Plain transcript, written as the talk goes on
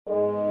Hello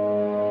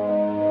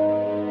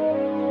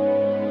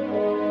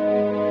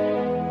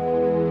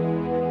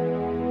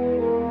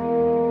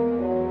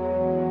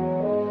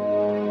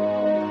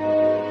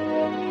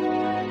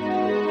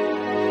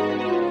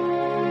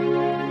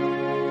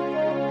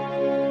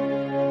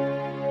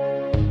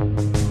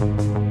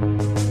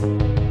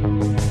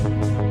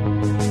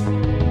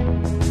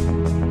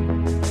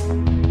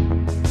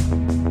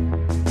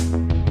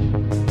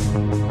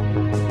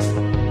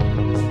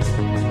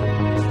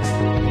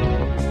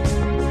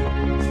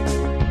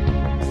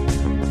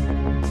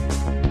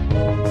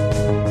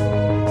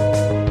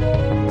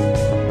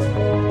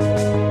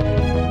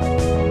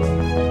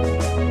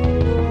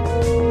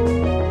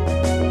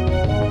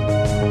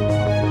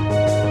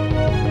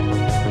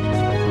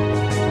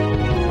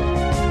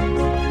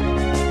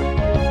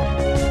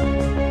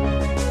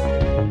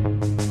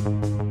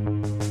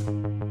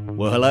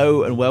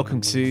and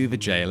welcome to the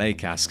JLA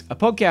Cast, a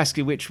podcast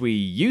in which we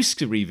used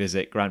to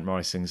revisit Grant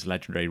Morrison's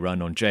legendary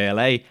run on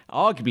JLA,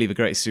 arguably the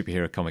greatest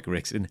superhero comic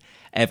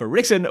ever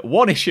written,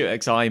 one issue at a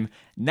time.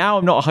 Now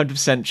I'm not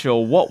 100%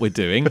 sure what we're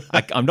doing.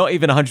 I'm not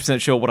even 100%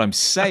 sure what I'm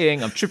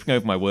saying. I'm tripping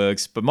over my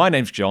words, but my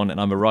name's John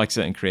and I'm a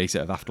writer and creator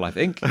of Afterlife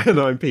Inc. And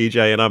I'm PJ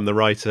and I'm the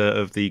writer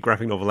of the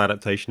graphic novel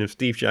adaptation of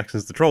Steve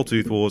Jackson's The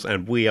Trolltooth Wars,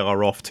 and we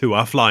are off to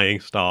our flying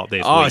start this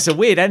week. Oh, it's a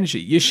weird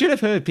energy. You should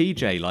have heard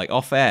PJ like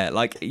off air.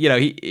 Like, you know,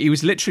 he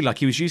was literally like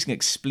he was using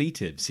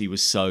expletives. He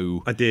was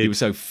so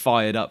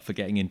fired up for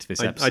getting into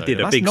this episode. I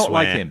did a That's big not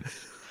swear. Like him.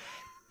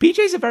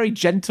 PJ's a very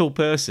gentle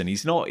person.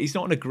 He's not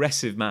an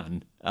aggressive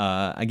man,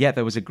 and yet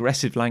there was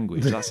aggressive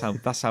language.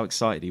 That's how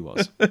excited he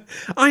was.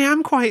 I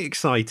am quite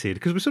excited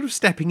because we're sort of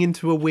stepping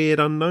into a weird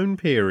unknown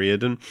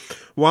period, and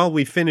while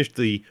we finished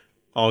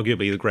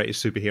arguably the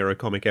greatest superhero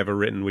comic ever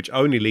written, which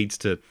only leads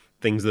to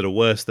things that are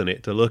worse than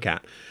it to look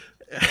at,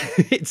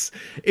 it's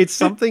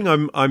something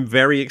I'm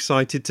very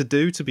excited to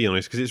do, to be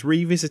honest, because it's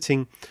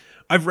revisiting.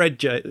 I've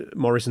read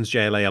Morrison's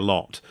JLA a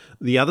lot.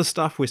 The other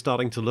stuff we're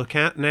starting to look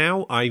at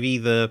now, I've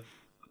either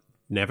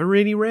never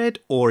really read,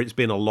 or it's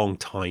been a long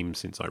time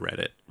since I read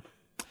it.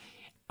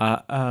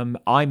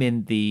 I'm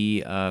in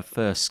the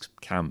first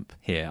camp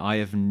here. I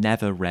have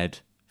never read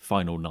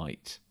Final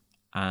Night,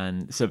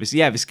 and so this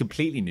is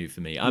completely new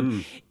for me.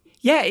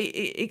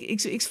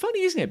 It's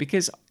funny, isn't it?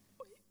 Because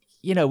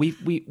you know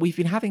we've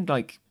been having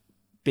like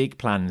big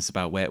plans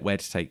about where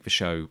to take the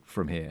show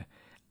from here,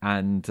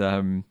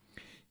 and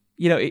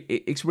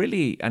it's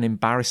really an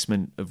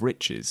embarrassment of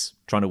riches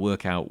trying to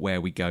work out where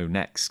we go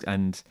next.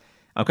 And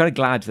I'm kind of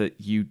glad that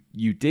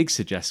you did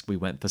suggest we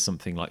went for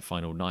something like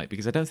Final Night,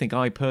 because I don't think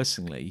I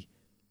personally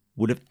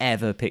would have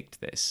ever picked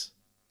this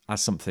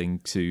as something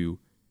to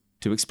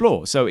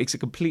explore. So it's a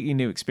completely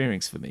new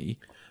experience for me,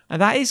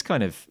 and that is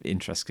kind of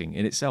interesting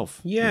in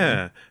itself. Yeah. You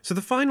know? So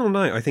the Final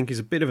Night, I think, is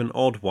a bit of an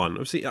odd one.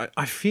 Obviously,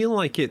 I feel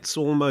like it's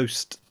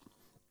almost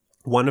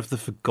one of the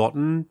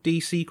forgotten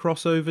DC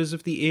crossovers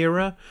of the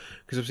era,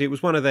 because obviously it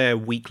was one of their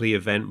weekly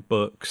event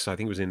books. I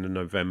think it was in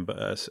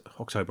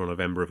October or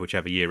November of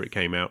whichever year it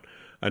came out,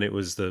 and it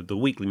was the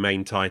weekly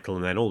main title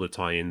and then all the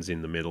tie-ins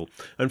in the middle.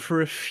 And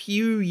for a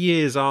few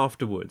years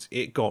afterwards,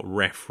 it got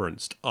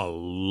referenced a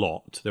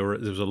lot. There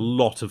was a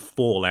lot of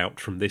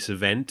fallout from this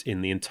event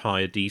in the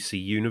entire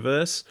DC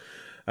universe,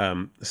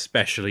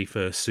 especially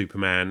for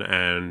Superman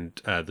and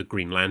the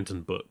Green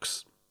Lantern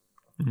books.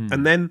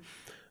 And then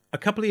a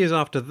couple of years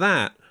after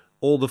that,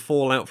 all the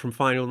fallout from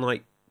Final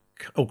Night,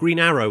 Green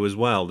Arrow as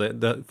well.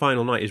 The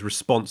Final Night is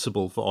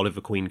responsible for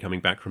Oliver Queen coming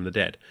back from the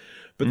dead.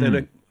 But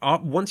then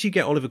once you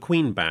get Oliver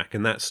Queen back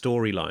and that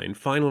storyline,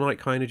 Final Night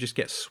kind of just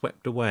gets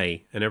swept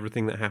away, and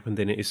everything that happened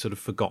in it is sort of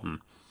forgotten.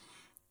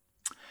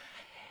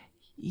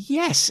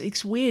 Yes,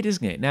 it's weird,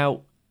 isn't it?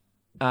 Now,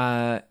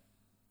 I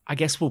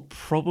guess we'll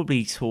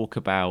probably talk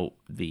about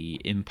the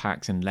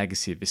impact and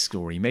legacy of this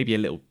story maybe a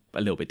little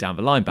bit down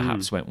the line,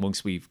 perhaps,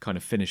 once we've kind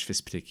of finished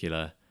this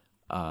particular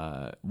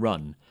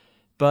run.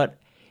 But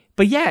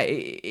yeah,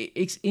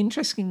 it's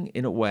interesting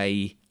in a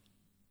way.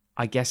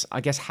 I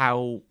guess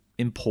how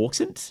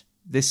important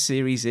this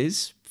series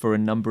is for a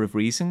number of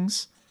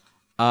reasons.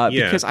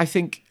 Because I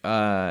think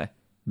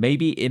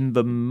maybe in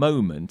the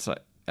moment,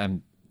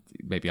 and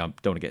maybe I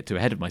don't want to get too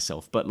ahead of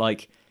myself, but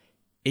like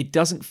it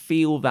doesn't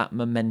feel that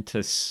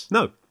momentous.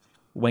 No,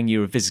 when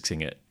you're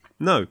visiting it.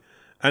 No.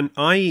 And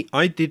I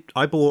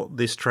bought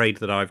this trade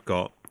that I've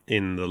got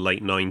in the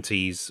late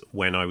 90s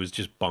when I was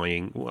just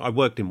buying. I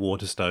worked in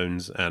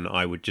Waterstones, and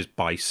I would just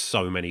buy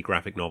so many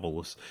graphic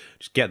novels,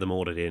 just get them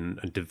ordered in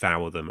and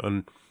devour them.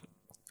 And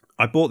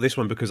I bought this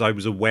one because I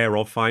was aware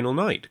of Final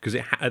Night, because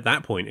at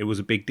that point it was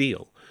a big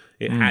deal.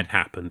 It had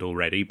happened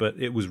already, but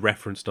it was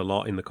referenced a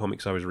lot in the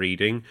comics I was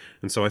reading,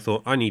 and so I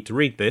thought I need to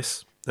read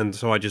this, and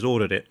so I just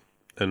ordered it.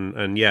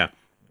 And yeah,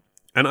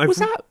 and I've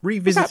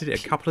revisited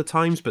it a couple of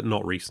times, but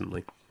not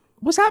recently.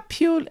 Was that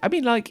pure? I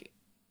mean, like,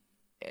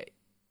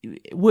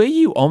 were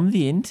you on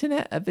the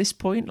internet at this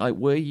point? Like,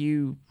 were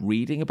you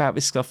reading about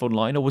this stuff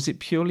online, or was it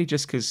purely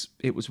just because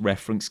it was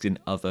referenced in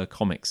other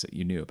comics that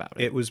you knew about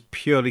it? It was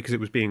purely because it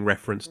was being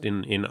referenced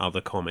in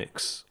other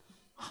comics.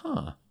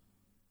 Huh.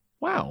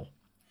 Wow.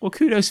 Well,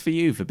 kudos for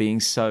you for being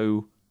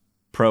so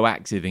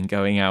proactive in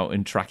going out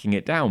and tracking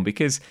it down,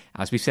 because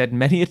as we've said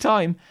many a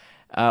time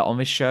on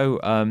this show,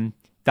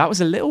 that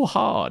was a little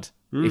hard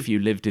if you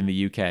lived in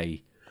the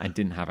UK and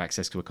didn't have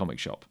access to a comic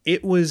shop.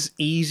 It was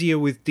easier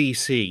with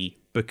DC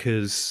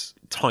because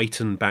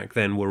Titan back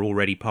then were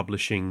already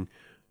publishing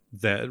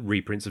their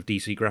reprints of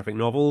DC graphic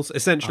novels.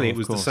 Essentially, it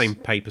was the same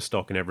paper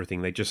stock and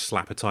everything. They just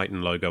slap a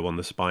Titan logo on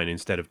the spine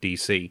instead of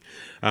DC.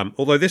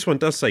 Although this one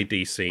does say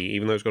DC,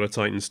 even though it's got a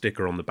Titan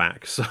sticker on the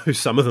back. So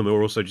some of them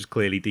are also just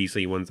clearly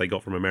DC ones they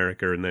got from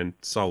America and then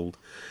sold.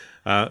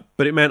 But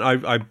it meant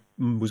I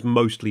was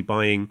mostly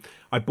buying...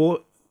 I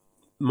bought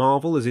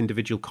Marvel as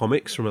individual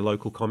comics from a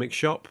local comic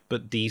shop,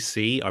 but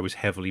DC, I was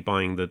heavily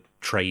buying the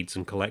trades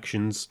and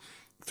collections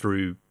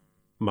through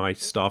my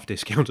staff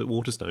discount at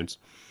Waterstones.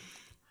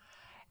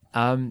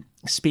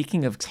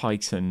 Speaking of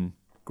Titan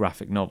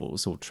graphic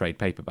novels or trade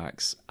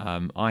paperbacks,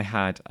 I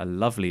had a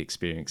lovely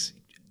experience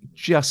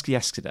just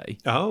yesterday.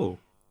 Oh.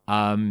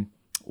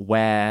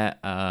 Where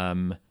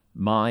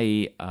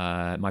my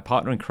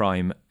partner in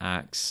crime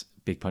at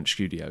Big Punch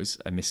Studios,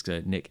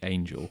 Mr. Nick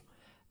Angel,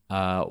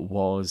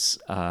 was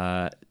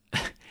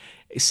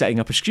setting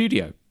up a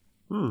studio,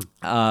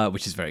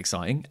 which is very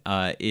exciting,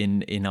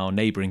 in our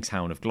neighbouring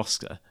town of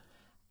Gloucester.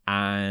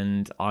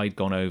 And I'd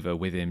gone over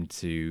with him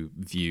to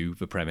view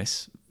the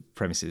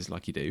premises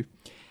like you do.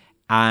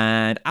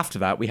 And after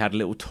that, we had a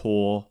little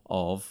tour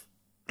of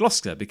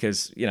Gloucester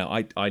because, you know,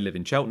 I live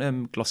in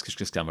Cheltenham. Gloucester's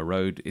just down the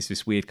road. It's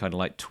this weird kind of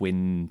like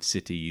twin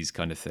cities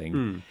kind of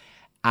thing.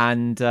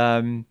 And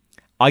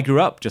I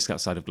grew up just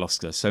outside of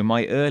Gloucester. So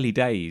my early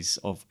days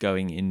of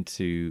going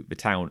into the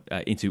town,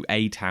 into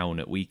a town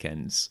at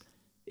weekends,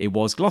 it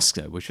was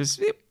Gloucester, which was,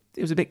 it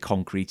was a bit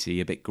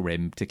concretey, a bit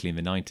grim, particularly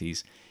in the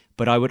 90s.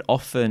 But I would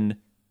often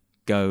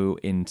go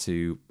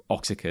into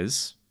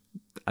Oxicas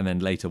and then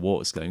later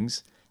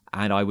Waterstones,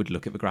 and I would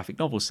look at the graphic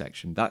novel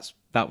section. That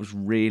was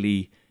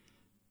really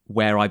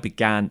where I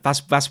began.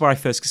 That's where I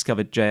first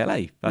discovered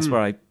JLA. That's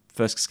where I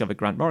first discovered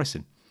Grant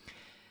Morrison.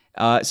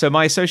 So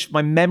my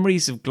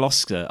memories of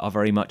Gloucester are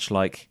very much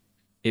like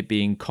it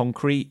being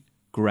concrete,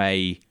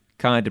 grey,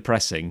 kind of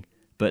depressing,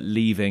 but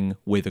leaving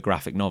with a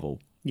graphic novel.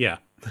 Yeah.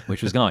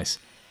 Which was nice.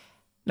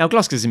 Now,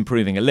 Gloucester's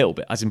improving a little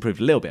bit, has improved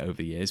a little bit over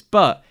the years,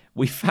 but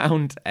we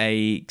found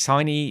a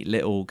tiny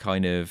little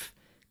kind of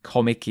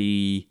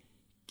comic-y,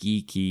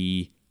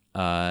 geeky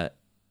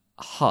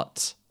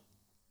hut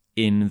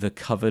in the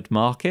covered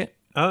market.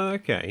 Oh,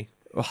 okay.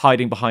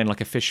 Hiding behind like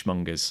a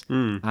fishmonger's.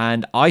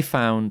 And I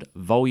found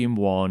volume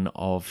 1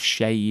 of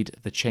Shade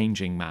the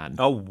Changing Man.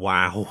 Oh,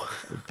 wow.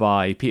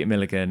 By Peter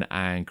Milligan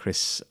and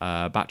Chris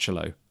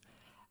Bachalo.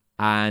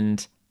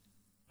 And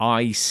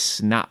I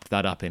snapped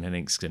that up in an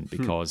instant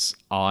because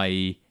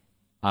I've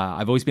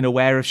always been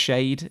aware of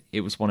Shade.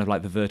 It was one of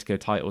like the Vertigo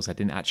titles I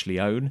didn't actually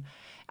own.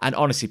 And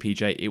honestly,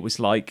 PJ, it was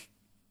like,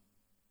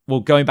 well,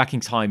 going back in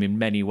time in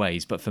many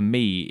ways, but for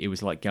me, it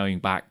was like going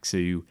back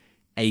to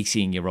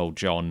 18-year-old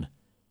John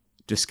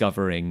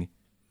discovering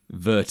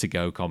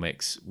Vertigo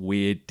comics,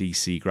 weird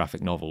DC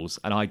graphic novels.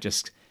 And I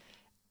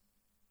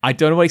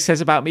don't know what it says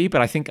about me,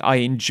 but I think I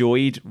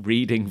enjoyed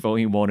reading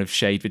volume 1 of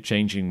Shade the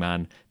Changing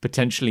Man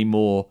potentially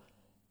more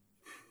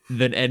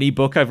than any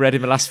book I've read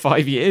in the last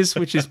 5 years,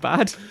 which is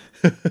bad.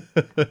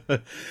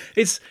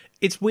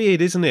 It's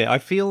weird, isn't it? I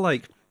feel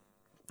like,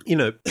 you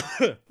know,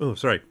 oh,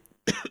 sorry.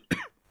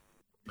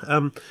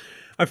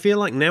 I feel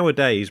like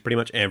nowadays pretty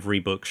much every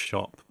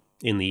bookshop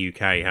in the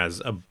UK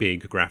has a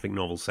big graphic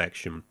novel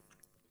section.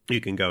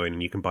 You can go in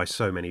and you can buy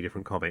so many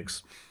different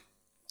comics.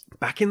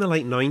 Back in the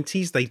late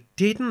 90s, they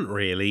didn't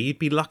really. You'd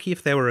be lucky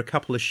if there were a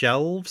couple of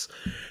shelves.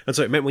 And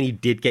so it meant when you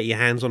did get your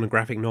hands on a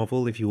graphic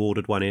novel, if you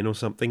ordered one in or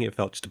something, it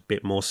felt just a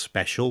bit more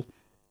special.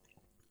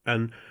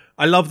 And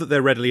I love that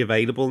they're readily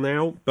available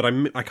now, but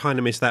I kind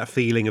of miss that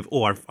feeling of,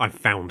 oh, I've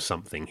found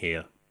something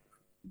here.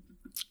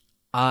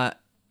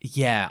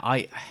 Yeah,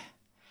 I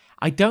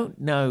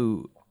don't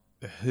know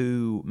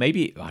who,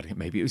 maybe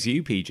it was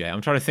you, PJ.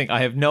 I'm trying to think.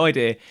 I have no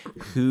idea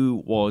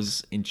who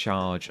was in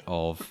charge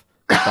of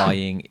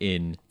buying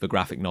in the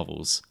graphic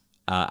novels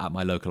at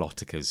my local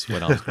Oticas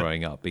when I was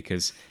growing up,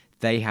 because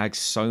they had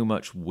so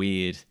much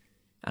weird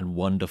and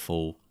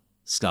wonderful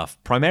stuff,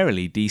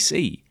 primarily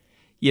DC.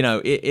 You know,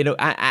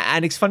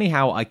 and it's funny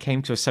how I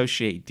came to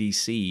associate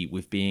DC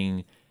with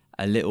being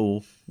a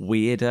little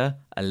weirder,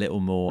 a little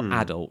more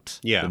adult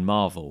than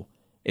Marvel,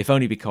 if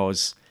only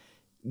because,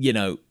 you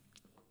know,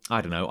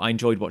 I don't know, I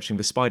enjoyed watching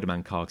the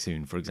Spider-Man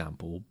cartoon, for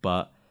example,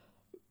 but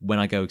when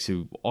I go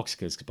to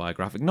Oxicas to buy a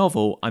graphic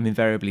novel, I'm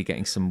invariably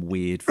getting some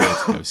weird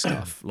Vertigo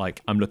stuff.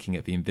 Like, I'm looking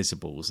at The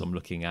Invisibles, I'm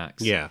looking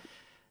at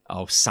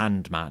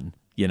Sandman,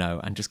 you know,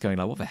 and just going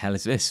like, what the hell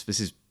is this? This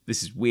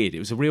is weird. It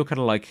was a real kind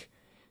of like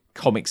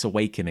comics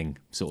awakening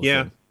sort of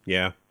thing.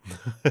 Yeah.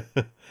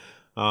 The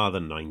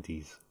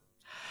 90s.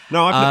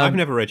 No, I've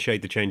never read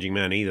Shade the Changing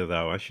Man either,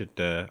 though. I should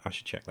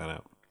check that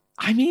out.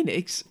 I mean,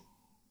 it's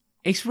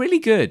really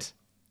good,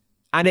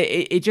 and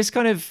it just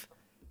kind of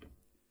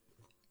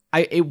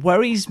it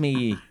worries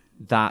me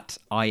that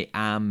I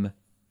am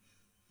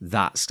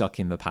that stuck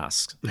in the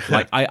past.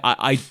 Like,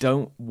 I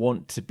don't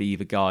want to be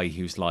the guy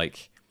who's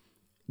like,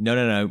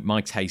 no,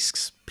 my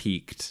tastes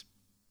peaked,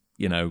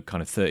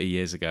 kind of 30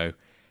 years ago,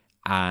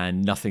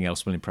 and nothing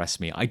else will impress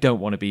me. I don't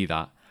want to be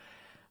that.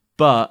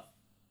 But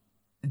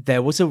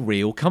there was a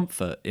real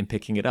comfort in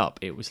picking it up.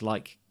 It was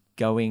like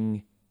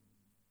going...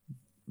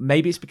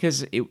 Maybe it's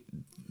because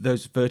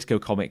those Vertigo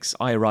comics,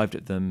 I arrived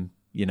at them,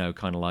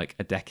 kind of like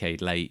a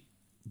decade late,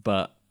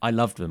 but I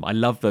loved them. I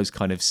loved those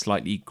kind of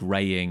slightly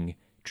graying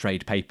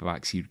trade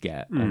paperbacks you'd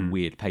get on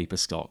weird paper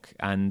stock.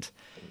 And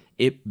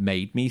it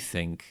made me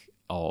think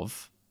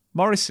of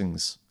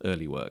Morrison's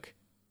early work.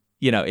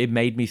 It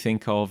made me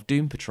think of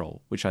Doom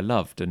Patrol, which I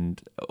loved, and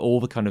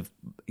all the kind of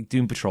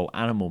Doom Patrol,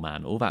 Animal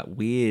Man, all that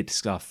weird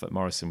stuff that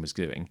Morrison was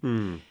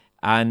doing.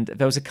 And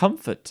there was a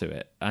comfort to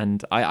it.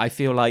 And I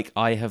feel like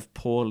I have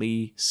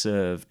poorly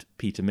served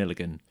Peter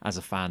Milligan as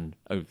a fan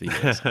over the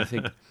years.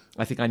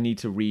 I think I need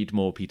to read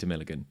more Peter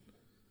Milligan.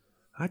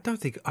 I don't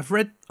think... I've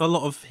read a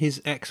lot of his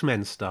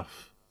X-Men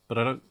stuff, but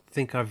I don't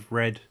think I've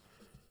read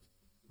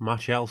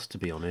much else, to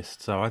be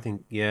honest. So I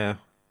think, yeah...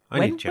 I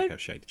need to check out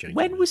Shade the Change.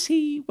 When was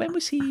he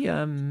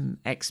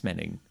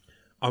X-Menning?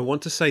 I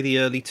want to say the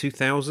early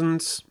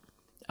 2000s.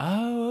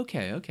 Oh,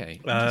 okay.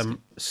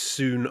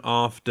 Soon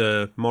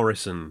after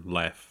Morrison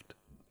left.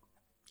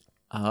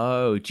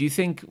 Oh, do you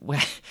think when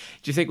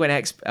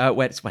X-Men?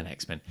 Do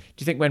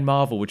you think when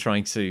Marvel were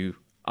trying to,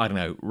 I don't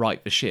know,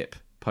 right the ship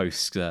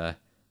post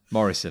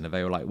Morrison, and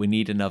they were like, we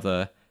need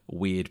another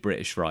weird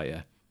British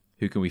writer?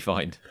 Who can we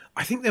find?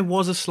 I think there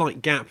was a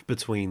slight gap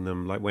between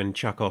them, like when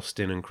Chuck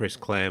Austin and Chris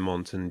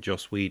Claremont and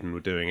Joss Whedon were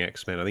doing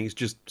X-Men. I think it's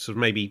just sort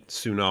of maybe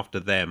soon after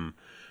them,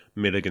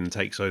 Milligan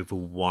takes over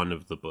one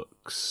of the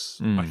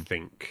books, I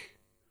think.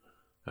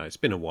 It's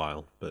been a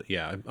while, but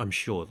yeah, I'm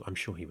sure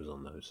he was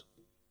on those.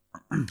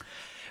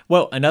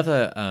 Well,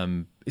 another...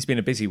 it's been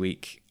a busy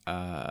week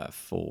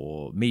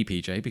for me,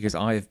 PJ, because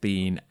I've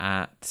been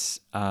at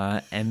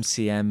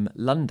MCM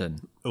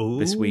London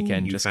this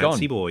weekend. You just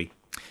fancy gone. boy.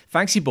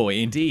 Fancy boy,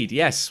 indeed.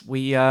 Yes,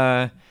 we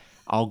our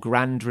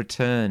grand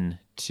return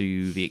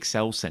to the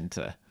Excel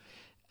Centre.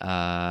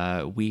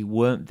 We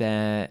weren't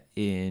there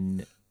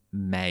in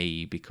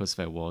May because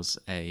there was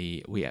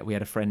we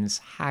had a friend's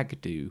hag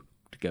do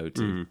to go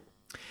to.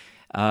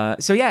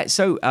 So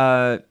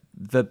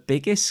the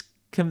biggest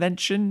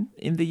convention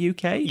in the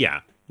UK. Yeah,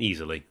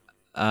 easily.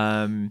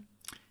 And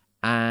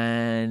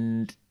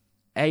an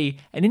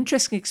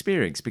interesting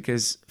experience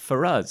because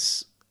for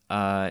us,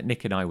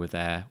 Nick and I were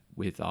there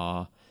with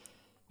our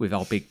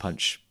Big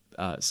Punch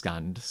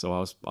stand. So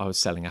I was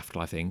selling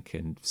Afterlife Inc.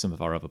 and some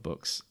of our other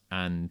books.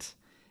 And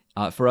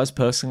for us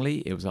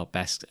personally, it was our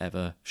best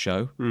ever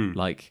show.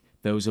 Like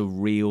there was a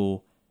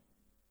real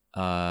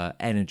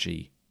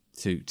energy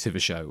to the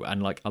show,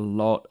 and like a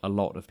lot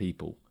of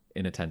people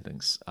in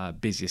attendance.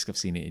 Busiest I've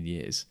seen it in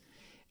years.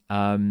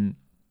 And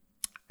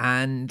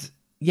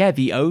yeah,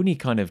 the only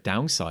kind of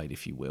downside,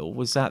 if you will,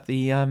 was that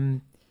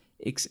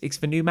it's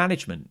the new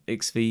management.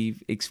 It's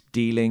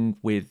dealing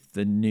with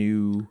the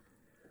new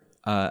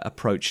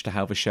approach to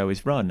how the show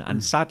is run.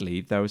 And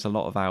sadly, there was a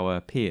lot of our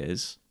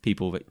peers,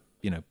 people that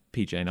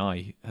PJ and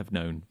I have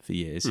known for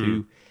years,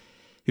 who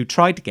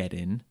tried to get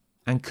in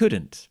and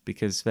couldn't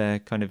because they're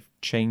kind of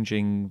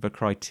changing the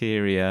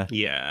criteria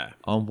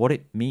on what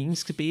it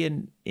means to be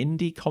an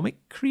indie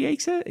comic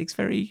creator. It's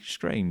very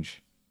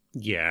strange.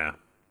 Yeah,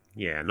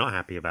 not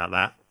happy about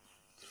that.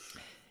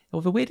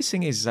 Well, the weirdest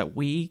thing is that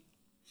we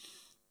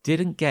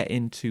didn't get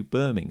into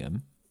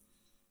Birmingham,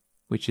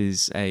 which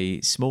is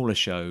a smaller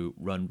show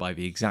run by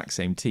the exact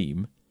same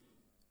team.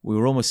 We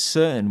were almost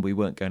certain we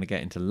weren't going to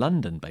get into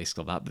London based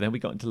on that, but then we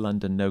got into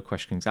London, no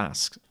questions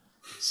asked.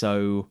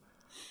 So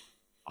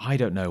I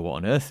don't know what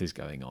on earth is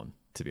going on,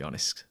 to be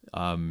honest.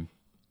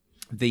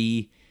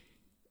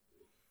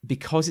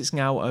 Because it's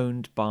now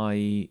owned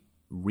by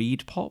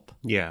Reed Pop.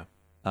 Yeah.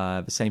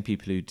 The same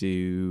people who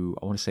do,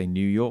 I want to say,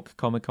 New York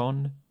Comic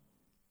Con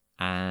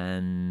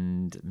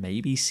and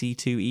maybe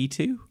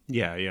C2E2.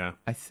 Yeah.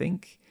 I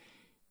think.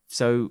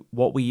 So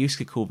what we used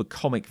to call the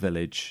Comic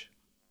Village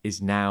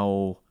is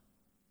now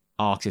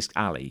Artist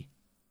Alley.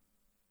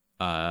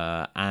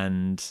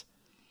 And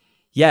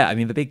yeah, I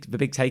mean, the big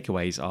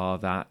takeaways are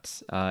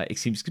that it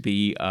seems to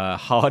be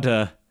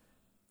harder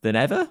than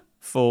ever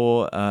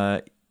for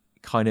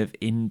kind of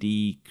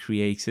indie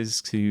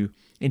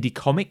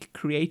comic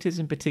creators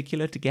in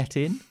particular to get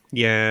in.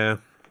 Yeah.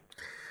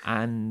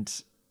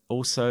 And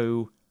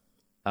also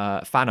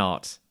fan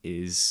art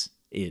is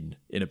in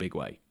a big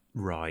way.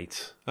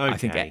 Right.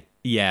 Okay.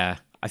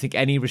 I think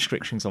any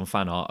restrictions on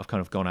fan art have kind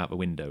of gone out the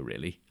window,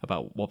 really,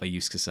 about what they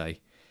used to say.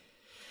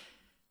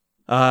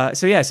 That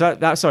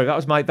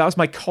was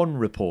my con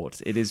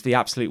report. It is the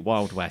absolute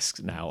Wild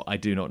West now. I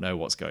do not know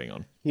what's going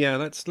on. Yeah,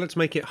 let's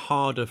make it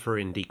harder for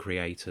indie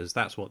creators.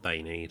 That's what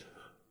they need.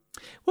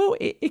 Well,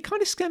 it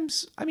kind of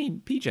stems. I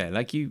mean, PJ,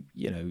 like you've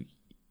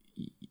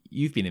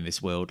been in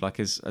this world like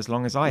as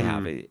long as I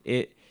have.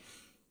 It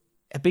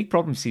a big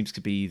problem seems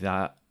to be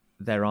that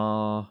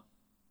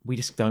we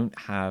just don't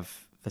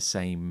have the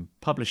same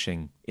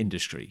publishing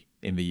industry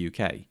in the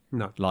UK.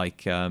 No.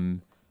 Like,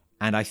 and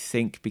I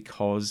think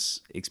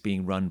because it's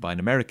being run by an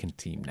American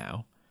team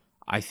now,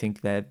 I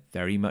think they're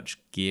very much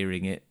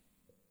gearing it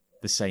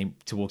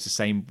towards the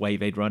same way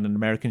they'd run an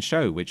American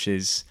show, which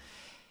is,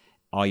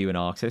 are you an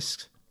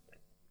artist?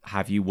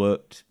 Have you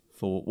worked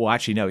for? Well,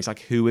 actually, no. It's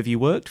like, who have you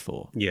worked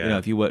for? Yeah.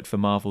 Have you worked for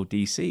Marvel,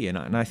 DC?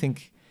 And I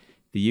think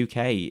the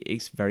UK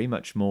is very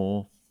much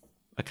more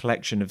a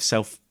collection of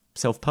self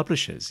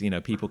publishers.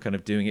 People kind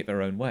of doing it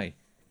their own way.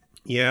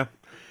 Yeah,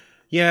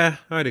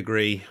 I'd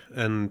agree,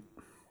 and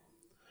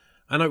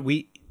I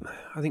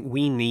think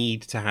we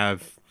need to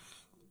have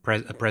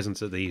a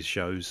presence at these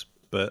shows,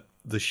 but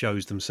the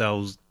shows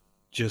themselves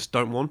just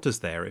don't want us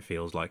there. It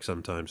feels like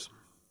sometimes.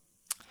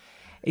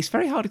 It's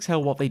very hard to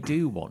tell what they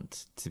do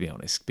want, to be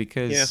honest,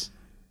 because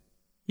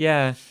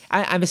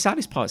and the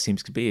saddest part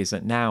seems to be is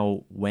that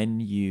now when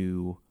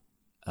you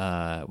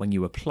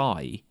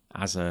apply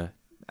as a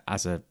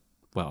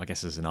well, I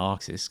guess as an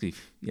artist,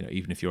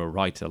 even if you're a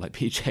writer like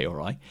PJ or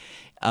I,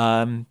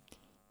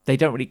 they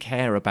don't really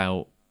care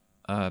about,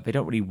 they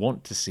don't really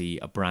want to see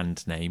a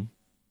brand name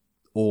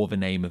or the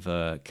name of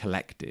a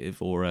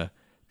collective or a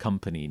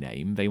company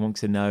name. They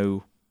want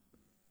you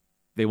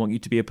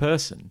to be a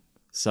person.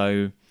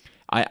 So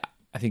I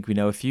think we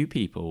know a few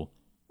people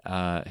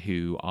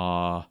who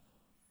are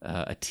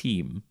a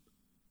team.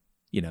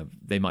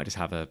 They might just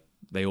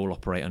they all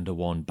operate under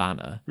one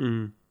banner,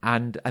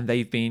 and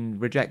they've been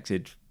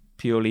rejected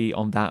purely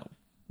on that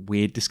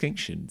weird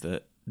distinction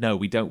that no,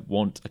 we don't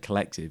want a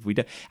collective. We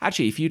don't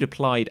actually. If you'd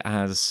applied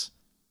as,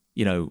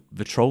 the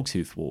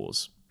Trolltooth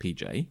Wars,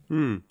 PJ,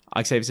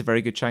 I'd say there's a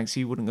very good chance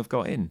you wouldn't have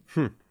got in.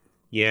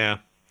 Yeah,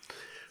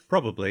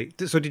 probably.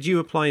 So did you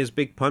apply as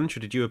Big Punch or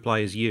did you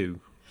apply as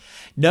you?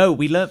 No,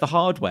 we learnt the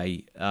hard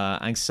way,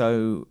 and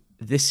so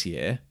this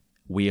year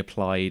we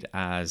applied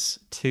as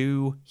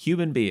two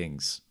human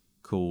beings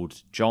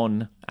called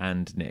John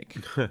and Nick,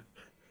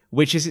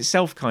 which is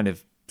itself kind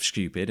of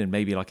stupid and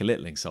maybe like a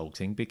little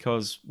insulting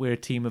because we're a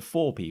team of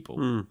 4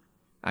 people.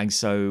 And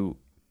so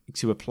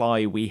to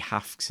apply, we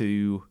have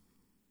to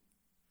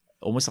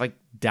almost like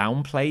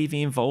downplay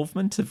the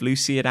involvement of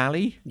Lucy and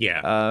Ali.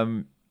 Yeah.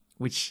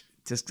 Which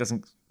just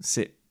doesn't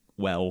sit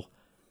well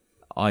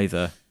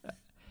either.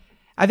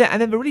 And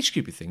then the really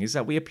stupid thing is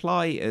that we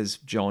apply as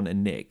John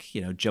and Nick,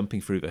 jumping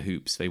through the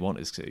hoops they want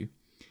us to.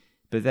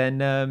 But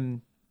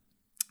then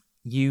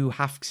you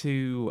have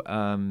to,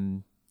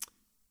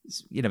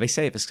 they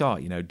say at the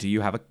start,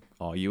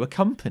 are you a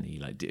company?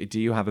 Like, do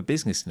you have a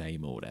business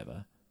name or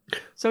whatever?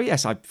 So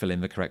yes, I fill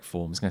in the correct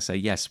forms and I say,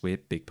 yes, we're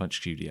Big Punch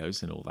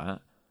Studios and all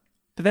that.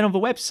 But then on the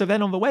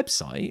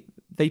website,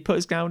 they put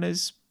us down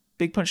as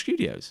Big Punch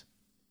Studios.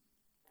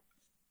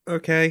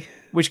 Okay.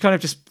 Which kind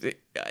of just,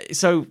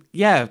 so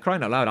yeah,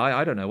 crying out loud,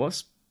 I don't know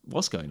what's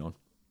going on.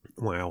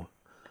 Wow.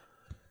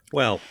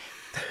 Well.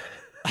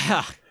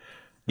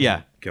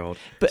 Yeah. God.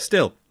 But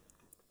still,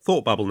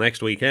 Thought Bubble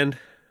next weekend.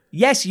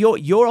 Yes,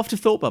 you're off to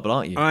Thought Bubble,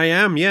 aren't you? I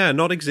am, yeah.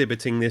 Not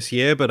exhibiting this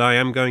year, but I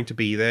am going to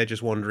be there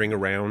just wandering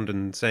around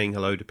and saying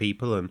hello to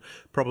people and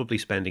probably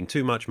spending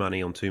too much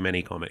money on too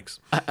many comics.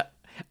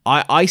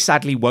 I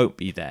sadly won't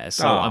be there,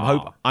 so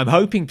I'm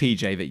hoping,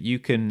 PJ, that you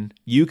can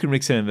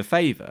return the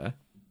favour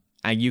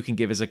and you can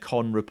give us a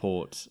con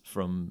report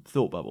from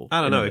Thought Bubble.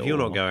 I don't know. If you're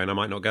not going, I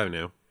might not go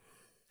now.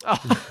 Well,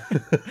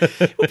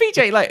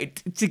 PJ,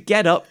 like, to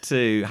get up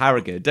to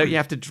Harrogate, don't you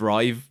have to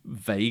drive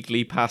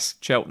vaguely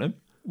past Cheltenham?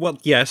 Well,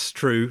 yes,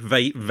 true.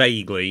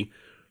 Vaguely.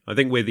 I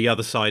think we're the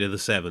other side of the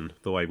Severn,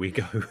 the way we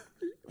go.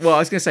 Well, I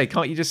was going to say,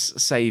 can't you just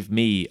save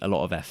me a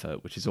lot of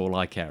effort, which is all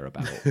I care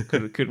about?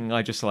 Couldn't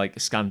I just, like,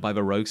 stand by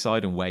the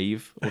roadside and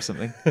wave or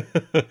something?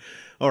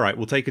 All right,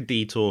 we'll take a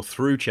detour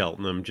through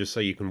Cheltenham just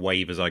so you can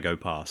wave as I go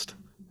past.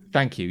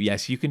 Thank you.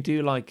 Yes, you can do,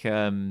 you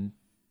could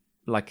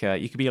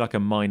be like a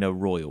minor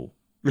royal.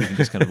 You can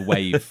just kind of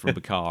wave from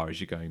the car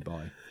as you're going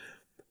by.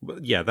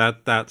 Yeah,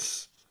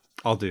 that's...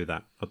 I'll do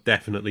that. I'll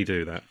definitely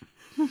do that.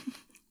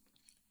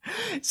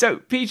 So,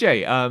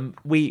 PJ,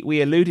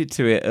 we alluded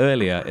to it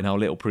earlier in our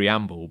little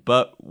preamble,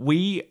 but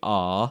we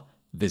are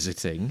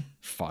visiting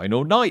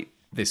Final Night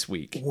this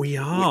week. We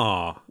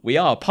are. We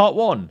are. Part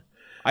 1.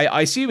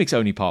 I assume it's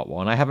only part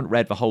 1. I haven't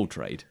read the whole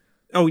trade.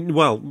 Oh,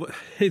 well,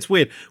 it's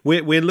weird.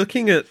 We're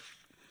looking at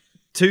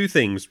 2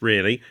 things,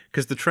 really,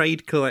 because the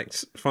trade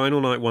collects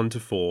Final Night 1 to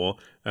 4,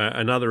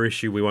 another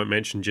issue we won't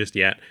mention just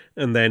yet,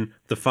 and then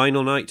the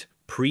Final Night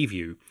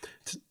preview.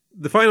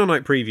 The Final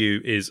Night preview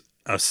is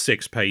a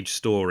 6-page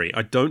story.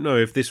 I don't know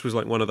if this was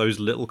like one of those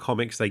little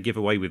comics they give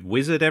away with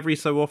Wizard every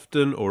so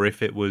often, or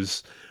if it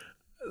was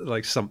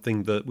like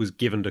something that was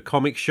given to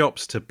comic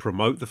shops to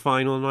promote the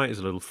Final Night as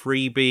a little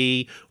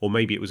freebie, or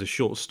maybe it was a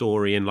short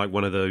story in like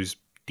one of those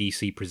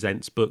DC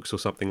Presents books or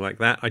something like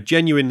that. I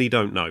genuinely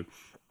don't know,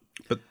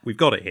 but we've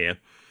got it here.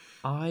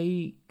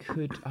 I'm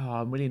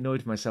really annoyed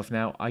with myself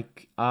now.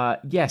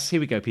 Yes, here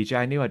we go, PJ.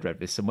 I knew I'd read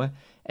this somewhere.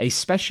 A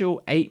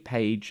special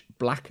 8-page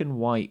black and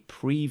white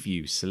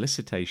preview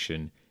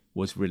solicitation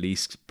was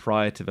released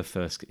prior to the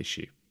first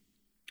issue.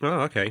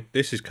 Oh, okay.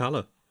 This is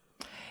colour.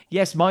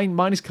 Yes, mine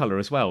is colour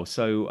as well.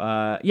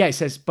 So, it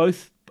says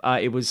both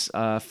it was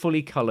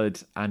fully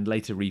coloured and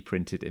later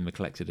reprinted in the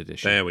collected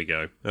edition. There we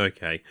go.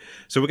 Okay.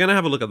 So we're going to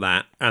have a look at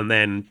that, and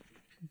then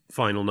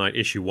Final Night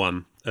issue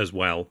 1 as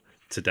well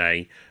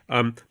today.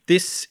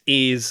 This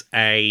is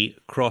a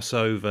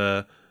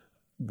crossover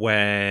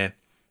where,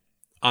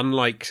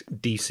 unlike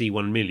DC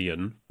 1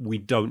 Million, we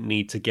don't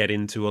need to get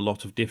into a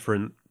lot of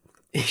different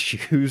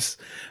issues.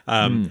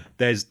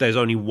 There's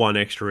only one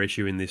extra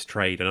issue in this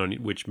trade,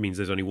 which means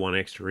there's only one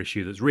extra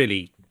issue that's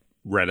really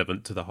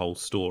relevant to the whole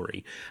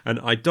story. And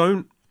I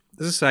don't,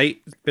 as I say,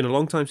 it's been a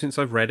long time since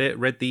I've read it.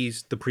 Read the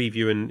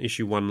preview and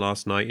issue 1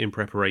 last night in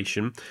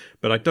preparation,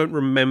 but I don't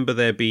remember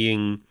there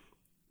being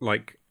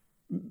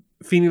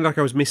feeling like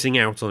I was missing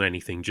out on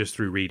anything just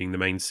through reading the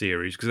main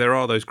series, because there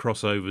are those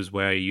crossovers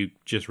where you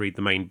just read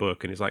the main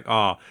book and it's like,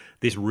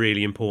 this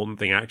really important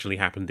thing actually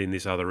happened in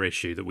this other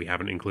issue that we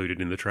haven't included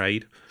in the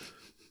trade.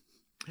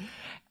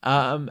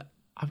 I'm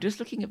just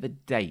looking at the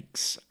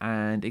dates,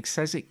 and it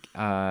says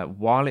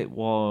while it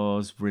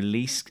was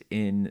released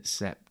in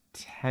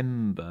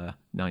September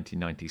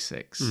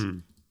 1996,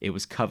 it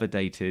was cover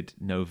dated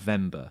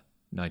November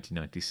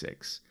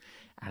 1996.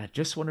 And I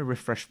just want to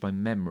refresh my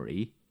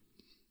memory.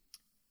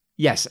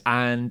 Yes,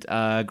 and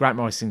Grant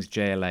Morrison's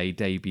JLA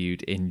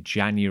debuted in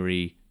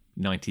January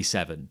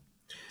 97.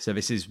 So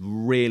this is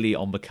really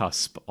on the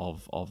cusp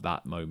of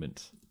that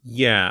moment.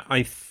 Yeah,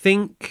 I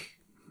think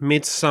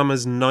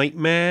Midsummer's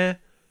Nightmare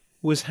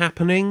was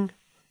happening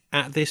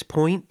at this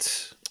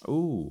point.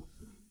 Ooh.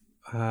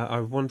 I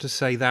want to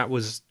say that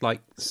was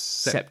like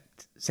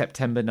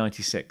September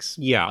 96.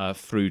 Yeah.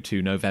 Through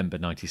to November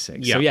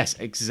 96. Yeah. So yes,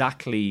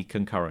 exactly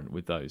concurrent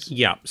with those.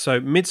 Yeah,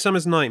 so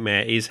Midsummer's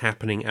Nightmare is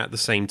happening at the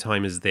same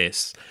time as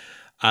this.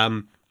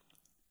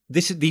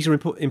 These are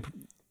important.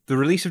 The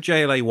release of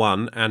JLA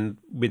 1 and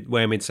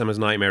where Midsummer's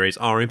Nightmare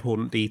are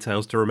important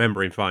details to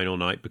remember in Final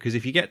Night, because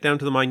if you get down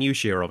to the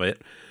minutiae of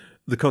it,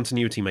 the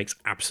continuity makes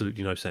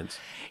absolutely no sense.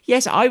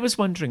 Yes, I was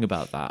wondering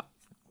about that.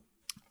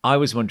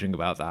 Because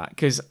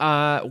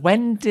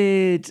when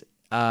did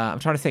I'm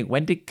trying to think,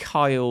 when did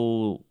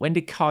Kyle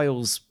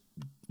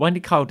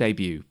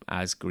debut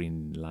as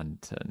Green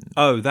Lantern?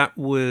 Oh, that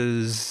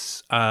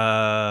was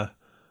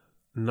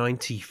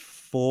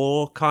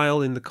 94.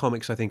 Kyle in the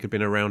comics, I think, had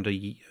been around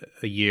a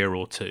year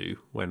or two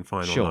when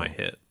Final Night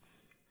hit.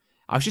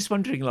 I was just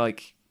wondering,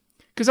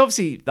 because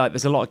obviously,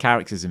 there's a lot of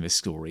characters in this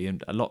story,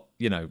 and a lot,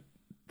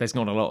 there's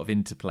not a lot of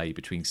interplay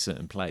between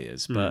certain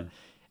players. But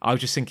I was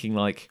just thinking,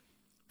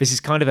 this is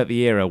kind of at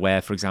the era where,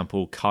 for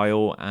example,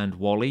 Kyle and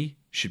Wally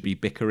should be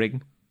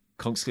bickering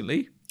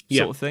constantly,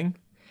 sort of thing.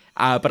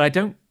 But I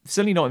don't,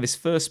 certainly not in this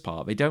first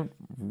part, they don't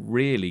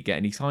really get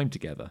any time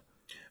together.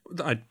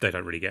 They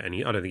don't really get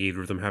any. I don't think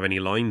either of them have any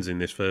lines in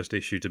this first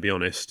issue, to be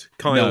honest.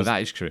 No,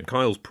 that is true.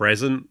 Kyle's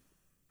present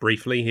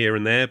briefly here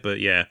and there, but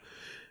yeah,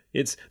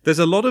 there's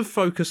a lot of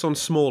focus on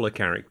smaller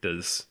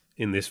characters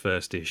in this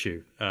first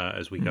issue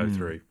as we go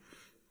through.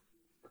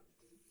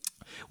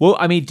 Well,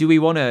 I mean, do we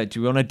want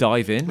to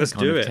dive in? Let's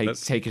do it.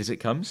 Take it as it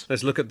comes.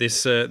 Let's look at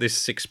this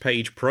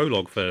 6-page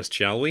prologue first,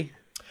 shall we?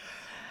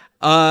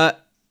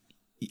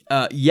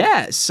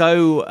 Yeah.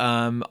 So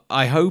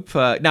I hope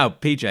now,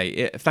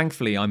 PJ.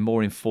 Thankfully, I'm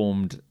more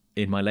informed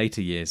in my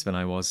later years than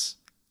I was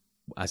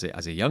as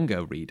a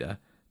younger reader.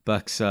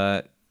 But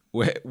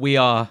we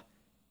are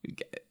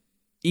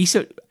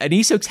an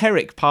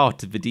esoteric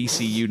part of the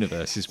DC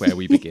universe is where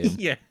we begin.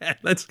 Yeah,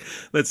 let's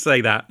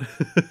say that.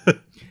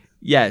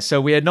 Yeah, so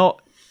we are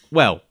not.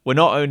 Well, we're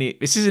not only.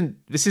 This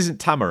isn't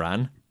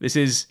Tamaran. This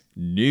is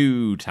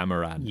new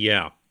Tamaran.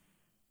 Yeah.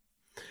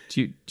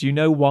 Do you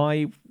know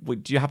why?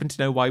 Do you happen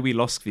to know why we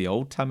lost the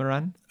old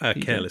Tamaran?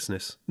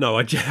 Carelessness. No,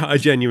 I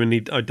genuinely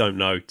don't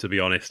know, to be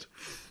honest.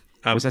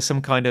 Was there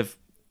some kind of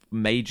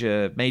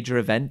major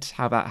event?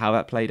 How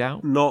that played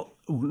out? Nothing.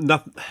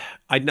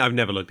 I've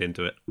never looked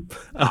into it.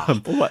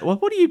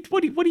 What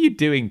are you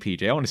doing,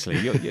 PJ? Honestly,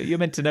 you're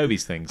meant to know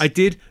these things. I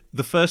did.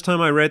 The first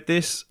time I read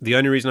this, the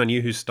only reason I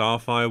knew who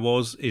Starfire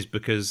was is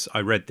because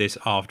I read this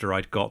after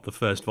I'd got the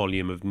first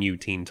volume of New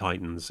Teen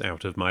Titans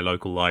out of my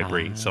local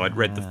library. So I'd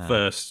read the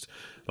first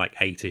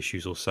 8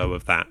 issues or so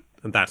of that,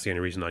 and that's the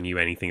only reason I knew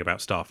anything about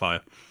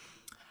Starfire.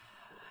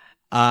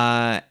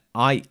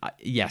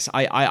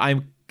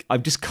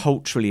 I'm just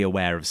culturally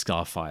aware of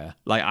Starfire.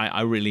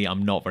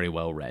 I'm not very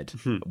well read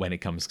when it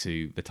comes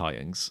to the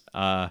Titans.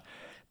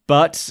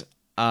 But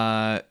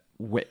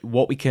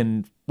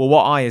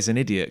what I as an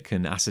idiot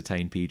can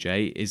ascertain,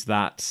 PJ, is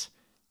that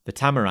the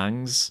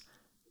Tamarangs,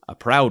 a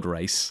proud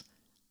race,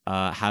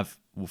 have,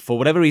 for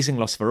whatever reason,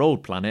 lost their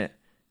old planet.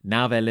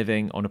 Now they're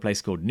living on a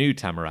place called New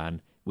Tamaran,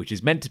 which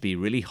is meant to be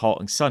really hot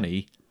and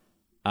sunny,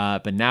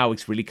 but now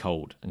it's really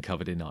cold and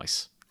covered in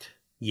ice.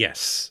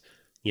 Yes.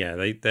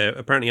 Yeah, they're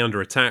apparently under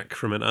attack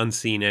from an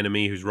unseen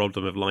enemy who's robbed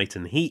them of light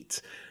and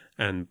heat.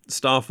 And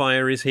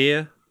Starfire is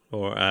here,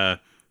 or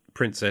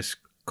Princess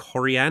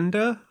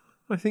Coriander,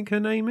 I think her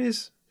name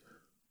is.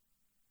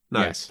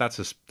 No, yes. that's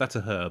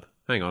a herb.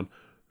 Hang on.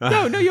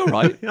 No, you're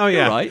right. Oh, yeah.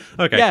 You're right.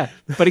 Okay. Yeah,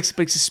 but it's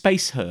a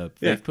space herb.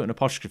 Yeah. They've put an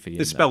apostrophe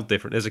in It's there. spelled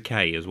different. There's a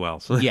K as well.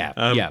 So, Yeah,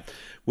 yeah.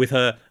 With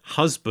her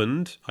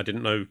husband, I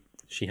didn't know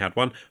she had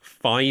one,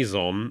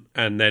 Faison,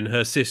 and then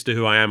her sister,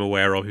 who I am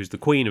aware of, who's the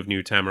Queen of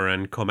New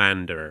Tamaran,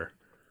 Commander.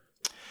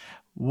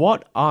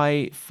 What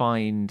I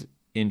find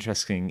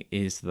interesting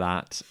is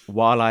that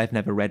while I've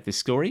never read this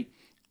story,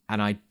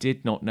 and I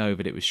did not know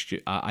that it was,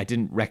 I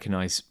didn't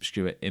recognize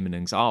Stuart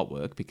Immonen's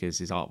artwork because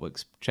his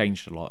artwork's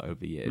changed a lot over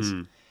the years.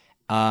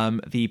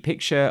 The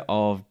picture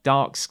of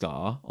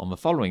Darkscar on the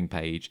following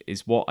page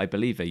is what I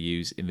believe they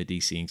use in the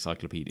DC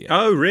Encyclopedia.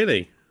 Oh,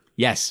 really?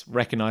 Yes,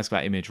 recognize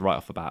that image right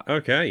off the bat.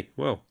 Okay.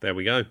 Well, there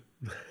we go.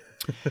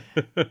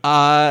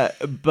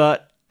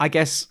 But I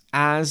guess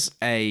as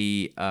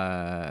a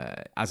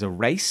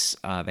race,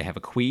 they have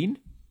a queen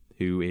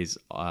who is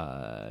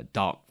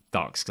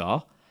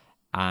Darkscar,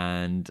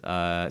 and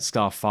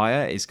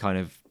Starfire is kind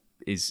of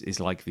is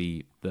like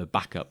the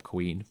backup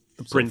queen,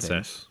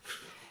 Princess.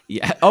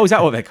 Yeah. Oh, is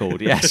that what they're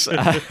called? Yes.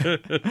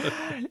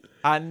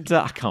 And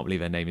I can't believe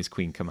their name is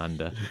Queen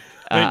Commander.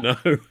 I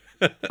know.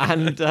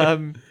 And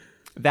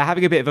they're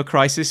having a bit of a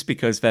crisis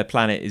because their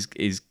planet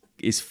is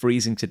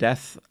freezing to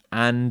death,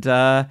 and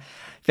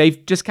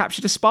they've just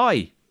captured a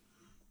spy.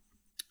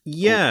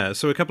 Yeah,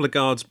 so a couple of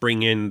guards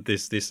bring in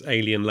this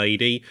alien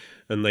lady,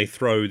 and they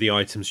throw the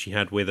items she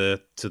had with her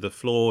to the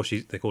floor.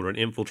 They call her an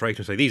infiltrator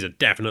and say, these are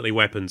definitely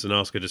weapons, and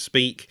ask her to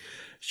speak.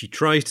 She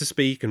tries to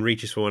speak and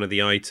reaches for one of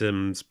the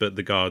items, but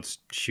the guards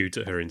shoot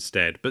at her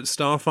instead. But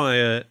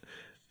Starfire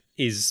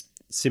is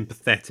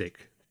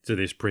sympathetic to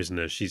this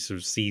prisoner. She sort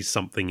of sees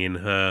something in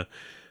her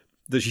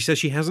that she says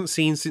she hasn't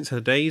seen since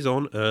her days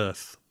on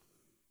Earth.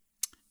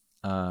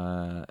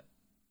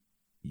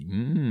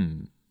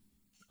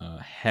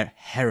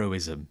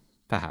 Heroism,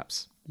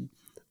 perhaps.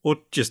 Or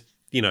just,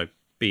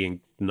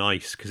 being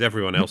nice, because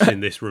everyone else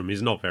in this room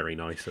is not very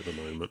nice at the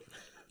moment.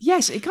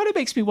 Yes, it kind of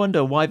makes me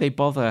wonder why they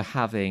bother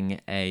having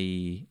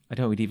I don't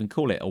know what we'd even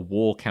call it, a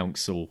war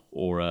council,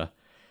 or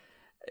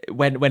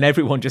when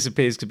everyone just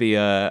appears to be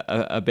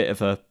a bit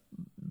of a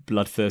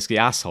bloodthirsty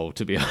asshole,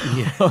 to be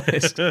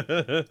honest.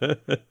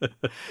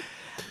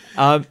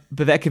 But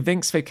they're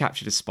convinced they've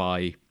captured a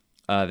spy.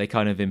 They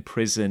kind of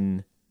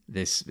imprison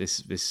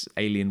this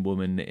alien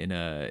woman in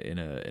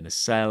a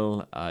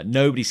cell.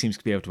 Nobody seems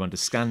to be able to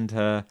understand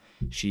her.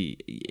 She,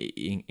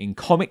 in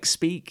comic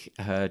speak,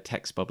 her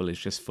text bubble is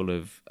just full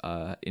of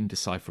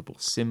indecipherable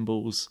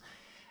symbols.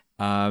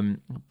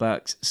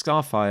 But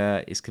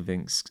Starfire is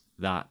convinced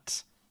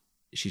that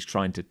she's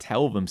trying to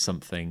tell them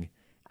something,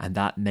 and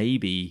that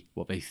maybe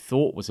what they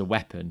thought was a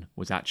weapon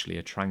was actually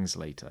a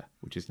translator,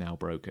 which is now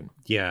broken.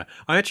 Yeah,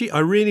 I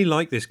really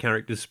like this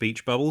character's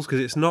speech bubbles, because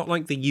it's not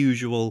like the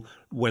usual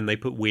when they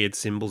put weird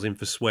symbols in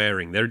for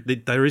swearing.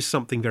 There is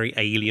something very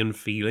alien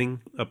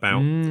feeling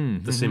about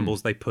the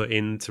symbols they put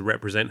in to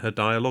represent her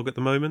dialogue at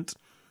the moment.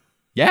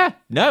 Yeah,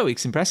 no,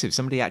 it's impressive.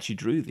 Somebody actually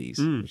drew these,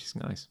 which is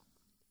nice.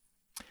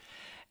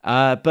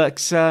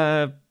 But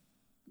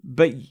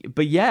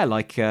yeah,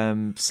 like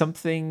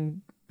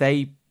something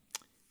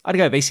I don't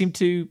know. They seem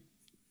to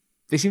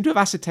have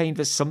ascertained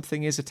that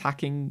something is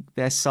attacking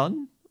their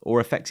sun or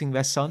affecting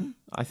their sun,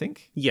 I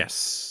think.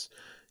 Yes.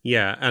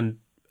 Yeah, and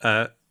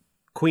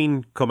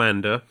Queen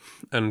Commander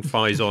and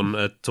Faison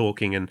are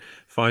talking, and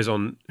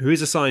Faison, who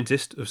is a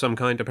scientist of some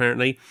kind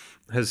apparently,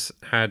 has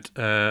had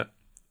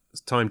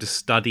time to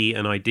study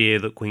an idea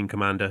that Queen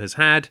Commander has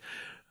had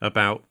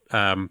about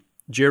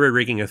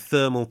jury-rigging a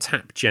thermal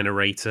tap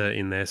generator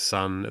in their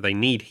sun. They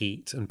need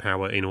heat and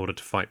power in order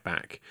to fight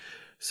back.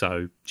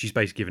 So she's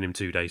basically given him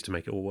 2 days to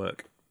make it all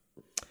work.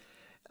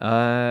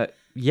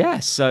 Yeah,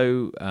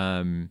 so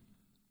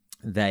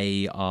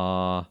they're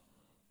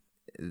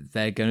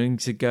going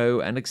to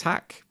go and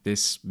attack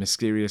this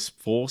mysterious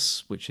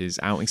force which is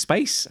out in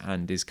space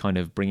and is kind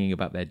of bringing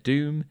about their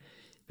doom.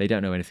 They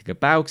don't know anything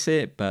about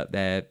it, but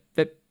they're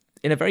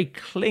in a very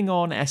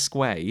Klingon-esque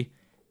way.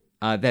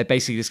 They're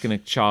basically just going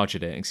to charge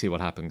at it and see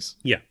what happens.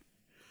 Yeah.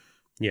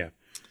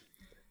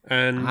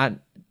 And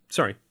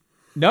sorry.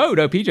 No,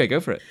 PJ, go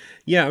for it.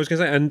 Yeah, I was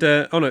going to say, and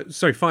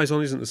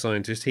Faison isn't the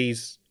scientist.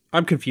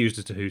 I'm confused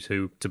as to who's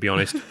who, to be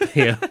honest.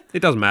 Here, it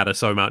doesn't matter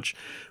so much.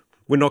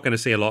 We're not going to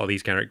see a lot of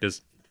these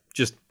characters.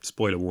 Just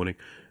spoiler warning.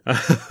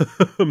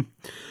 But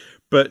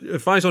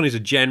Faison is a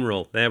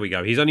general. There we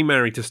go. He's only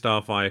married to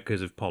Starfire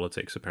because of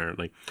politics,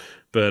 apparently.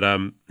 But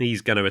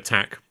he's going to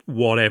attack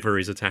whatever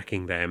is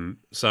attacking them.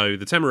 So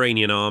the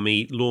Temeranian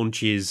army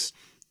launches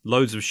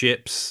loads of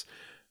ships,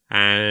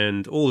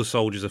 and all the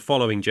soldiers are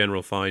following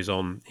General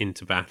Faison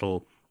into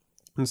battle.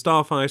 And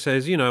Starfire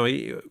says,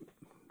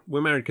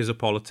 we're married because of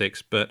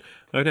politics, but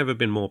I've never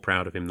been more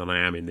proud of him than I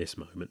am in this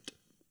moment.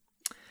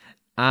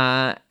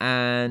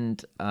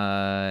 And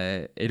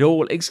it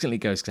all instantly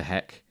goes to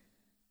heck.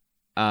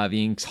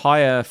 The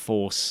entire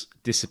force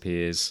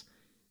disappears,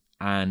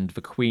 and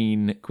the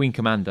Queen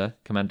Commander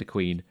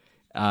Queen,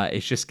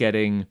 is just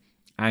getting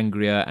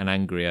angrier and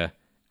angrier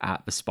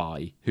at the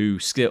spy,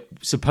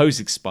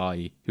 supposed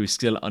spy, who is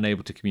still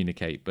unable to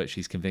communicate, but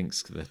she's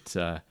convinced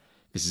that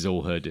this is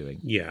all her doing.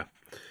 Yeah.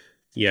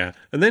 Yeah,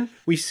 and then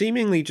we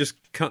seemingly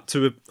just cut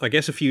to, I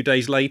guess, a few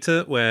days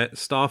later, where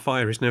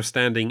Starfire is now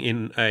standing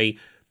in a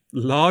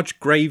large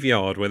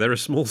graveyard where there are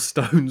small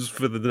stones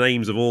for the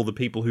names of all the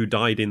people who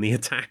died in the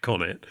attack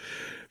on it,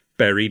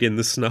 buried in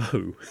the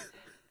snow.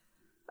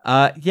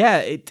 Yeah,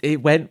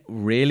 it went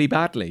really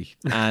badly.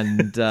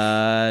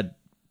 And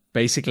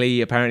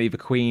basically, apparently the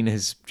Queen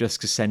has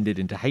just descended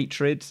into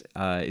hatred,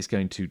 is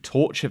going to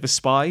torture the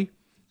spy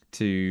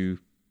to,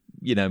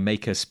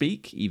 make her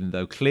speak, even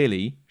though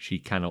clearly she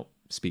cannot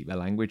speak their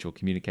language or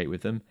communicate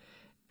with them.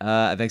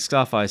 And then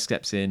Starfire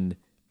steps in,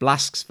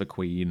 blasts the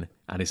Queen,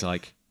 and is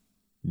like,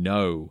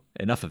 no,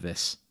 enough of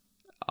this.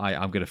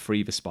 I'm going to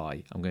free the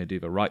spy. I'm going to do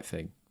the right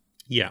thing.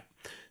 Yeah.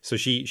 So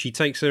she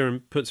takes her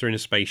and puts her in a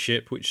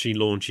spaceship, which she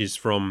launches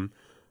from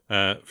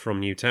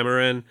New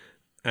Tamaran,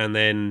 and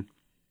then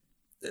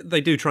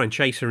they do try and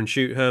chase her and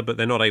shoot her, but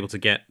they're not able to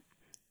get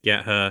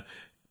her,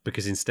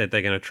 because instead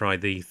they're going to try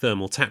the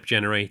thermal tap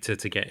generator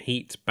to get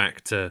heat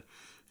back to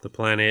the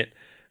planet,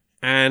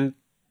 and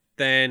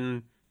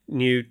then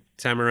New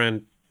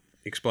Tamaran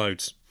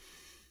explodes.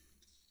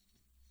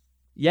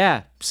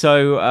 Yeah,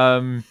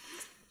 so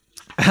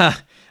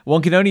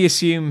one can only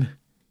assume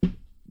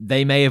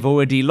they may have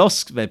already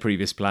lost their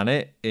previous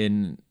planet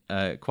in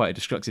quite a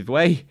destructive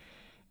way.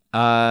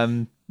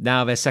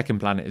 Now their second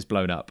planet is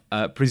blown up,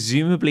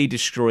 presumably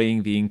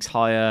destroying the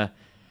entire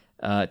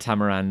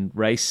Tamaran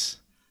race,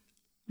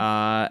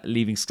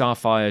 leaving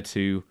Starfire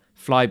to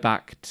fly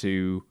back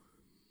to,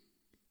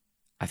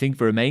 I think,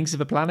 the remains of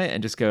the planet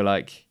and just go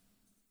like,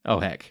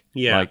 oh heck,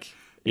 yeah, like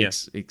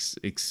this ain't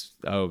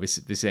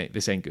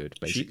good.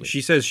 Basically,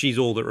 she says she's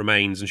all that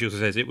remains, and she also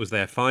says it was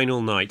their final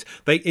night.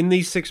 They, in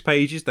these 6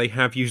 pages, they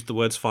have used the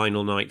words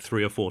 "final night"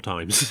 3 or 4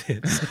 times.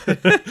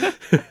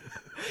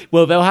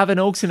 Well, they'll have an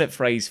alternate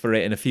phrase for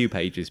it in a few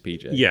pages,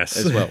 PJ. Yes,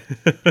 as well.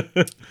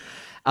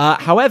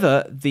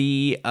 However,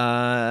 the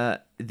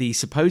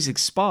supposed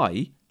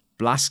spy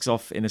blasts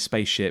off in a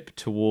spaceship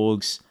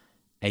towards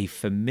a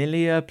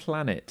familiar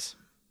planet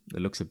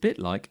that looks a bit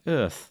like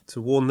Earth.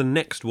 To warn the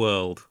next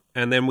world.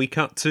 And then we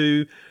cut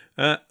to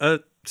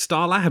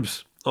Star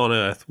Labs on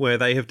Earth, where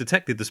they have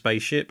detected the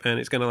spaceship and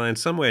it's going to land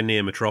somewhere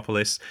near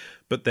Metropolis.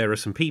 But there are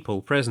some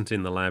people present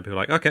in the lab who are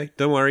like, okay,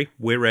 don't worry,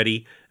 we're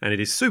ready. And it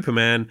is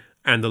Superman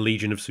and the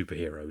Legion of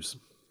Superheroes.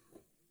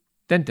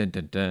 Dun dun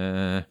dun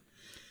dun.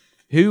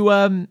 Who,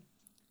 I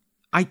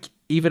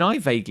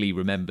vaguely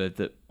remember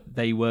that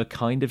they were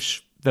kind of...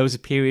 there was a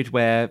period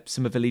where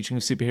some of the Legion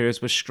of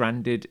Superheroes were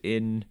stranded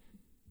in...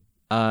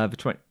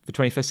 the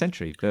 21st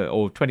century,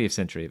 or 20th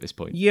century at this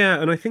point.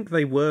 Yeah, and I think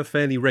they were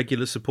fairly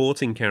regular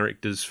supporting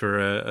characters for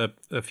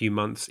a few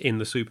months in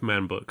the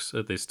Superman books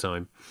at this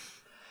time.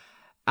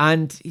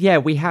 And yeah,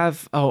 we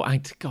have...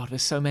 God,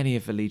 there's so many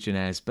of the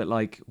Legionnaires, but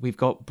like we've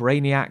got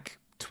Brainiac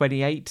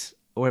 28,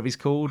 or whatever he's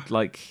called,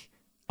 like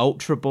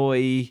Ultra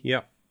Boy.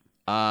 Yep.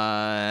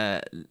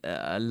 Lightning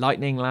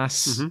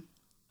Lass. Mm-hmm.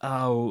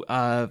 Go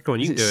on,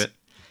 you can do it.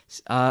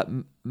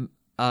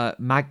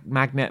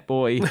 Magnet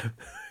Boy.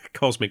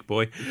 Cosmic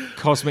Boy,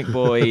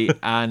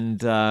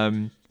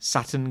 and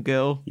Saturn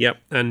Girl. Yep,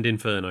 and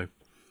Inferno.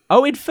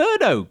 Oh,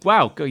 Inferno!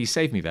 Wow, God, you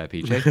saved me there,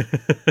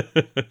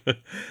 PJ.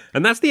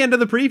 And that's the end of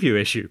the preview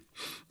issue,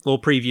 or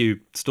preview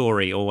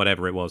story, or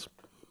whatever it was.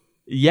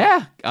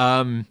 Yeah,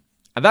 and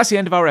that's the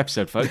end of our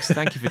episode, folks.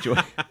 Thank you for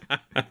joining.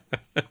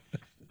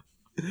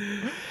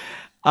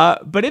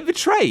 But in the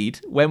trade,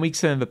 when we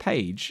turn the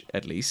page,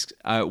 at least,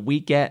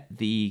 we get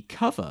the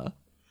cover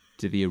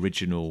to the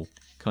original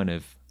kind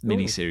of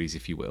miniseries,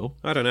 if you will.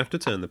 I don't have to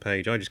turn the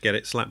page. I just get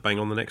it slap bang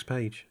on the next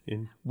page.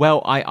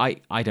 Well, I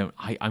don't.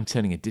 I'm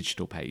turning a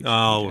digital page. Oh,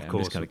 PJ. of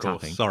course, of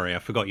course. Tapping. Sorry, I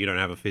forgot you don't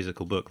have a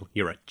physical book.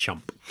 You're a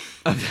chump.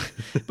 But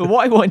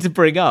what I wanted to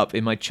bring up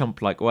in my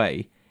chump-like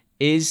way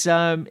is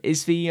the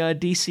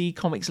DC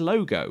Comics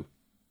logo.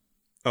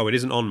 Oh, it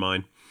isn't on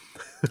mine.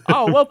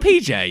 Oh, well,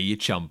 PJ, you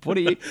chump. What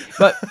are you...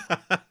 But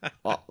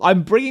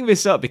I'm bringing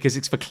this up because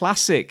it's the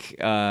classic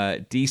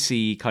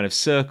DC kind of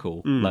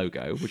circle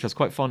logo, which I was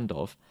quite fond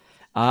of.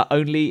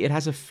 Only it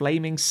has a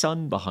flaming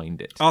sun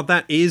behind it. Oh,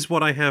 that is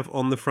what I have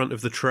on the front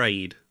of the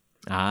trade.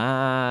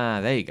 Ah,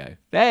 there you go.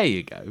 There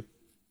you go.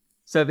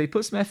 So they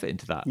put some effort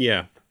into that.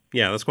 Yeah,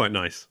 that's quite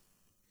nice.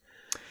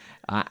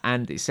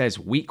 And it says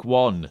Week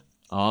 1,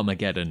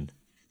 Armageddon.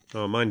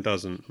 Oh, mine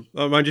doesn't.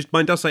 Oh,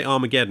 mine does say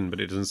Armageddon,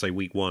 but it doesn't say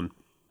Week 1.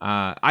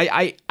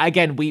 I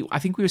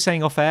think we were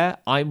saying off air,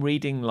 I'm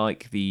reading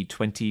like the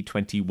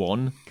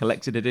 2021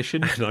 collected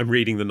edition. And I'm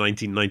reading the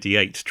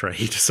 1998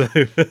 trade, so...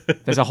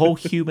 There's a whole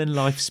human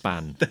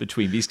lifespan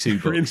between these two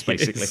books,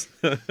 basically.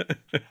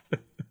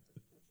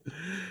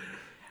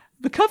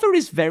 The cover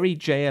is very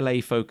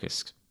JLA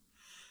focused.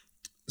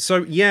 So,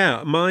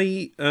 yeah,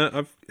 my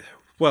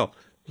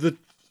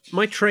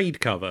trade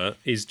cover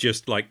is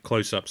just like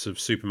close-ups of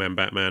Superman,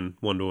 Batman,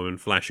 Wonder Woman,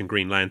 Flash, and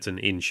Green Lantern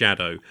in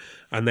shadow.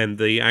 And then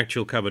the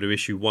actual cover to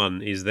issue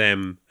 1 is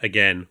them,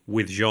 again,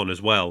 with Jean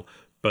as well,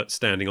 but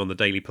standing on the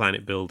Daily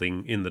Planet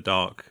building in the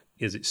dark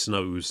as it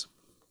snows.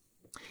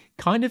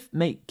 Kind of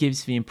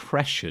gives the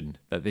impression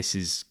that this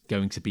is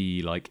going to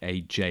be like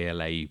a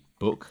JLA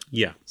book,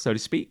 Yeah. so to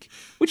speak,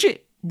 which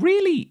it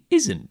really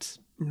isn't.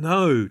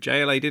 No,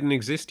 JLA didn't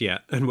exist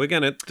yet, and we're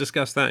going to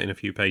discuss that in a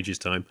few pages'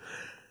 time.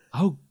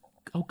 Oh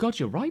God,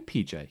 you're right,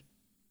 PJ.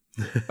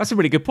 That's a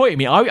really good point. I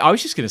mean, I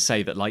was just going to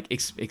say that like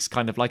it's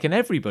kind of like an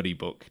everybody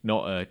book,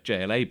 not a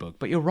JLA book.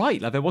 But you're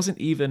right. Like there wasn't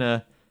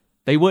even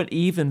they weren't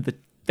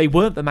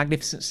the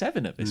Magnificent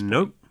Seven at this point.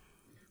 Nope.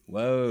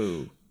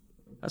 Whoa,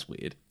 that's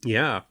weird.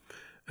 Yeah.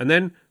 And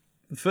then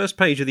the first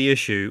page of the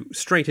issue,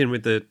 straight in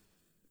with the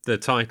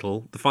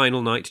title, The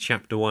Final Night,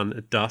 Chapter 1,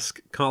 at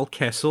Dusk. Carl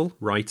Kessel,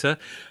 writer.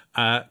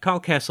 Carl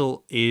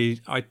Kessel is,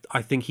 I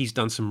think he's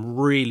done some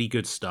really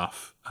good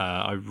stuff.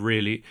 I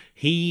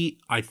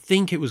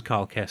think it was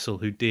Carl Kessel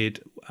who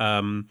did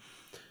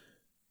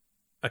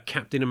a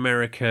Captain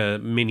America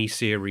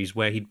mini-series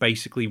where he'd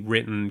basically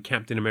written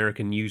Captain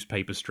America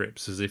newspaper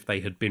strips as if they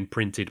had been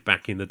printed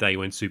back in the day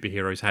when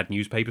superheroes had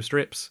newspaper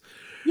strips.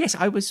 Yes,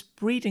 I was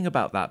reading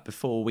about that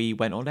before we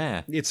went on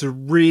air. It's a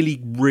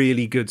really,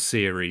 really good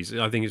series.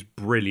 I think it's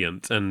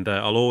brilliant, and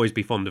I'll always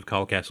be fond of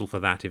Carl Kessel for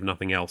that, if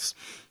nothing else.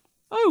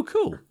 Oh,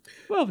 cool.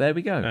 Well, there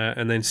we go.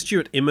 And then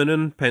Stuart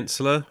Immonen,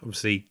 penciler.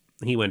 Obviously,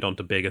 he went on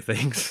to bigger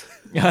things.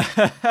 Yeah,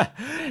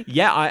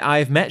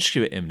 I've met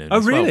Stuart Immonen. Oh,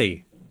 as well.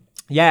 really?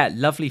 Yeah,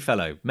 lovely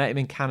fellow. Met him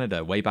in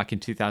Canada way back in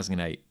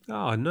 2008.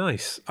 Oh,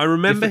 nice. I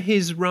remember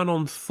his run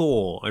on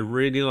Thor. I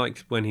really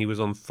liked when he was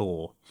on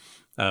Thor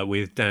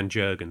with Dan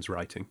Jurgens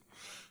writing.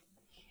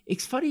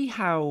 It's funny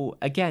how,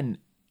 again,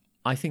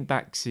 I think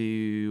back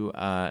to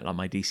like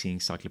my DC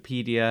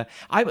Encyclopedia.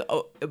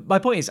 My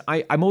point is,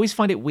 I'm always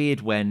find it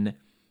weird when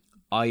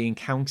I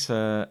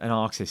encounter an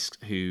artist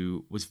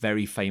who was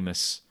very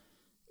famous,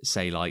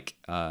 say like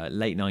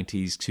late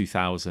 90s,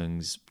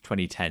 2000s,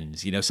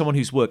 2010s, you know, someone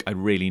whose work I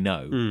really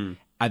know.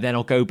 And then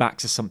I'll go back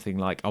to something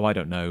like, I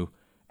don't know,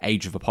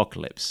 Age of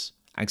Apocalypse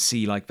and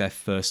see like their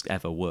first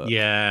ever work.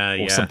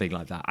 Or something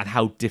like that. And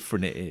how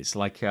different it is.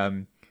 Like,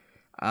 I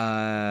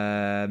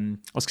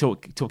was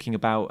talking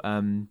about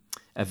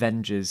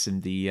Avengers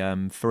and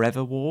the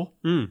Forever War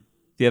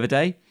the other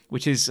day,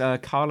 which is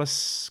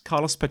Carlos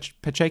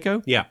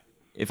Pacheco. Yeah.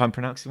 If I'm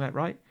pronouncing that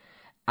right.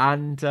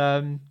 And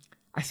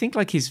I think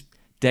like his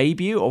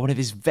debut or one of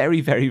his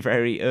very, very,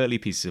 very early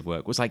pieces of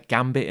work was like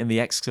Gambit and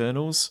the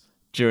Externals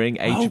during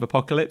Age of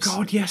Apocalypse.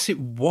 God, yes, it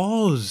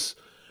was.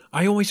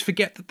 I always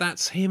forget that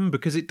that's him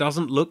because it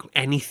doesn't look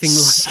anything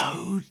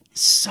like...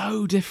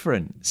 So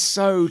different.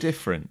 So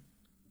different.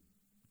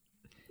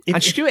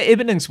 And Stuart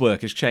Immonen's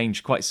work has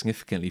changed quite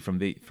significantly from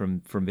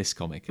this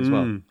comic as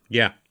well.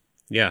 Yeah,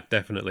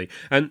 definitely.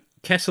 And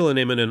Kessel and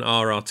Immonen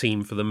are our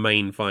team for the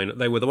main final.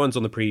 They were the ones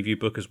on the preview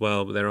book as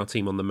well, but they're our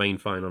team on the main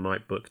Final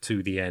Night book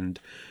to the end,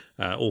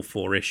 all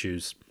 4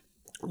 issues.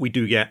 We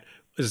do get,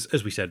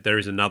 as we said, there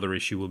is another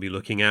issue we'll be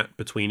looking at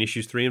between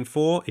issues 3 and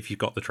 4. If you've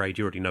got the trade,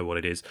 you already know what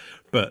it is.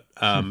 But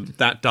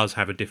that does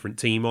have a different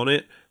team on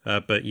it.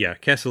 But yeah,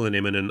 Kessel and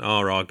Immonen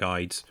are our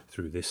guides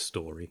through this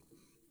story.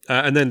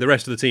 And then the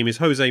rest of the team is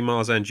Jose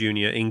Marzan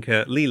Jr.,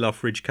 inker, Lee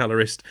Luffridge,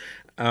 colorist,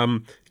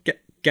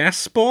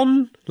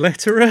 Gaspon,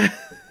 letterer.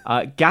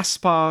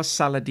 Gaspar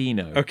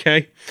Saladino.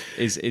 Okay,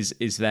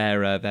 is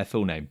their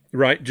full name?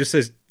 Right, just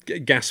says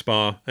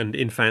Gaspar and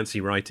in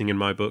fancy writing in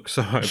my book,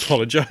 so I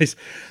apologise.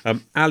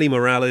 Ali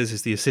Morales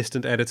is the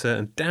assistant editor,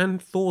 and Dan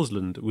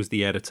Thorsland was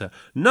the editor.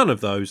 None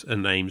of those are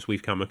names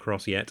we've come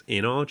across yet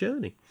in our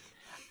journey.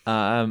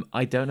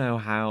 I don't know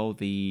how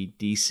the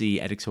DC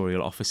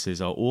editorial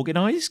offices are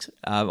organised.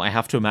 I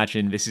have to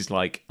imagine this is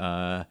like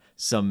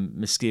some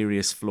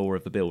mysterious floor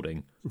of the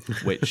building,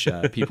 which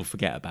people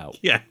forget about.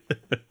 Yeah.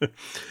 But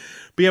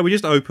yeah, we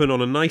just open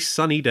on a nice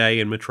sunny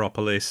day in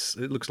Metropolis.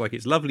 It looks like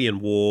it's lovely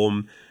and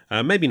warm.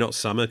 Maybe not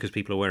summer because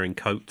people are wearing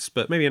coats,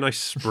 but maybe a nice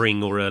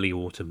spring or early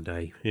autumn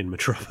day in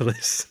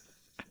Metropolis.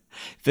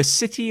 The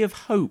City of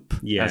Hope,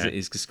 as it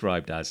is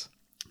described as.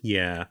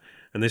 Yeah.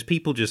 And there's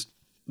people just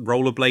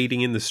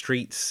rollerblading in the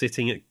streets,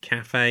 sitting at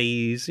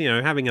cafes, you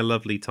know, having a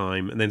lovely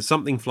time. And then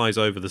something flies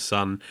over the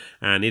sun,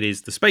 and it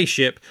is the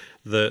spaceship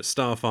that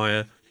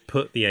Starfire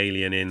put the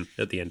alien in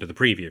at the end of the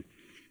preview.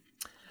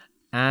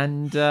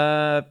 And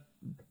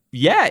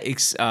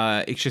it's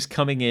just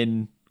coming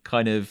in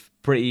kind of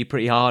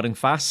pretty hard and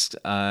fast,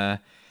 kind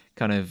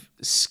of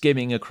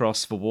skimming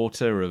across the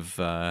water of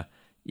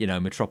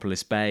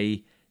Metropolis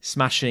Bay,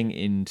 smashing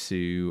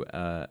into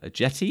a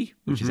jetty,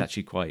 which is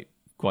actually quite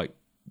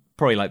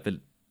probably like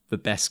the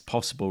best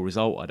possible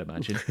result, I'd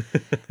imagine.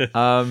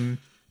 And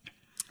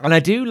I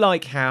do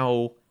like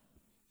how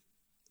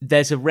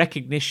there's a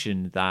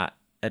recognition that,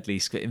 at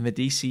least in the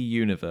DC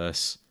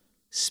universe,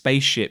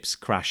 spaceships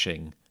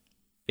crashing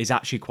is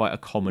actually quite a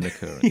common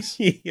occurrence.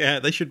 Yeah,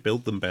 they should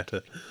build them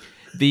better.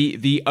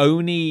 The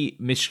only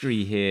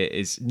mystery here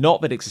is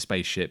not that it's a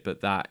spaceship,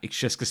 but that it's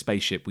just a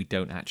spaceship we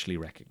don't actually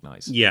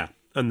recognize. Yeah,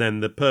 and then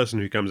the person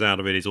who comes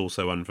out of it is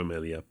also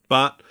unfamiliar.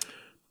 But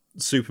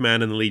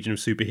Superman and the Legion of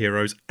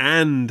Superheroes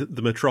and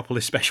the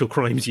Metropolis Special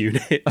Crimes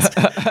Unit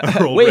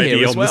are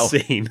already on the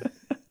scene.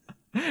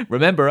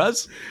 Remember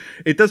us?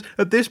 It does.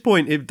 At this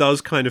point, it does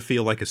kind of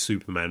feel like a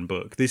Superman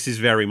book. This is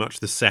very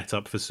much the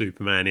setup for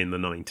Superman in the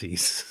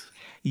 90s.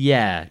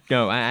 Yeah,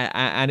 no,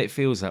 and it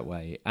feels that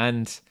way.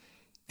 And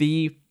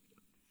the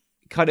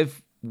kind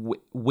of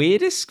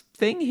weirdest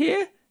thing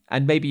here,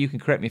 and maybe you can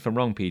correct me if I'm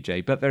wrong,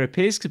 PJ, but there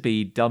appears to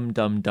be Dum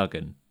Dum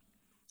Duggan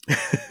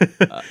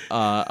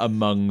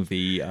among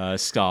the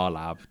Scar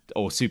Lab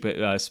or Super.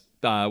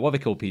 What are they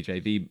called,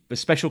 PJ? The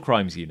Special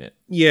Crimes Unit.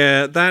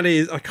 Yeah, that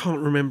is. I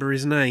can't remember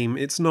his name.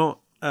 It's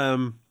not.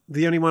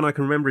 The only one I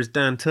can remember is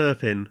Dan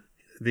Turpin,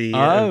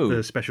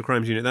 the Special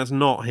Crimes Unit. That's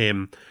not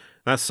him.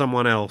 That's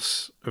someone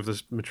else of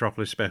the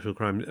Metropolis Special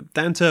Crimes.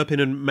 Dan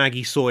Turpin and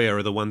Maggie Sawyer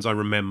are the ones I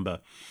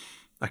remember.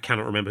 I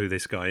cannot remember who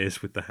this guy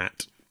is with the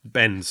hat.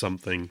 Ben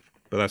something,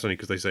 but that's only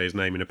because they say his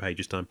name in a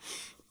page's time.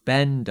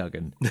 Ben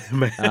Duggan.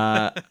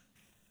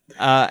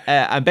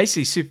 And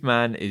basically,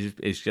 Superman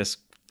is just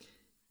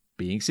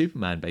being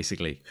Superman,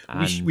 basically.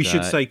 And, we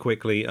should say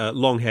quickly,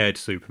 long-haired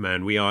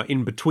Superman. We are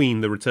in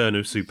between the return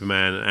of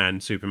Superman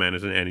and Superman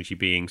as an energy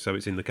being, so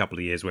it's in the couple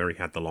of years where he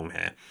had the long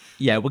hair.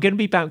 Yeah, we're going to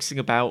be bouncing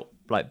about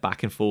like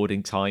back and forward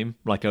in time,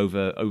 like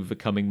over the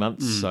coming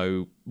months.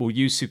 So we'll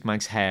use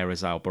Superman's hair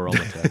as our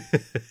barometer.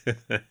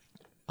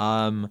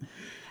 And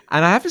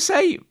I have to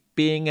say,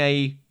 being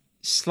a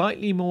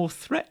slightly more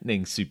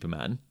threatening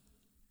Superman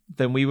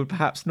than we would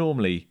perhaps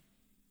normally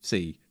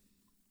see.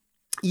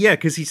 Yeah,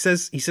 because he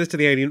says to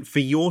the alien, "For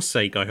your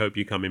sake, I hope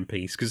you come in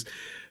peace." Because,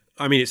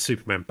 I mean, it's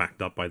Superman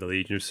backed up by the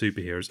Legion of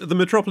Superheroes. The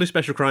Metropolis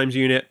Special Crimes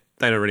Unit,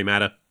 they don't really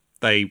matter.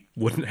 They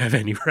wouldn't have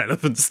any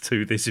relevance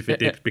to this if it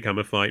did become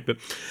a fight. But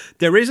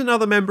there is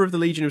another member of the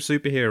Legion of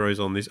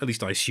Superheroes on this, at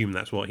least I assume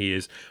that's what he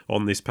is,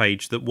 on this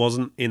page that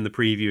wasn't in the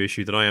preview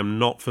issue that I am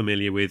not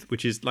familiar with,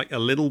 which is like a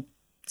little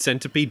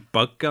centipede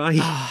bug guy.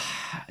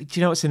 Do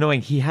you know what's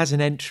annoying? He has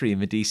an entry in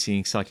the DC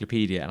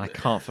Encyclopedia, and I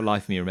can't for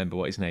life of me remember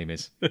what his name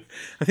is.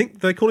 I think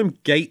they call him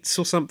Gates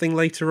or something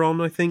later on,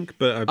 I think.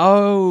 But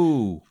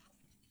Oh!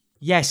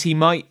 Yes, he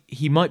might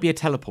be a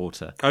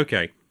teleporter.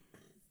 Okay.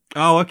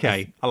 Oh,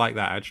 okay. I like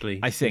that, actually.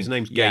 I think his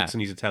name's Gates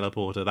and he's a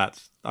teleporter.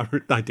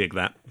 I dig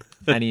that.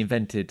 And he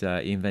invented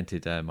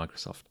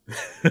Microsoft.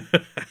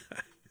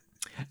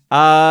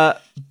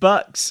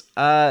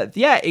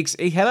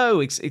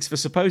 It's the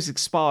supposed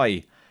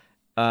spy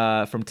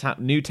from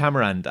New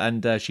Tamarand,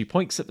 and she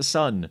points at the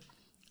sun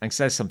and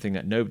says something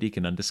that nobody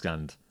can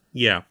understand.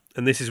 Yeah,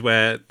 and this is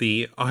where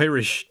the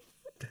Irish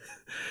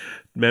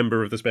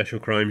member of the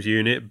Special Crimes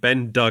Unit,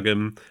 Ben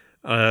Duggan,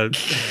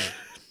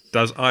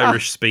 does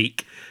Irish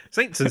speak.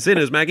 Saints and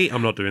sinners, Maggie.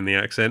 I'm not doing the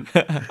accent.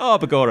 Oh,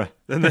 Begorra.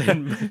 And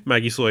then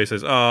Maggie Sawyer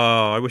says, "Oh,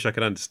 I wish I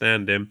could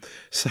understand him."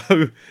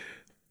 So,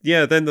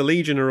 yeah, then the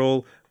Legion are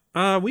all,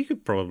 we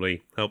could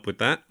probably help with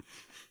that.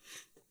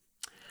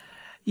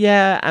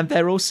 Yeah, and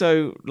they're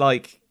also,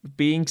 like,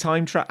 being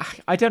time travel.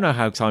 I don't know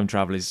how time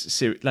travel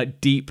is, like,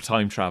 deep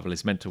time travel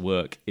is meant to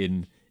work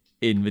in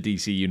the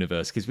DC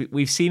universe, because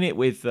we've seen it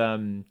with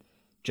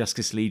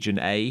Justice Legion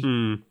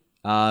A.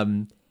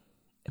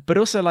 But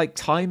also, like,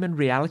 time and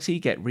reality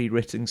get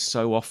rewritten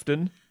so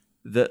often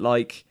that,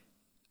 like,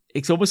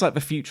 it's almost like the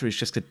future is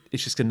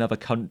just another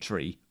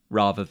country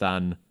rather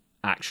than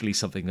actually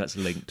something that's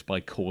linked by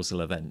causal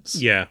events.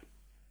 Yeah.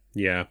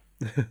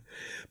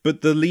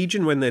 But the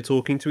Legion, when they're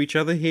talking to each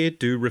other here,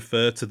 do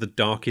refer to the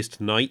darkest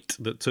night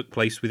that took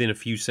place within a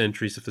few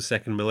centuries of the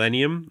second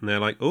millennium. And they're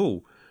like,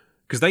 oh,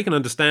 because they can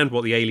understand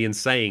what the alien's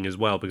saying as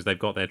well, because they've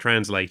got their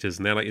translators,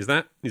 and they're like, is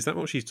that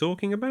what she's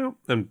talking about?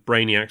 And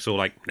Brainiac's all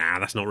like, nah,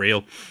 that's not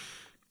real.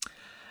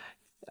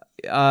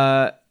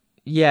 Yeah.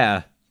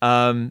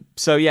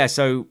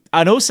 So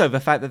and also the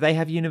fact that they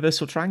have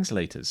universal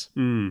translators.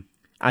 And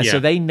so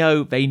they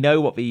know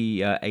what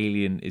the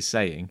alien is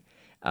saying.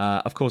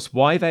 Of course,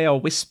 why they are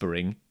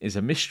whispering is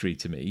a mystery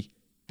to me,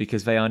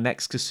 because they are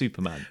next to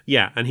Superman.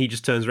 Yeah, and he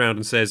just turns around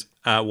and says,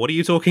 what are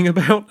you talking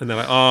about? And they're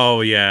like,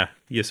 oh, yeah,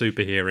 you're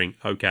super hearing.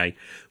 Okay.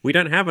 We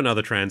don't have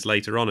another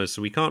translator on us,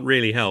 so we can't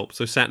really help.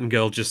 So Saturn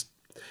Girl just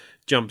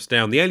jumps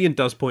down. The alien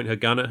does point her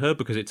gun at her,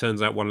 because it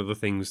turns out one of the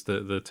things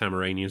that the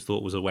Tamaranians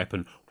thought was a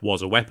weapon.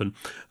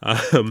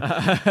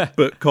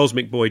 But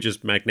Cosmic Boy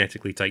just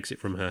magnetically takes it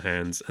from her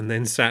hands. And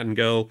then Saturn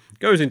Girl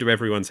goes into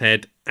everyone's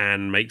head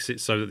and makes it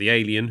so that the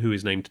alien, who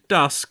is named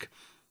Dusk,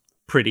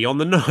 pretty on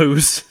the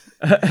nose,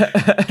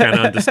 can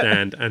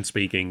understand and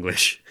speak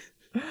English.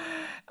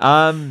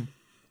 And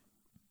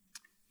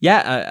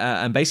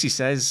basically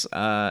says,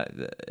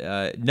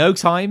 no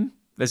time.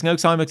 There's no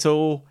time at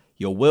all.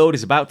 Your world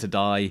is about to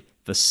die.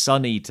 The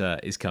Sun Eater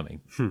is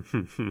coming.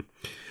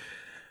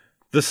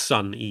 The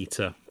Sun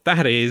Eater.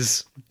 That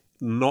is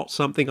not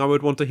something I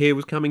would want to hear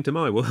was coming to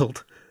my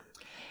world.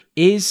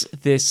 Is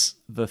this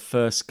the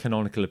first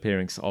canonical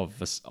appearance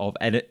of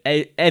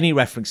any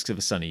reference to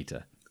the Sun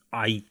Eater?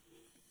 I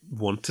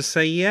want to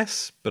say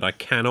yes, but I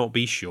cannot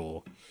be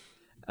sure.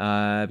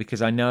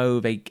 Because I know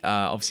they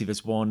obviously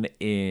there's one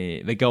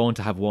in. They go on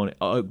to have one.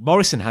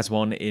 Morrison has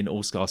one in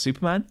All Star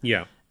Superman.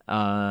 Yeah.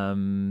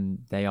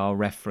 They are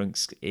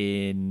referenced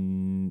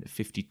in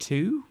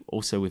 52,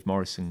 also with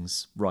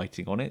Morrison's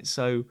writing on it.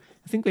 So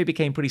I think they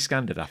became pretty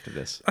standard after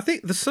this. I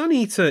think the Sun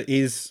Eater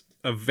is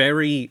a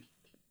very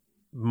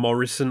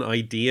Morrison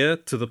idea,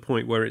 to the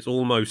point where it's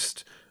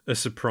almost a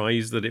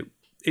surprise that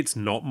it's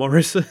not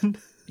Morrison.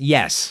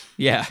 Yes,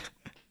 yeah.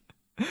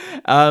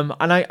 And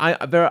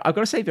I've got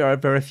to say there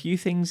are a few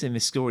things in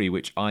this story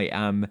which I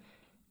am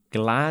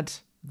glad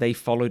they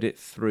followed it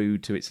through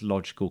to its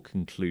logical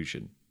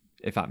conclusion,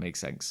 if that makes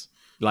sense.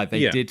 Like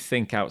they did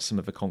think out some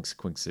of the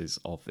consequences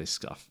of this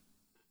stuff.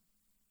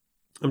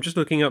 I'm just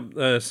looking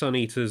up Sun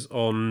Eaters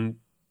on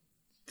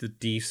the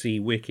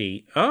DC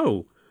wiki.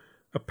 Oh,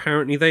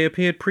 apparently they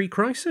appeared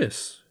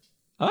pre-Crisis.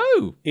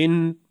 Oh,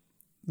 in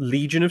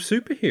Legion of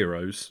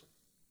Superheroes.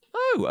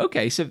 Oh,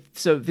 okay. So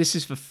this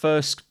is the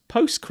first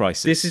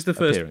post-crisis. This is the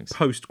first appearance.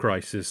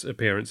 post-crisis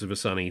appearance of a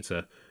Sun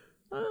Eater.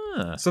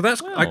 So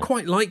that's I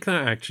quite like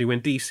that actually. When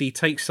DC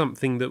takes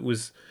something that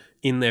was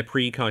in their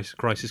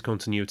pre-crisis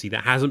continuity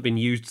that hasn't been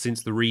used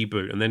since the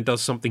reboot, and then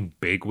does something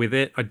big with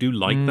it. I do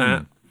like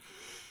that.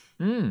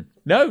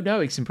 No,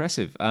 it's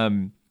impressive.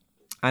 And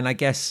I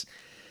guess,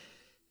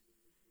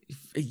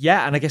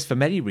 for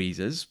many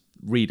readers,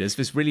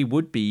 this really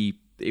would be.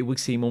 It would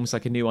seem almost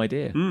like a new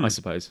idea, I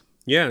suppose.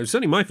 Yeah, it was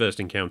certainly my first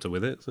encounter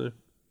with it. So.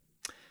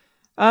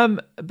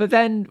 But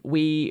then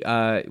we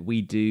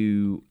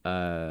do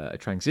a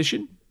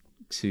transition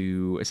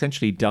to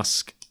essentially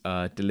Dusk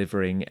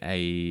delivering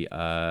a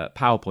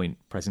PowerPoint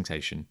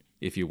presentation,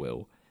 if you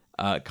will,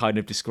 kind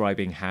of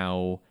describing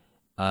how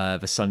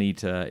the Sun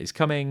Eater is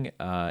coming.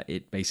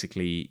 It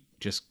basically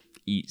just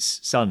eats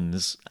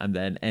suns, and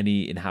then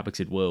any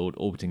inhabited world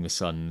orbiting the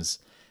suns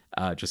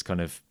just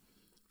kind of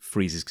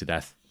freezes to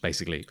death,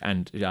 basically.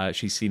 And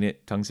she's seen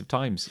it tons of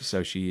times,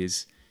 so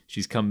she's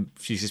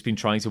just been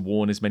trying to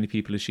warn as many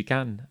people as she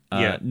can.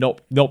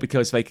 Not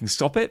because they can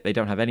stop it. They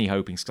don't have any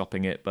hope in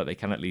stopping it, but they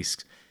can at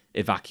least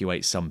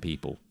evacuate some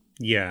people.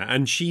 Yeah,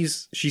 and she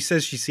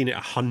says she's seen it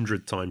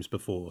 100 times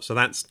before, so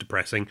that's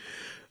depressing.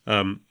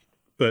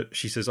 But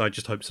she says, I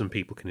just hope some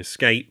people can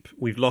escape.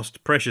 We've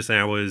lost precious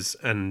hours,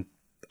 and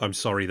I'm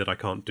sorry that I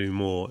can't do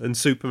more. And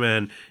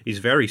Superman is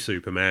very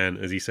Superman,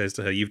 as he says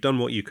to her, you've done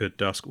what you could,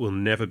 Dusk. We'll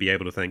never be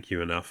able to thank you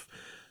enough.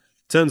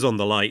 Turns on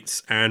the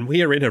lights, and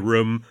we are in a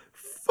room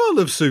full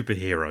of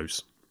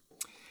superheroes.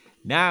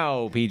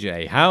 Now,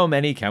 PJ, how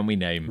many can we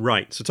name?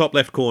 Right, so top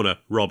left corner,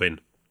 Robin.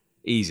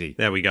 Easy.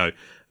 There we go.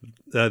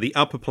 The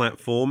upper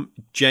platform,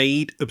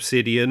 Jade,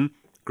 Obsidian,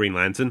 Green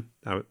Lantern,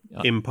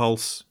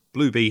 Impulse,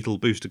 Blue Beetle,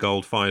 Booster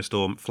Gold,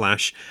 Firestorm,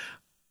 Flash.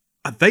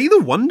 Are they the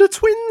Wonder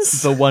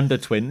Twins? The Wonder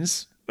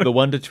Twins. The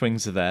Wonder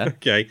Twins are there.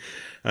 Okay.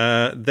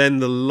 Then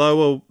the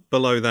lower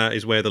below that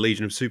is where the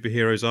Legion of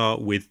Superheroes are,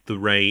 with the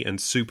Ray and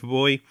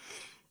Superboy.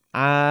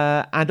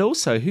 And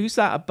also, who's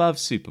that above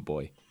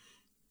Superboy?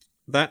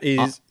 That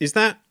is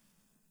that?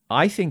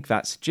 I think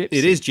that's Gypsy.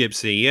 It is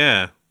Gypsy,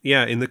 yeah.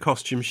 Yeah, in the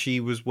costume she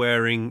was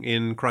wearing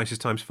in Crisis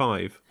Times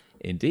 5.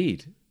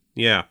 Indeed.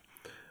 Yeah.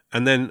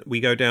 And then we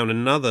go down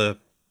another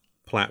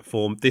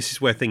platform. This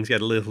is where things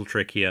get a little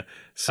trickier.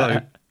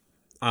 So,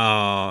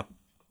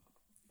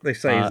 they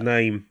say his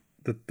name.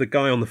 The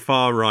guy on the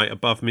far right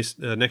above, next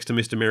to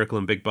Mr. Miracle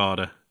and Big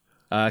Barda.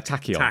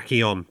 Tachyon.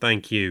 Tachyon,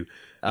 thank you.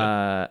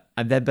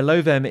 And then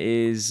below them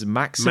is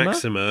Maxima.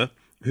 Maxima,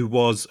 who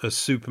was a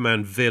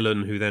Superman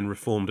villain who then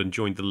reformed and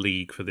joined the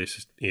League for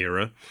this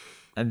era.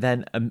 And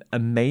then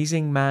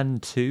Amazing Man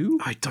 2?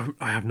 I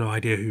have no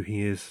idea who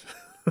he is.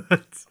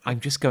 I'm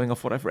just going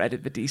off what I've read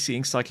at the DC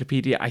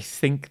Encyclopedia. I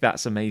think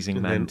that's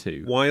Amazing Man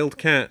 2.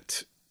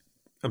 Wildcat,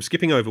 I'm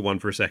skipping over one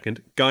for a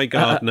second. Guy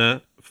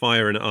Gardner,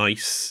 Fire and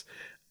Ice.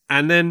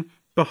 And then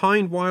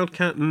behind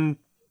Wildcat and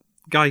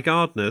Guy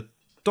Gardner,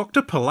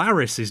 Dr.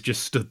 Polaris is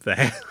just stood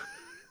there.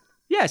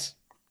 Yes.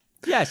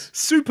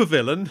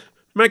 Supervillain.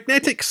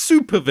 Magnetic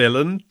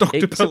supervillain,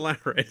 Dr.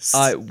 Polaris.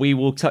 We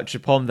will touch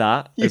upon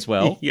that as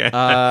well.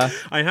 Yeah.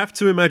 I have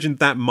to imagine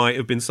that might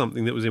have been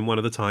something that was in one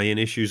of the tie-in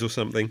issues or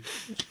something.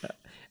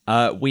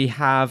 We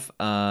have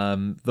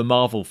the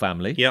Marvel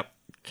family. Yep.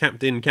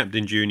 Captain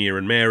Jr.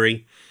 and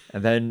Mary.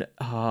 And then,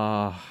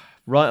 right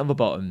on the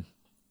bottom.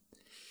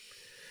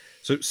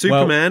 So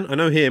Superman, I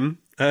know him.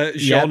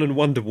 Jean and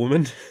Wonder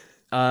Woman.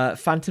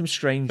 Phantom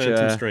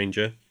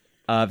Stranger.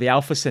 The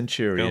Alpha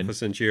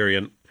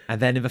Centurion. And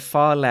then in the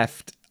far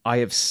left, I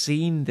have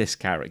seen this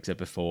character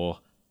before.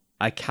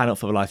 I cannot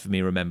for the life of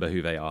me remember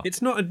who they are.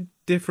 It's not a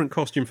different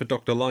costume for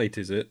Dr. Light,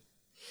 is it?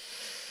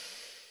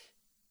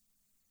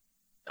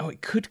 Oh,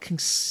 it could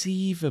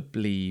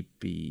conceivably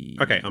be.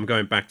 Okay, I'm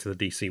going back to the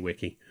DC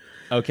wiki.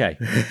 Okay.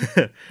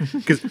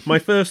 Because my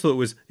first thought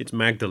was, it's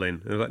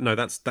Magdalene. I was like, no,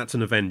 that's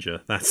an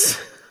Avenger.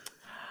 That's...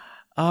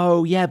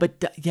 Oh, yeah,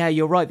 but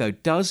you're right, though.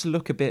 Does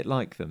look a bit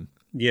like them.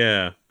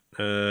 Yeah.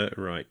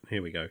 Right,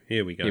 here we go.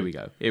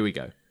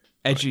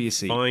 Edge of your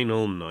seat.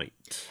 Final Night.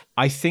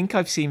 I think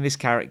I've seen this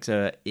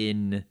character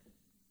in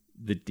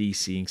the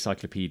DC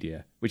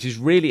Encyclopedia, which is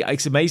really,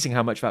 it's amazing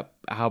how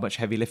much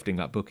heavy lifting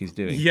that book is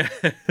doing. Yeah.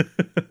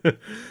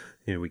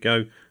 Here we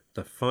go.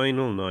 The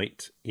Final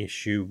Night,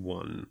 issue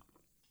 1.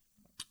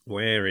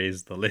 Where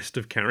is the list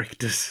of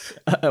characters?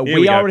 Here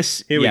we go.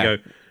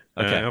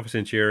 Okay. Alpha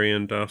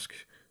Centurion, Dusk.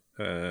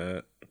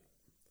 No,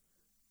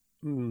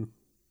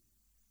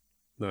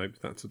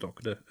 that's a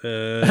doctor.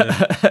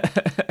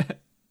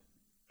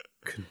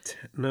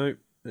 No.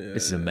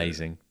 This is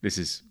amazing. This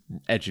is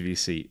edge of your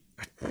seat.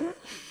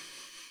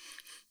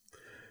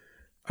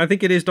 I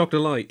think it is Dr.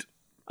 Light.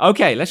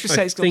 Okay, let's just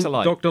say it's Dr.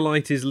 Light. Dr.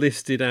 Light is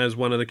listed as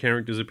one of the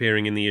characters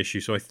appearing in the issue,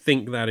 so I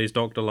think that is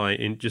Dr. Light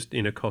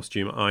in a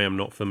costume I am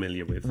not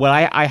familiar with. Well,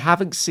 I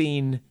haven't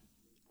seen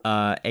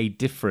a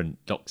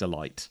different Dr.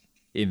 Light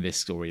in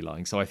this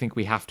storyline, so I think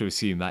we have to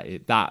assume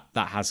that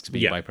that has to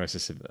be by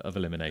process of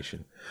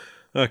elimination.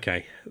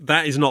 Okay,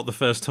 that is not the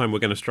first time we're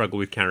going to struggle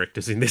with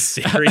characters in this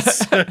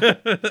series.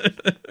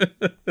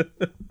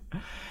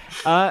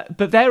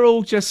 But they're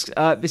all just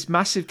this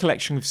massive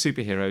collection of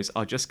superheroes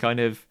are just kind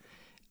of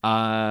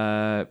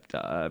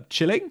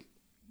chilling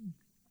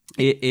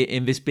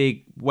in this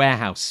big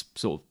warehouse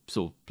sort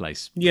of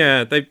place.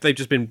 Yeah, they've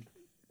just been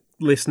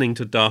listening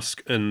to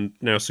Dusk, and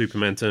now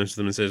Superman turns to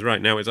them and says,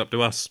 "Right, now it's up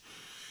to us."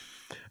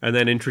 And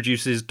then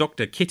introduces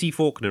Dr. Kitty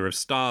Faulkner of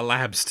Star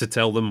Labs to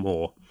tell them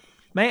more.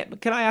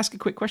 Can I ask a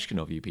quick question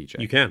of you, PJ?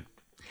 You can.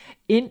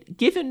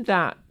 Given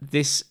that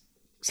they're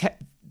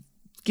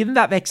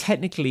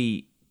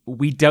technically,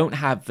 we don't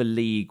have the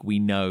League we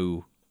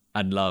know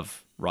and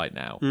love right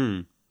now.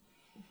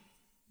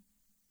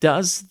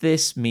 Does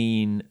this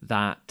mean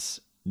that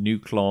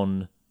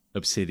Nuklon,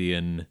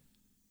 Obsidian,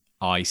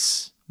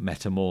 Ice,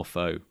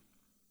 Metamorpho,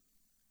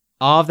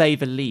 are they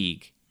the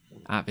League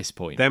at this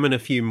point? Them and a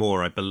few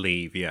more, I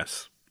believe,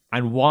 yes.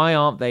 And why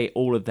aren't they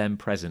all of them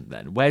present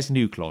then? Where's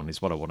Nuklon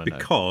is what I want to know.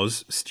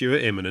 Because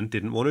Stuart Immonen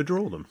didn't want to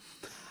draw them.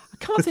 I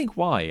can't think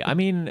why. I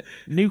mean,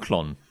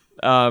 Nuklon.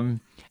 And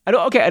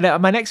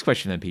my next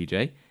question then,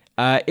 PJ.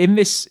 In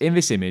this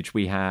image,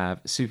 we have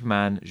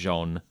Superman,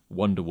 Jean,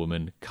 Wonder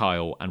Woman,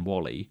 Kyle, and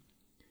Wally.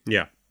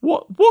 Yeah.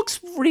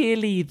 What's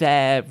really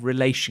their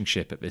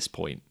relationship at this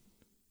point?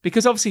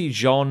 Because obviously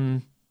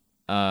Jean,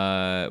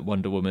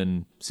 Wonder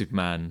Woman,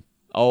 Superman,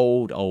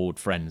 old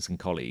friends and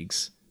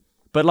colleagues.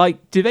 But,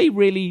 like, do they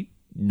really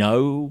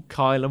know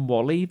Kyle and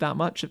Wally that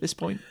much at this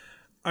point?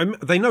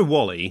 They know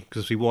Wally,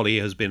 because Wally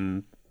has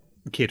been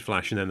Kid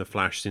Flash and then the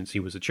Flash since he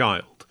was a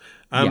child.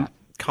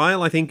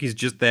 Kyle, I think, is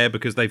just there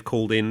because they've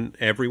called in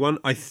everyone.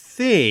 I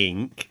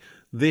think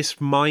this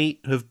might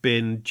have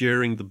been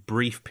during the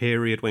brief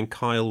period when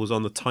Kyle was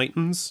on the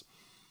Titans.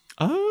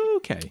 Oh,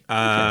 okay.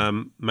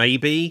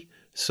 Maybe.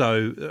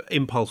 So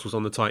Impulse was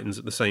on the Titans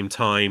at the same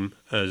time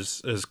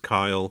as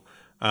Kyle.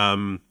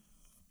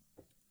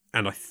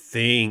 And I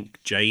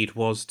think Jade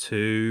was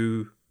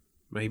too.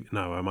 Maybe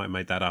no, I might have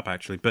made that up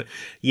actually. But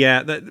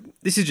yeah,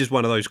 this is just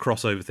one of those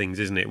crossover things,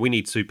 isn't it? We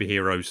need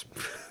superheroes.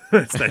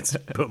 let's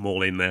put them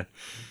all in there.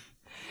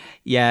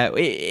 Yeah,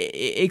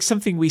 it's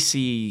something we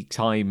see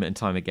time and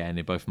time again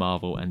in both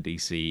Marvel and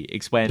DC.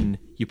 It's when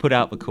you put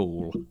out the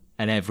call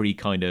and every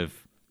kind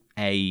of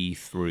A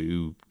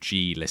through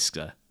G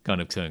lister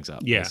kind of turns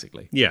up,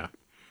 basically. Yeah.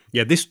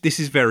 This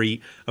is a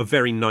very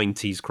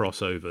 90s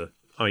crossover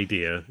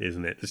idea,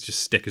 isn't it? Let's just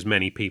stick as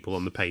many people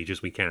on the page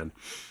as we can.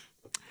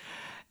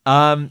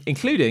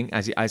 Including,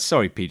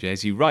 sorry, PJ,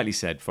 as you rightly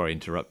said before I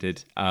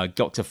interrupted,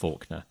 Dr.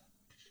 Faulkner.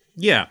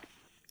 Yeah.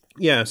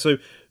 So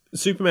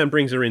Superman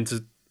brings her in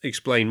to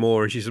explain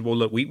more, and she said, well,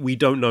 look, we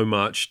don't know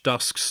much.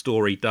 Dusk's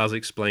story does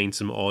explain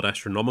some odd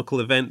astronomical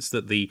events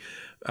that the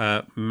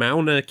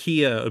Mauna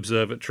Kea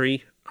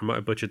Observatory, I might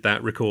have butchered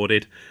that,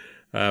 recorded.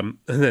 And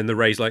then the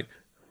Ray's like,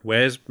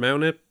 where's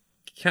Mauna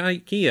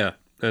Kea?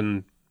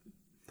 And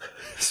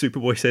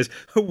Superboy says,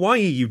 why are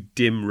you,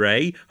 Dim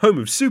Ray, home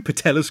of super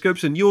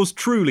telescopes and yours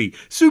truly,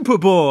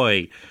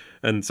 Superboy?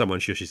 And someone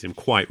shushes him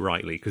quite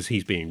rightly because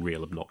he's being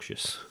real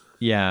obnoxious.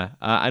 Yeah,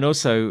 and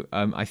also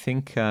I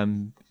think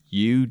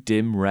you,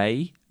 Dim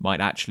Ray,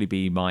 might actually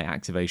be my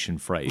activation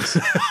phrase.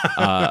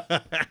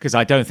 Because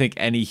I don't think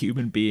any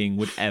human being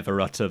would ever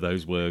utter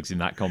those words in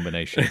that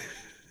combination.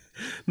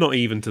 Not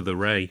even to the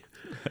Ray.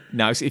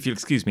 Now, if you'll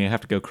excuse me, I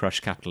have to go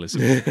crush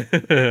capitalism.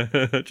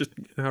 Just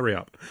hurry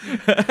up.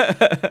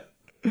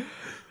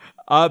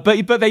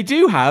 But they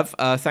do have,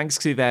 thanks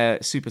to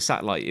their super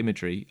satellite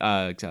imagery,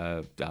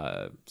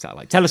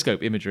 satellite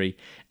telescope imagery,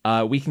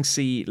 we can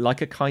see like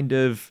a kind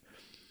of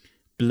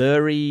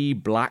blurry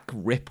black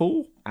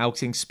ripple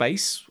out in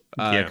space,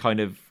 kind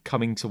of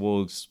coming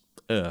towards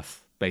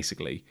Earth,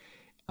 basically.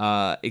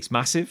 It's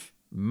massive,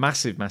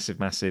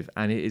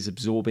 and it is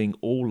absorbing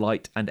all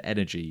light and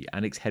energy,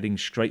 and it's heading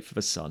straight for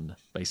the sun,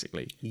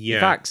 basically. Yeah.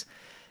 In fact,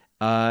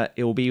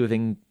 it will be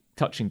within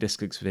touching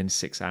distance within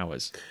 6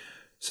 hours.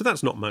 So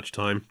that's not much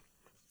time.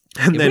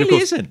 And it then, really of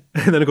course, isn't.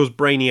 And then, of course,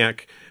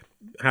 Brainiac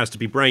has to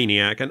be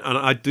Brainiac, and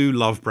I do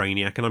love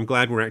Brainiac, and I'm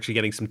glad we're actually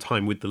getting some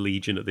time with the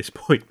Legion at this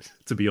point,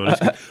 to be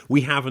honest.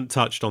 We haven't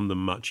touched on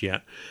them much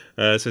yet.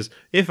 It says,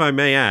 if I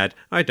may add,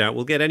 I doubt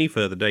we'll get any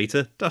further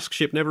data. Dusk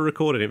Ship never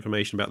recorded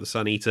information about the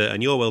Sun Eater,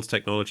 and your world's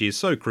technology is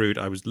so crude,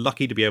 I was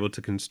lucky to be able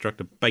to construct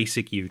a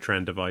basic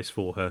Utran device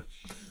for her.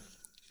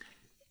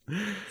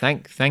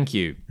 Thank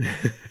you.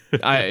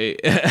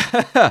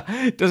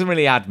 It doesn't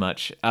really add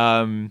much.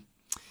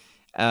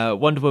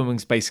 Wonder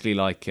Woman's basically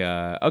like,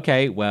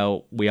 okay,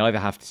 well, we either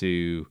have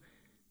to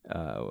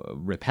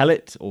repel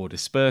it or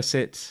disperse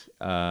it.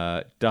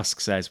 Dusk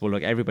says, well,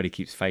 look, everybody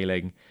keeps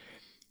failing.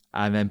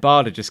 And then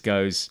Barda just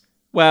goes,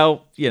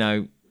 well,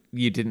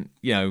 you didn't,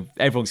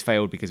 everyone's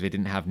failed because they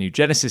didn't have New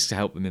Genesis to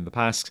help them in the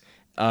past.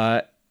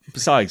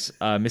 Besides,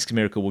 Mr.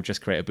 Miracle will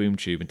just create a boom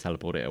tube and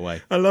teleport it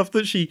away. I love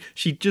that she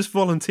just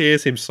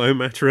volunteers him so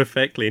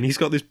matter-of-factly, and he's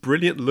got this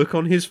brilliant look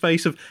on his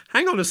face of,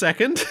 hang on a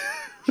second.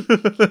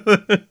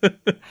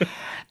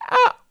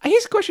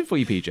 Here's a question for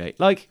you, PJ.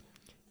 Like,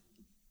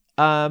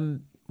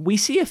 we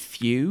see a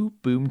few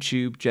boom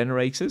tube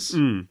generators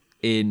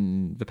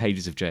in the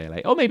pages of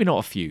JLA. Or maybe not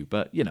a few,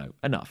 but,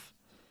 enough.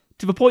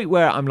 To the point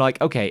where I'm like,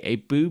 okay, a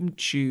boom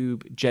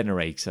tube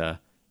generator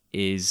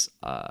is,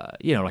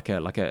 like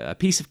a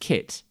piece of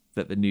kit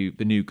that the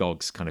new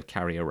Gogs kind of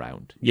carry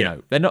around.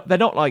 They're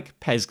not like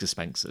Pez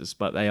dispensers,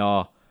 but they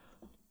are,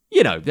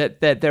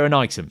 they're an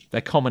item.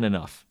 They're common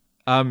enough.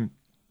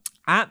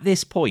 At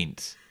this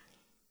point,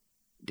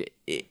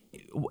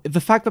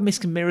 the fact that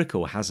Mr.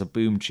 Miracle has a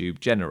boom tube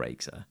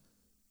generator,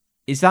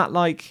 is that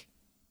like,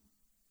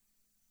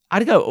 I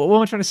don't know, what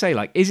am I trying to say?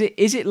 Like, is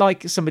it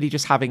like somebody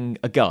just having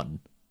a gun?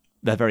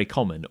 They're very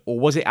common, or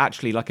was it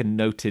actually like a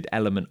noted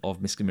element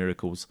of Mr.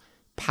 Miracle's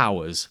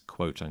powers,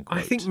 quote unquote?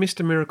 I think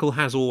Mr. Miracle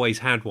has always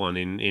had one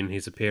in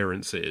his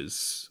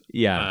appearances.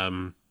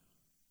 Yeah.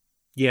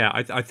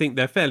 I think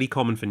they're fairly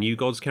common for New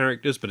Gods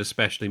characters, but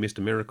especially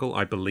Mr. Miracle,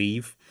 I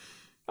believe.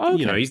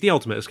 Okay. He's the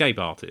ultimate escape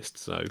artist,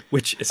 so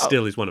which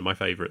still is one of my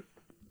favourite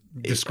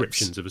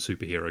descriptions of a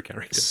superhero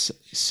character.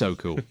 So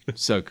cool.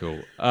 So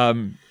cool.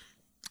 But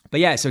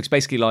yeah, so it's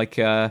basically like,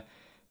 I'll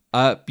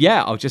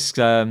just...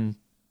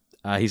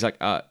 he's like,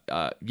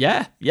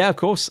 yeah, of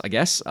course, I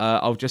guess.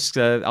 I'll just,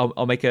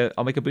 I'll make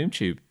a boom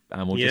tube,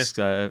 and we'll just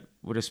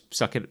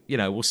suck it.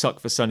 We'll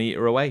suck the Sun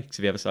Eater away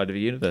to the other side of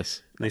the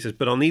universe. And he says,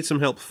 but I'll need some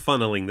help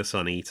funneling the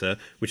Sun Eater,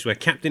 which is where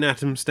Captain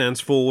Atom stands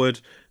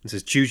forward and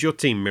says, choose your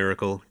team,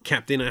 Miracle.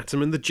 Captain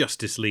Atom and the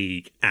Justice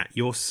League at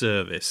your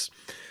service.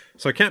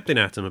 So Captain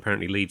Atom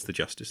apparently leads the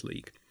Justice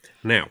League.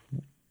 Now.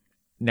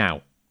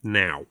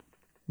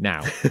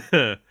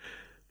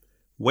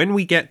 When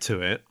we get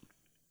to it,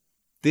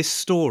 this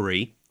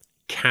story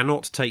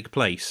cannot take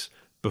place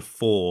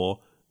before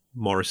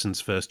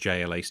Morrison's first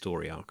JLA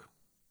story arc.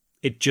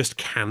 It just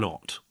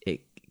cannot.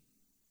 It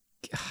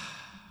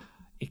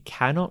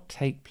cannot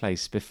take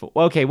place before.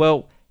 Okay,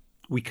 well,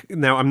 we're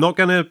not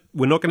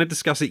gonna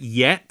discuss it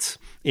yet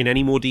in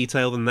any more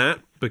detail than that,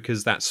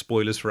 because that's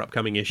spoilers for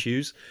upcoming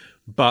issues.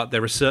 But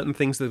there are certain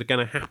things that are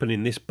going to happen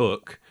in this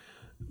book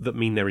that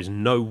mean there is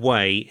no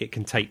way it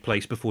can take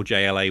place before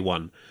JLA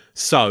 1.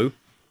 So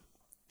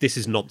this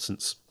is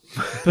nonsense.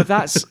 But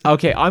that's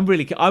okay. I'm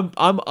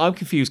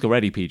confused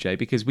already, PJ,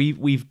 because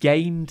we've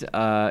gained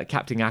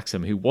Captain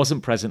Atom, who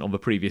wasn't present on the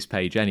previous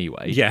page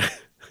anyway. Yeah.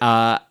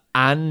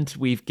 And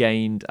we've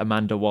gained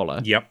Amanda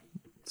Waller. Yep.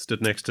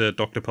 Stood next to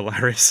Dr.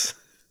 Polaris.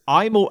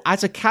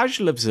 As a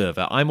casual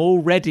observer, I'm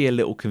already a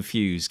little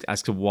confused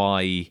as to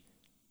why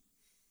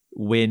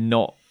we're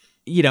not,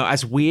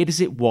 as weird as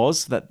it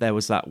was that there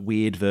was that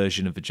weird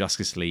version of the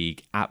Justice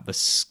League at the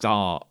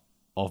start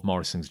of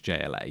Morrison's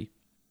JLA.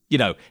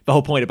 The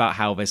whole point about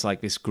how there's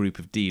like this group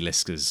of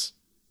D-listers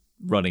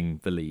running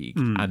the league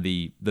and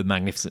the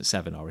Magnificent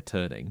Seven are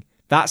returning.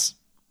 That's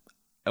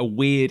a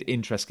weird,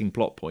 interesting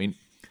plot point.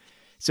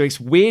 So it's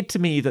weird to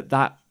me that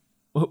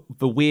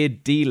the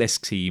weird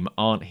D-list team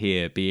aren't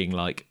here being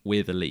like,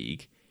 we're the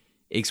league.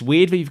 It's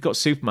weird that you've got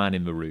Superman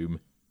in the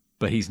room,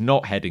 but he's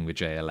not heading the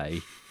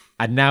JLA.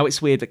 And now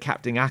it's weird that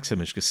Captain Atom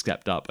has just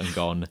stepped up and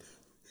gone,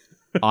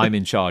 I'm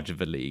in charge of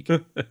the league.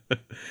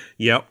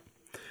 Yep.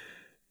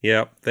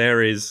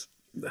 There is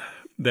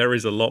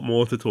a lot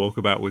more to talk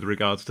about with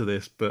regards to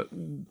this, but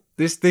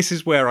this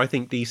is where I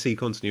think DC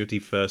continuity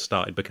first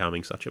started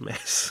becoming such a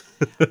mess.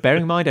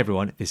 Bearing in mind,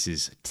 everyone, this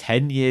is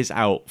 10 years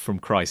out from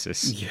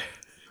Crisis.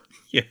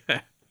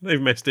 Yeah,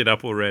 they've messed it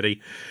up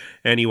already.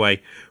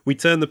 Anyway, we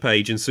turn the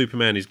page and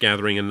Superman is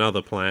gathering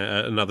another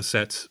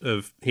set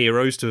of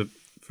heroes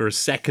for a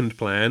second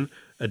plan,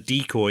 a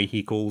decoy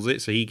he calls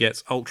it. So he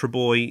gets Ultra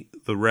Boy,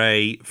 the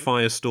Ray,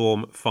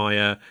 Firestorm,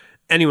 Fire,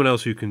 anyone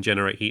else who can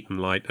generate heat and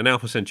light, and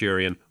Alpha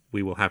Centurion.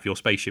 We will have your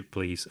spaceship,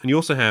 please. And you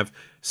also have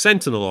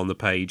Sentinel on the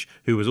page,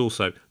 who was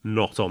also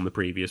not on the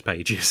previous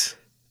pages.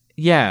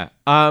 Yeah,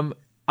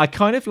 I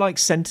kind of like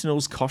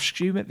Sentinel's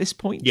costume at this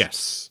point.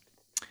 Yes.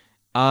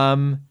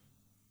 I'm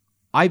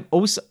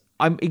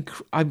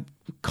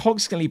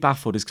constantly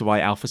baffled as to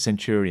why Alpha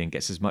Centurion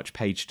gets as much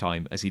page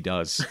time as he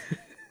does.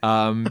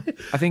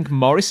 I think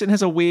Morrison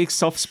has a weird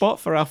soft spot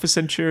for Alpha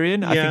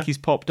Centurion. I think he's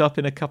popped up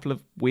in a couple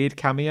of weird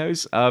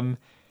cameos.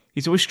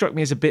 He's always struck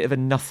me as a bit of a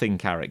nothing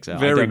character.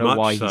 Very I don't know much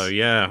why so,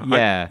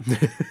 yeah.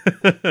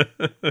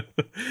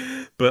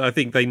 But I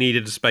think they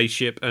needed a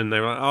spaceship, and they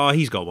were like, oh,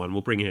 he's got one.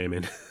 We'll bring him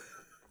in.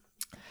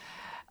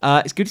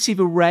 It's good to see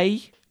the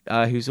Ray,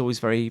 who's always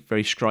very,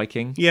 very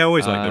striking. Yeah,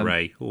 always like the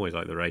Ray. Always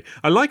like the Ray.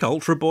 I like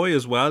Ultra Boy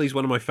as well. He's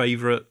one of my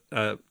favourite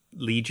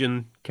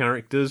Legion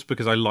characters,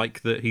 because I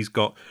like that he's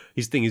got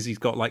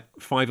like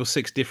 5 or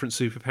 6 different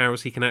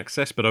superpowers he can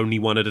access, but only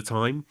one at a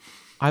time.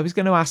 I was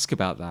going to ask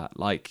about that.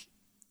 Like,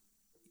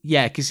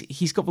 yeah, because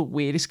he's got the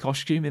weirdest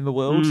costume in the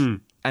world.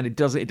 and it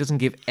doesn't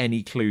give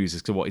any clues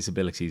as to what his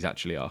abilities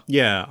actually are.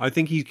 Yeah, I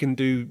think he can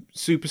do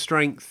super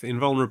strength,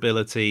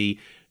 invulnerability,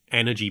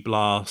 energy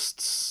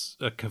blasts,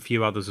 a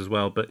few others as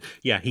well. But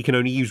yeah, he can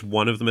only use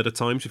one of them at a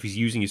time. So if he's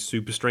using his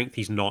super strength,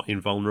 he's not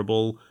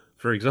invulnerable,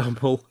 for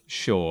example.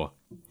 Sure.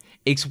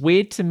 It's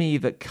weird to me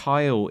that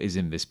Kyle is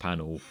in this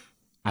panel,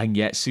 and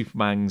yet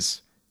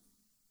Superman's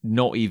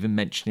not even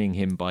mentioning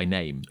him by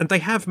name. And they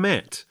have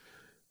met.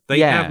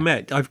 They have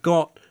met.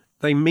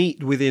 They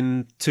meet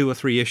within 2 or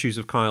 3 issues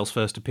of Kyle's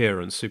first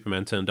appearance.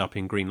 Superman turned up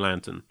in Green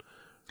Lantern.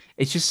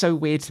 It's just so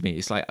weird to me.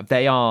 It's like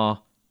they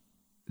are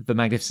the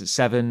Magnificent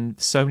Seven.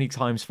 So many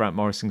times throughout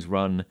Morrison's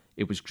run,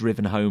 it was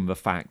driven home the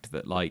fact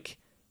that like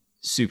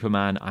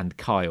Superman and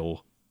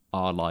Kyle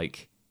are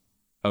like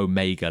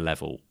Omega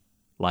level,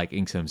 like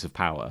in terms of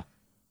power.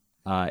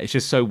 It's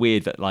just so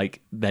weird that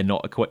like they're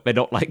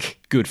not like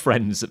good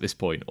friends at this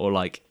point, or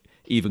like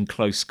even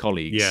close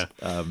colleagues. Yeah,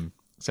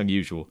 it's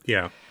unusual.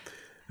 Yeah.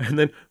 And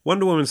then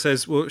Wonder Woman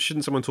says, well,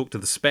 shouldn't someone talk to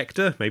the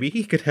Spectre? Maybe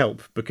he could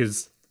help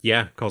because,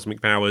 yeah,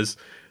 cosmic powers.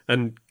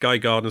 And Guy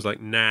Gardner's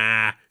like,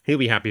 nah, he'll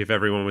be happy if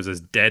everyone was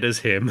as dead as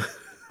him.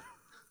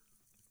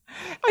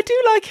 I do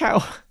like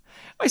how...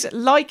 I said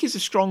like is a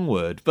strong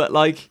word, but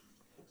like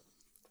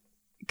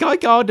Guy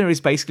Gardner is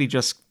basically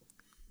just,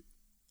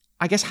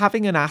 I guess,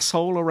 having an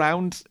asshole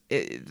around.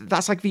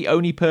 That's like the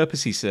only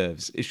purpose he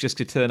serves. Is just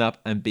to turn up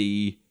and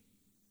be...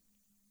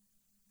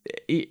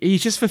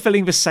 He's just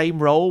fulfilling the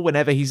same role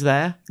whenever he's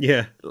there.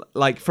 Yeah.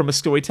 Like, from a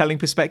storytelling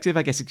perspective,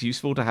 I guess it's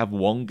useful to have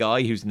one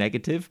guy who's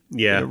negative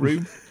in a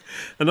room.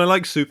 And I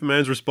like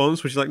Superman's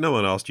response, which is like, no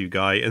one asked you,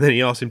 Guy. And then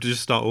he asked him to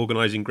just start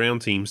organising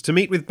ground teams to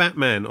meet with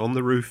Batman on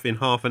the roof in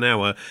half an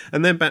hour.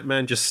 And then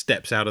Batman just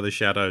steps out of the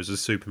shadows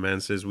as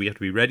Superman says, we have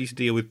to be ready to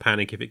deal with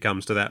panic if it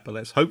comes to that, but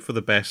let's hope for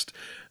the best.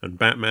 And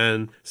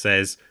Batman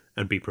says,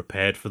 and be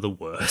prepared for the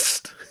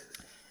worst.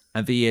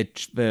 And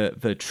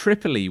the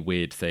triply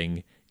weird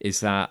thing is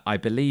that I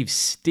believe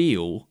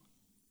Steel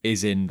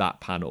is in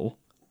that panel.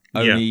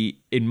 Only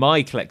in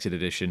my collected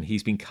edition,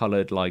 he's been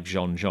coloured like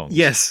Jean Jean.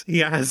 Yes, he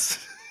has.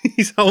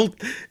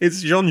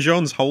 It's Jean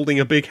Jean's holding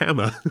a big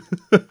hammer.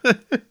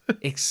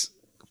 It's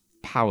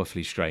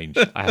powerfully strange,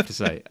 I have to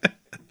say.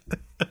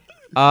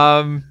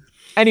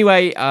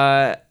 Anyway,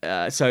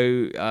 so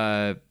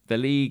the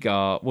League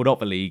are... Well, not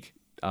the League.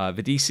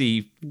 The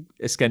DC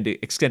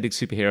extended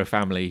superhero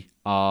family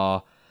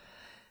are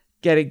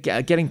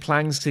getting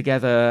plans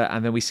together,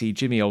 and then we see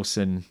Jimmy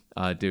Olsen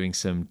doing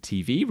some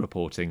TV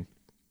reporting,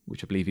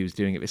 which I believe he was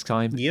doing at this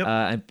time. Yep.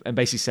 And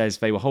basically says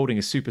they were holding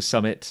a super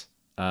summit.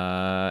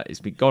 It's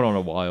been gone on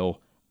a while,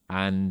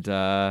 and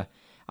I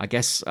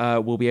guess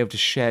we'll be able to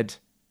shed...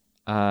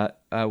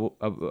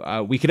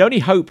 we can only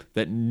hope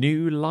that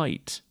new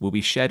light will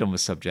be shed on the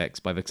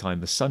subject by the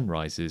time the sun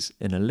rises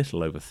in a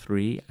little over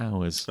 3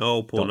 hours.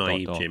 Oh, poor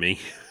naive Jimmy.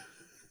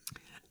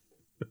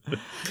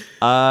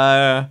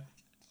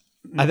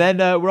 And then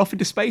we're off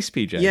into space,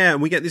 PJ. Yeah,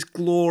 and we get this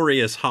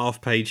glorious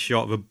half-page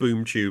shot of a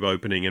boom tube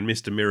opening and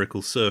Mr.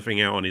 Miracle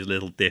surfing out on his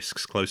little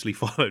discs, closely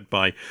followed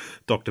by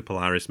Dr.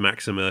 Polaris,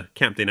 Maxima,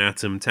 Captain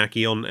Atom,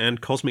 Tachyon,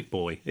 and Cosmic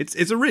Boy.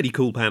 It's a really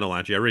cool panel,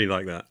 actually. I really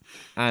like that.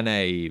 And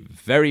a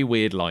very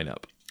weird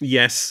lineup.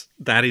 Yes,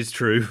 that is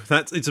true.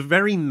 It's a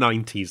very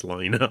 90s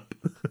lineup.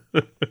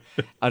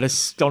 And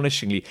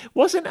astonishingly...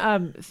 Wasn't...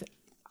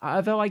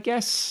 Although I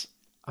guess...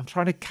 I'm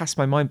trying to cast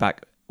my mind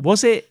back.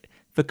 Was it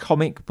the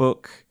comic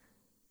book...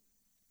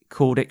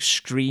 called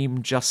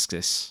Extreme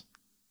Justice?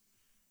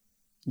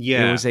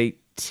 Yeah. It was a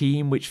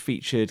team which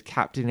featured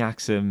Captain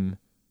Atom,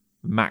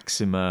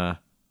 Maxima,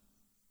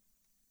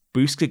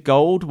 Booster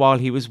Gold while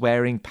he was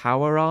wearing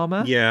power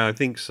armor. Yeah, I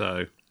think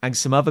so. And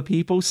some other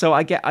people. So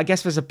I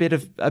guess there's a bit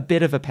of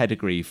a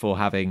pedigree for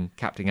having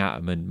Captain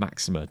Atom and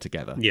Maxima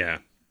together. Yeah.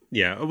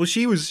 Yeah, well,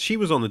 she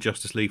was on the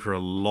Justice League for a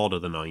lot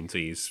of the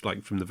 90s,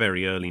 like from the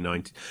very early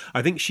 90s.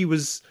 I think she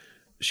was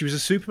a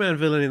Superman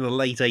villain in the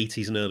late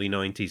 80s and early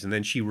 90s, and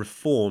then she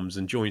reforms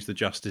and joins the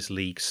Justice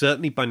League.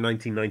 Certainly by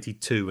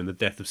 1992 and the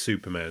death of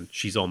Superman,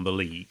 she's on the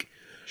League.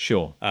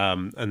 Sure.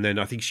 And then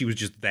I think she was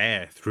just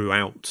there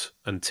throughout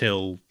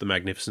until the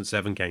Magnificent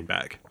Seven came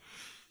back.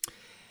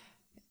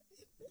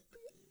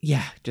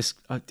 Yeah, just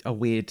a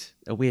weird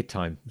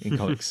time in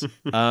comics.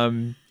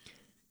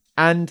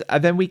 And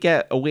then we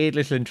get a weird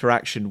little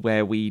interaction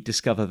where we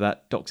discover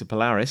that Dr.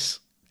 Polaris,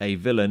 a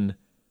villain,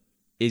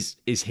 is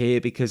here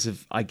because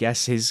of, I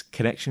guess, his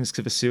connections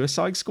to the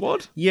Suicide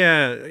Squad?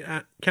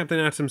 Yeah, Captain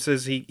Atom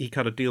says he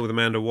cut a deal with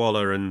Amanda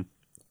Waller, and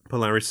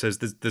Polaris says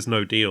there's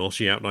no deal.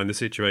 She outlined the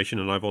situation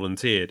and I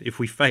volunteered. If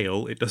we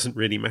fail, it doesn't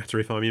really matter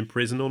if I'm in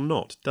prison or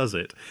not, does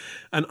it?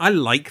 And I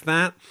like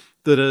that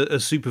a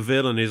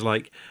supervillain is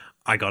like,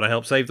 I gotta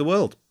help save the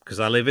world because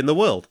I live in the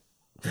world.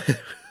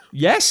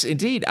 Yes,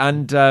 indeed.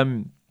 And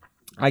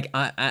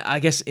I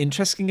guess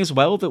interesting as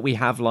well that we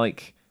have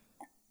like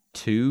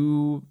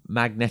 2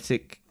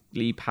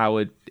 magnetically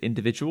powered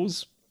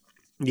individuals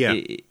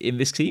in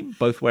this team,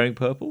 both wearing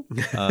purple.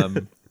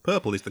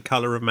 Purple is the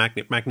colour of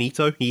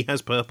Magneto. He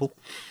has purple.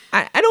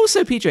 And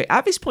also, PJ,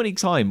 at this point in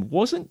time,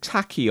 wasn't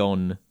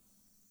Tachyon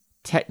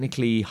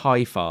technically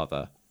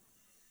Highfather.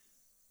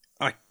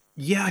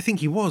 Yeah, I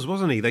think he was,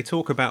 wasn't he? They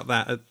talk about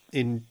that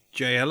in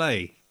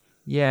JLA.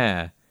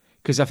 Yeah,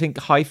 because I think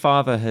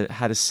Highfather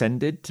had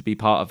ascended to be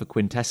part of the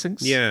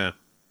Quintessence. Yeah.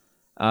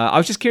 I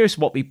was just curious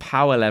what the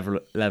power level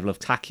of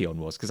Tachyon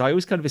was, because I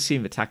always kind of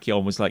assumed that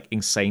Tachyon was like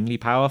insanely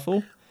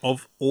powerful.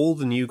 Of all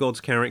the New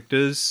Gods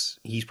characters,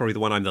 he's probably the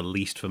one I'm the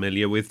least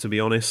familiar with, to be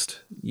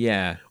honest.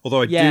 Yeah.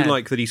 Although I do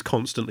like that he's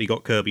constantly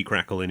got Kirby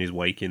Crackle in his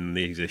wake in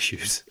these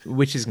issues.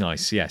 Which is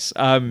nice, yes.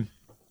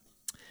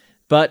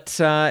 But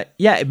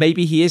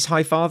maybe he is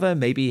Highfather.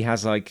 Maybe he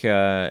has like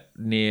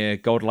near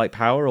godlike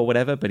power or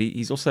whatever. But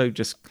he's also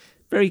just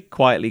very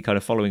quietly kind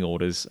of following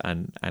orders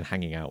and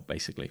hanging out,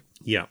 basically.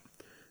 Yeah.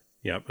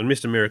 Yeah. And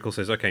Mr. Miracle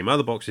says, okay,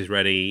 Mother Box is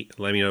ready.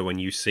 Let me know when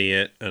you see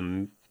it.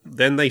 And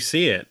then they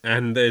see it.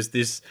 And there's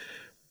this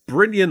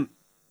brilliant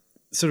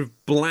sort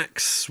of black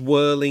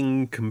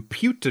swirling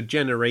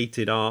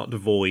computer-generated art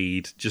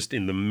void just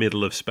in the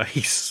middle of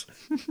space.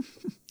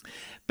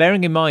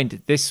 Bearing in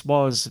mind, this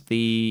was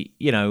the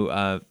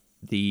Morrison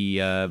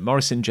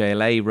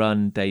JLA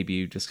run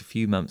debut just a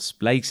few months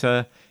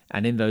later,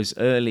 and in those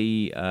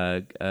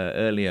earlier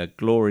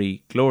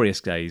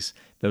glorious days,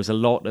 there was a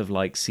lot of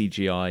like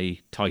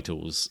CGI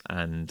titles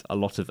and a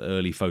lot of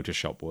early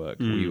Photoshop work.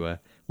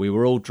 We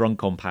were all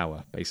drunk on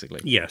power,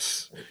 basically.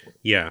 Yes,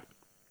 yeah.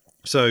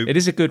 So it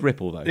is a good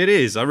ripple, though. It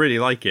is. I really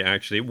like it.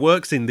 Actually, it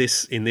works in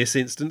this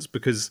instance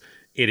because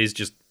it is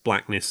just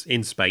blackness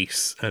in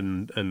space,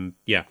 and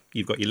yeah,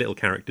 you've got your little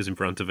characters in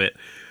front of it,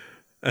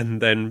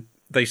 and then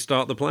they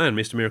start the plan.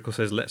 Mr. Miracle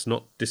says, let's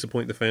not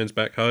disappoint the fans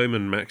back home,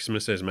 and Maxima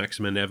says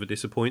Maxima never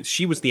disappoints.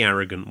 She was the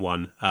arrogant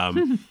one.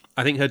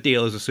 I think her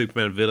deal as a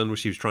Superman villain was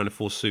she was trying to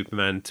force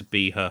Superman to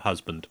be her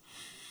husband.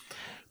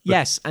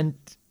 Yes, and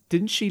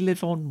didn't she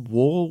live on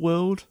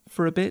Warworld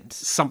for a bit?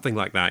 Something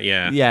like that,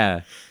 yeah.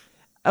 Yeah.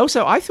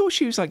 Also, I thought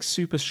she was like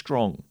super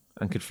strong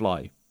and could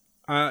fly.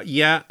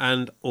 Yeah,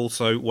 and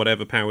also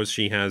whatever powers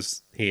she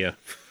has here.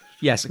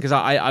 Yes, because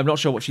I'm not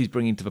sure what she's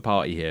bringing to the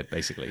party here,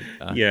 basically.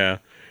 Yeah.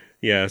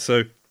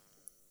 So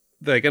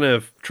they're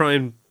going to try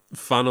and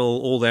funnel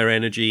all their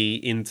energy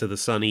into the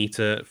Sun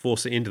Eater,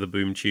 force it into the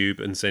boom tube,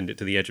 and send it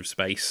to the edge of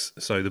space.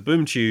 So the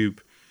boom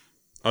tube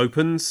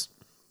opens,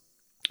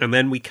 and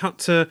then we cut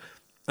to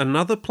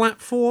another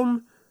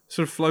platform,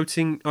 sort of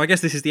floating. I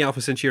guess this is the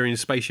Alpha Centaurian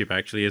spaceship,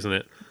 actually, isn't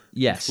it?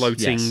 Yes.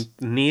 Floating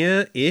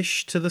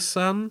near-ish to the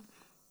sun,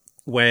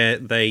 where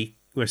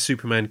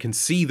Superman can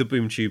see the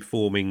boom tube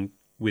forming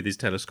with his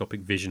telescopic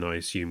vision, I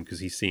assume,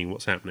 because he's seeing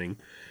what's happening.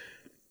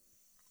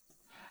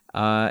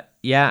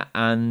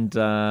 And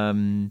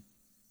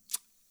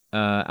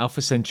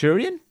Alpha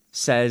Centaurian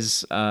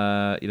says,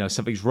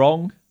 something's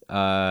wrong.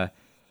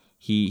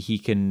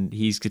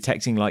 He's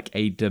detecting like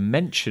a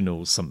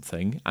dimensional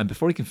something, and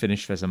before he can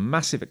finish, there's a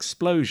massive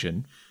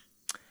explosion.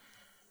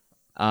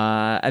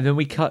 And then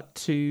we cut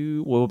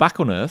to, we're back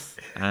on Earth,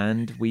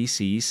 and we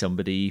see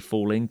somebody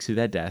falling to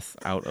their death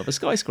out of a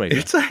skyscraper.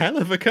 It's a hell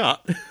of a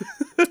cut.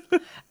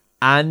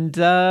 And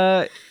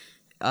the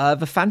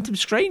Phantom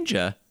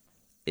Stranger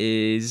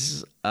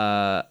is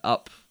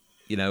up,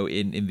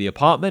 in the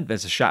apartment.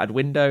 There's a shattered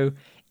window,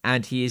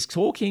 and he is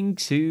talking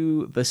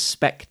to the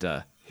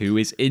Spectre, who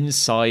is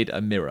inside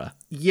a mirror.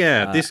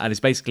 Yeah, and it's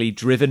basically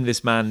driven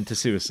this man to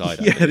suicide.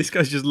 Yeah, this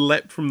guy's just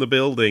leapt from the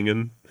building,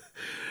 and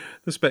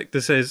the Spectre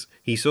says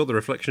he saw the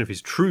reflection of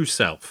his true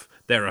self.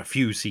 There are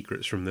few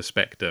secrets from the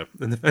Spectre.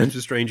 And the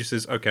Phantom Stranger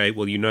says, okay,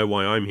 well, you know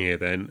why I'm here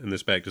then. And the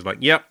Spectre's like,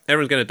 yep,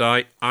 everyone's going to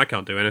die. I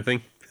can't do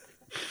anything.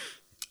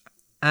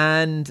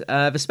 And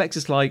the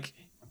Spectre's like,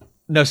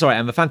 no, sorry,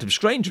 and the Phantom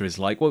Stranger is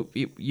like, well,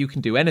 you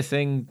can do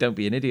anything. Don't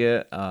be an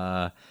idiot.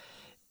 But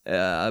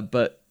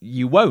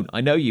you won't.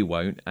 I know you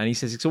won't. And he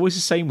says, it's always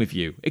the same with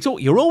you.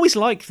 You're always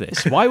like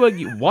this. Why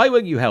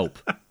won't you help?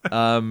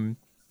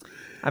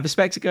 And the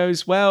Spectre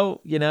goes, well,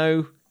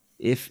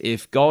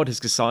 if God has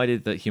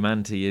decided that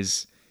humanity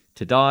is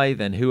to die,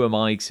 then who am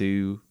I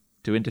to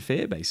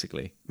interfere,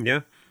 basically? Yeah,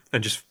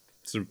 and just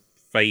sort of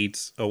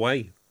fades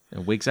away.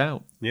 And wigs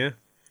out. Yeah.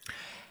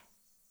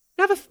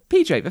 Now,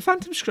 the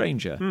Phantom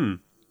Stranger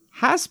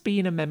has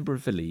been a member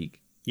of the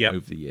League over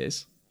the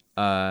years,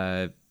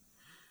 as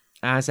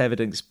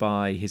evidenced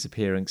by his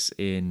appearance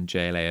in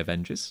JLA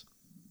Avengers,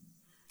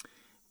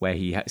 where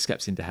he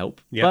steps in to help.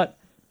 Yep. But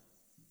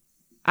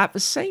at the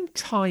same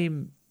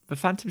time, the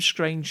Phantom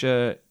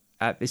Stranger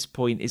at this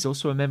point is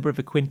also a member of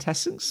the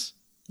Quintessence.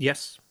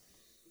 Yes.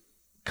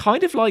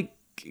 Kind of like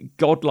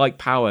godlike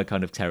power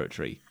kind of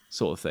territory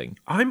sort of thing.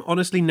 I'm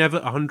honestly never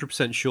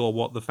 100% sure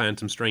what the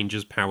Phantom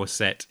Stranger's power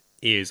set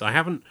is.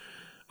 I've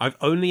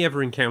only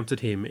ever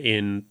encountered him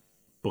in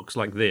books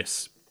like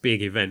this,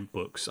 big event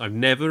books. I've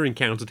never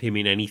encountered him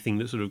in anything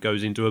that sort of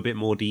goes into a bit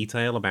more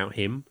detail about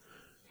him.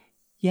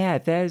 Yeah,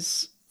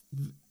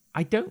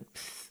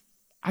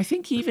 I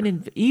think even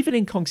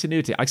in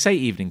continuity, I say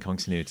even in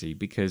continuity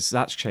because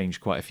that's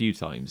changed quite a few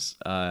times.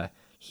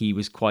 He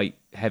was quite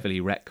heavily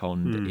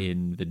retconned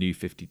in the New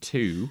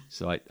 52,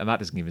 and that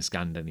doesn't even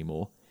stand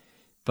anymore.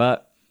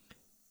 But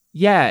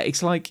yeah,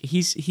 it's like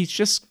he's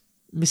just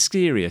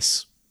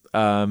mysterious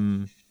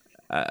Yeah.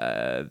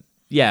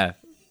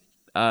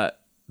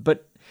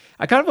 But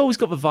I kind of always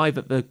got the vibe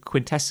that the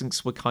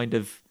Quintessence were kind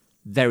of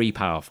very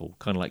powerful,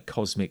 kind of like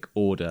cosmic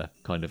order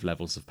kind of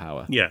levels of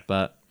power. Yeah.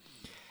 But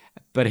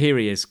here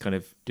he is kind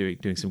of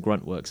doing some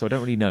grunt work, so I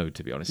don't really know,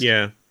 to be honest.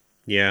 Yeah.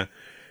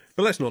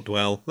 But let's not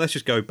dwell. Let's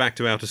just go back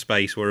to outer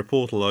space where a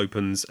portal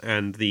opens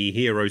and the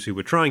heroes who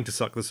were trying to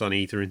suck the Sun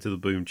Eater into the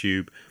boom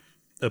tube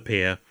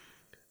appear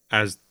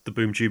as the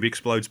boom tube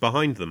explodes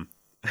behind them.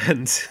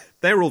 And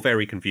they're all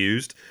very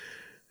confused.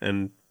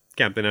 And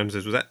Captain Adam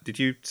says, did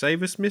you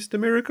save us, Mr.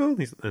 Miracle?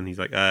 And he's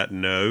like,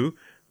 no,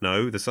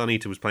 the Sun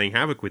Eater was playing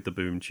havoc with the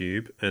boom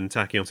tube. And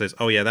Tachyon says,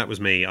 oh yeah, that was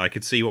me. I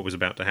could see what was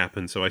about to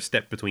happen, so I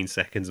stepped between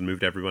seconds and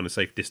moved everyone a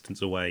safe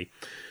distance away.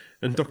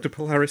 And Dr.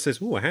 Polaris says,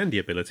 a handy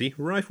ability,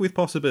 rife with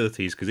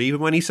possibilities, because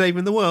even when he's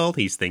saving the world,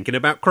 he's thinking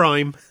about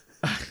crime.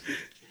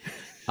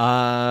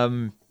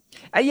 Yeah,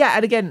 and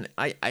again,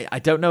 I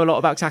don't know a lot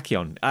about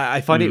Tachyon.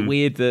 I find it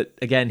weird that,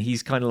 again,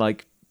 he's kind of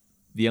like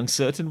the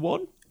uncertain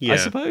one, I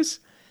suppose.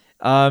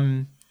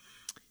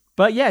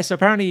 But yeah, so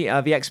apparently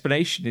the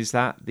explanation is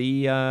that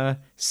the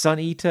Sun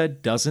Eater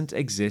doesn't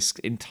exist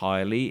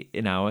entirely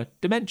in our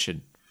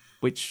dimension,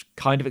 which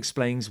kind of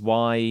explains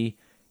why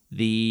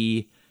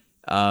the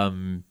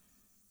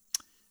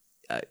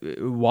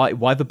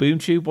why the boom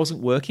tube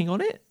wasn't working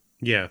on it.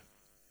 Yeah,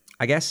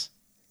 I guess.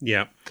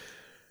 Yeah,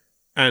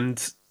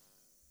 and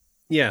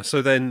yeah,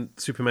 so then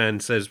Superman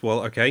says,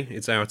 well, okay,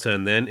 it's our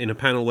turn then, in a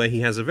panel where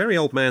he has a very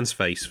old man's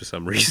face for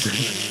some reason.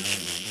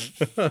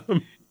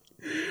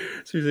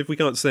 So if we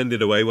can't send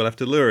it away, we'll have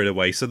to lure it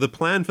away. So the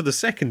plan for the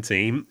second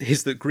team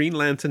is that Green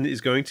Lantern is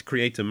going to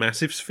create a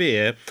massive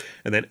sphere,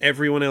 and then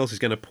everyone else is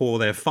going to pour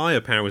their fire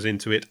powers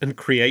into it and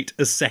create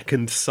a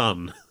second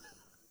sun.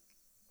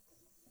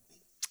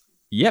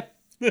 Yep,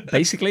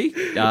 basically.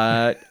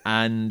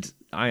 And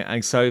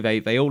so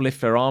they all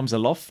lift their arms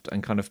aloft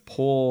and kind of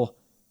pour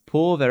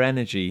their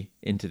energy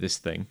into this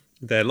thing.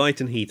 Their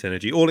light and heat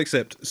energy, all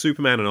except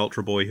Superman and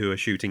Ultra Boy, who are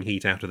shooting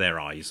heat out of their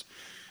eyes.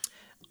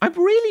 I'm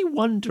really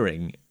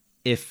wondering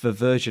if the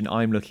version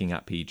I'm looking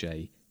at,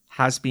 PJ,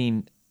 how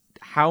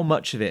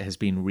much of it has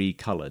been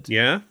recolored.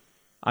 Yeah?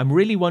 I'm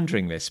really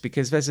wondering this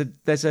because there's an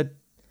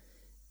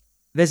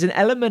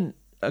element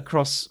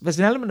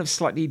of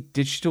slightly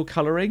digital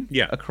coloring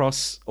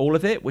across all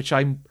of it, which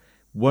I'm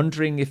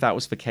wondering if that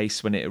was the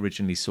case when it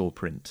originally saw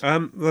print.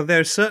 Well,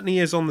 there certainly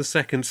is on the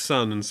second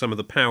sun and some of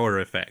the power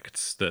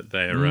effects that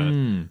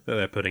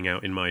they're putting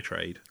out in My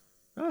Trade.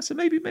 Oh, so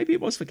maybe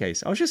it was the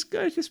case. I was just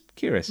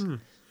curious.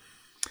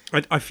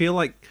 I feel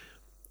like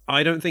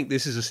I don't think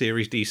this is a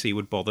series DC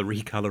would bother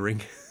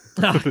recoloring.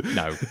 No,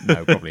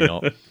 probably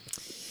not.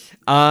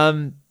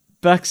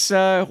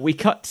 But we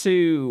cut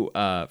to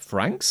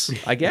Frank's,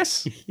 I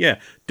guess.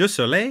 Yeah, De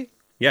Soleil.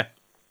 Yeah,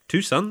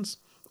 two suns.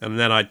 And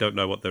then I don't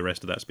know what the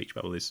rest of that speech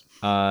bubble is.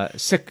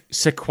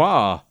 C'est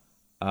quoi?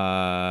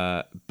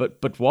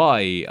 But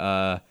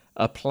why?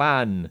 A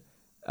plan.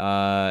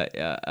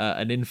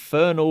 An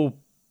infernal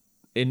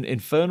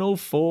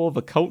for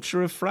the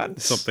culture of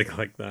France. Something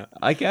like that.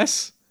 I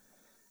guess.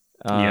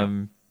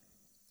 But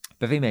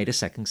they made a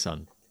second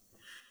sun.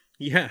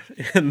 Yeah,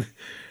 and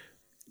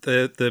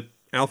the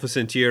Alpha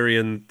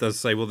Centurion does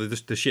say, well,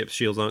 the ship's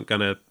shields aren't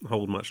going to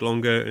hold much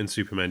longer, and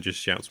Superman just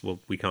shouts, well,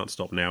 we can't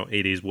stop now.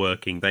 It is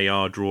working. They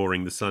are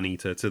drawing the Sun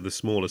Eater to the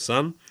smaller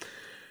sun,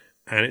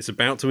 and it's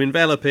about to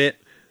envelop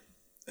it,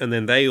 and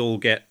then they all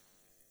get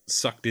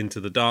sucked into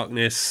the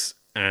darkness,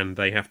 and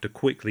they have to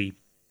quickly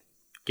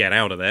get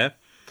out of there.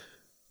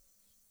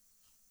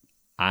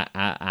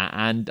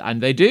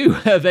 And they do.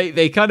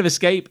 they kind of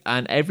escape,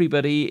 and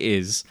everybody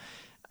is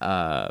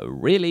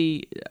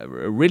really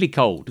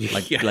cold,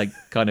 like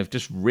kind of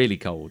just really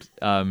cold.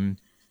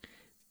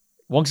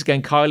 Once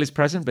again, Kyle is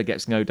present but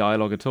gets no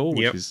dialogue at all,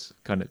 which is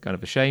kind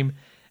of a shame.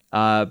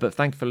 But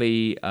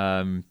thankfully,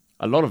 a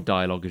lot of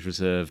dialogue is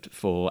reserved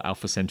for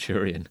Alpha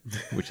Centurion,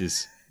 which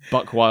is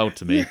buck wild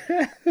to me.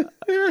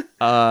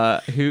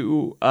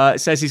 Who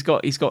says he's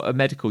got a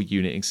medical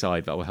unit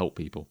inside that will help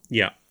people.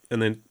 Yeah,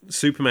 and then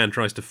Superman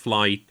tries to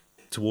fly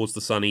towards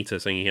the Sun Eater,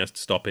 saying he has to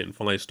stop it, and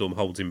Firestorm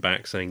holds him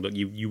back, saying, look,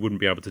 you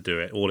wouldn't be able to do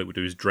it. All it would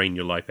do is drain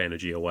your life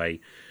energy away.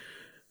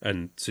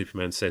 And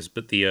Superman says,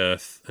 but the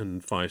Earth,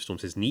 and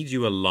Firestorm says, needs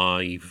you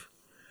alive.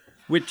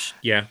 Which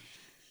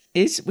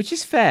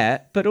is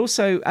fair, but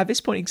also, at this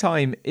point in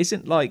time,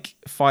 isn't, like,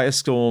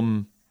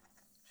 Firestorm,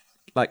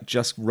 like,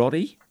 just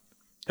Roddy?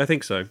 I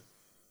think so.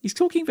 He's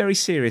talking very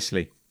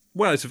seriously.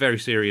 Well, it's a very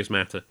serious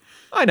matter.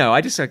 I know.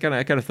 I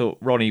kind of thought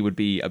Ronnie would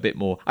be a bit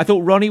more. I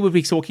thought Ronnie would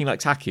be talking like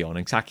Tachyon,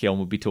 and Tachyon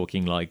would be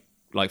talking like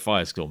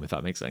Firestorm, if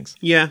that makes sense.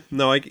 Yeah.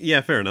 No.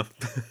 Fair enough.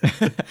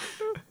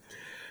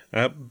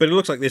 But it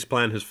looks like this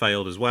plan has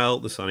failed as well.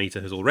 The Sun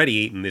Eater has already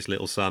eaten this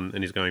little sun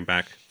and is going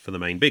back for the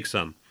main big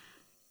sun.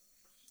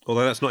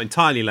 Although that's not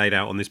entirely laid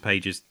out on this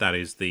page. That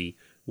is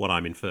what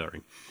I'm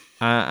inferring.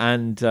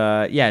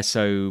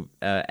 So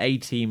A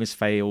team has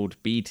failed.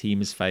 B team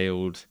has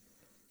failed.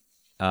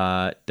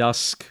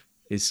 Dusk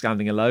is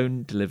standing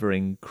alone,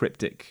 delivering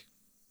cryptic,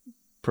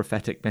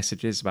 prophetic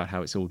messages about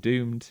how it's all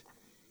doomed.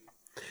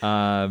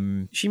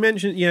 She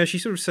mentioned, yeah, she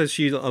sort of says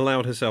she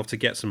allowed herself to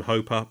get some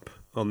hope up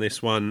on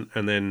this one,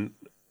 and then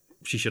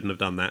she shouldn't have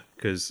done that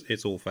because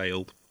it's all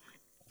failed.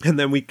 And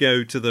then we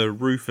go to the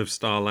roof of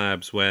Star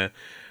Labs where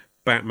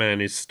Batman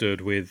is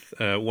stood with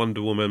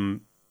Wonder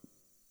Woman,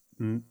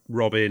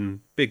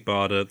 Robin, Big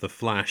Barda, The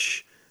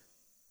Flash.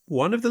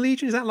 One of the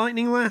Legion, is that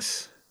Lightning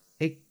Lass?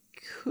 It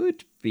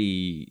could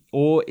be,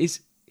 or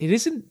it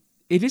isn't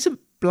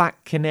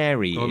Black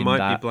Canary. Or it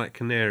might be Black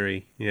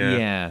Canary.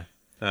 Yeah.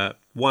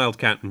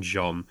 Wildcat and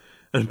John,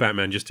 and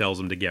Batman just tells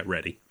them to get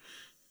ready.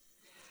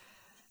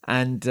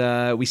 And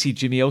we see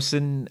Jimmy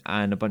Olsen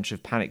and a bunch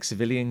of panicked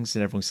civilians,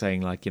 and everyone's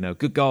saying, like,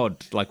 good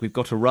God, like, we've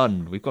got to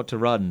run.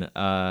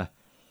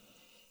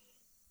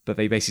 But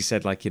they basically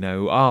said, like,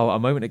 a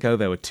moment ago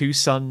there were two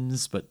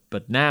suns, but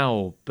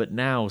now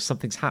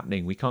something's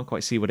happening. We can't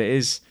quite see what it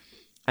is.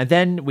 And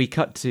then we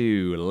cut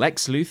to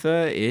Lex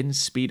Luthor in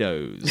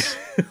Speedos.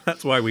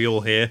 That's why we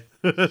all here.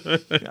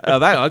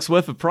 That's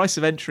worth the price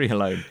of entry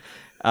alone.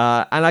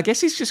 And I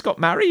guess he's just got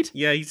married.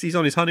 Yeah, he's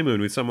on his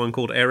honeymoon with someone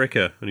called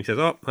Erica. And he says,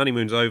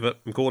 honeymoon's over.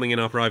 I'm calling in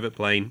our private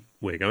plane.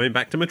 We're going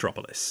back to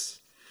Metropolis.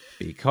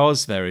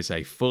 Because there is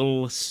a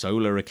full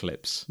solar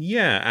eclipse.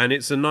 Yeah, and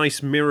it's a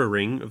nice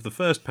mirroring of the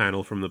first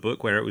panel from the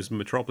book where it was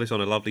Metropolis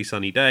on a lovely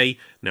sunny day.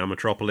 Now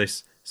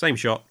Metropolis, same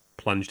shot,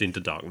 plunged into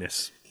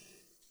darkness.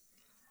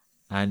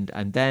 And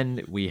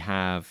then we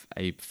have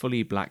a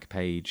fully black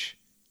page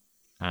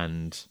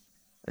and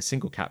a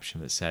single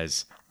caption that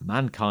says,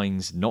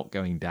 "Mankind's not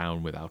going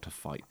down without a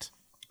fight."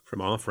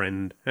 From our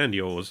friend and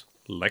yours,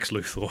 Lex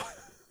Luthor.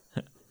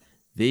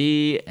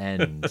 The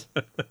end.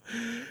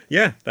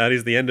 Yeah, that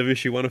is the end of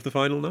issue 1 of The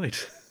Final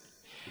Night.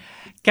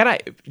 Can I,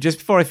 just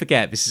before I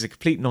forget, this is a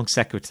complete non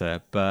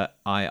sequitur, but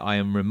I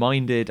am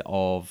reminded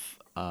of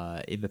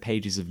in the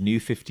pages of New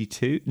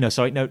 52,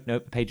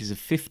 pages of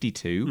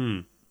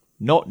 52,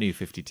 not New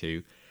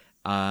 52,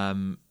 I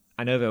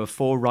know there were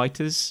 4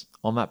 writers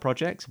on that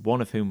project, one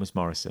of whom was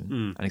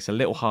Morrison, and it's a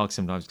little hard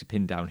sometimes to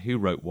pin down who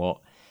wrote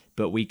what,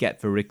 but we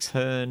get the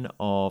return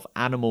of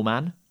Animal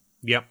Man.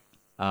 Yep.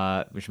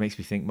 Which makes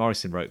me think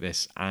Morrison wrote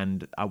this,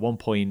 and at one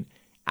point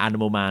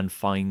Animal Man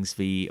finds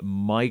the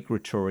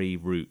migratory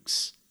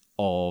routes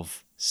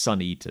of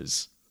Sun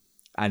Eaters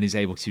and is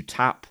able to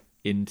tap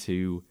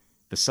into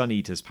the Sun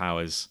Eaters'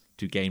 powers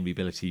to gain the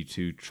ability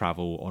to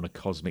travel on a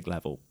cosmic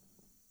level.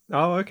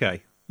 Oh,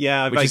 okay.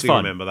 Yeah, I which basically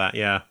remember that,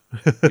 yeah.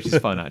 Which is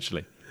fun,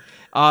 actually.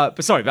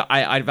 But sorry, but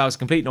that was a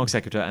complete non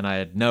sequitur, and I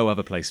had no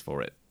other place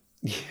for it.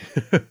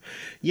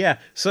 Yeah,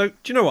 so do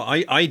you know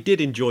what? I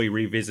did enjoy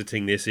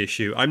revisiting this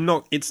issue.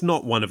 It's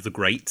not one of the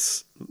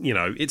greats.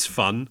 It's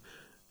fun.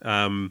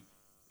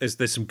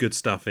 There's some good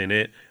stuff in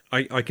it.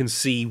 I can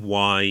see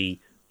why.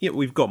 Yeah,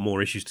 we've got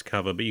more issues to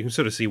cover, but you can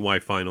sort of see why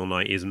Final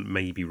Night isn't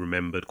maybe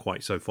remembered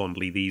quite so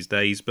fondly these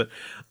days. But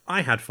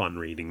I had fun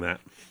reading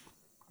that.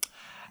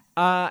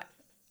 I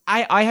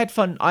had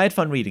fun. I had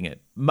fun reading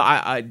it.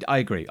 I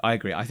agree. I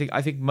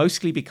think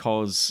mostly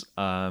because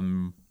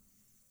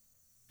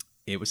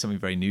it was something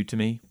very new to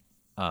me,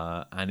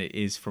 and it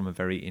is from a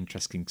very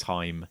interesting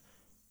time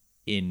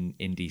in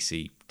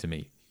DC to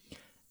me.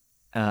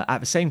 At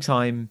the same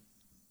time,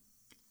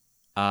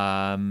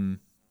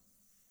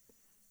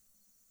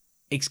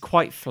 it's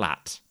quite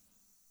flat,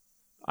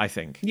 I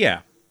think.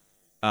 Yeah.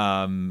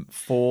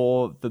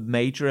 For the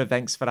major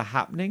events that are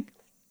happening,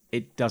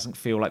 it doesn't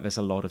feel like there's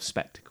a lot of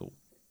spectacle.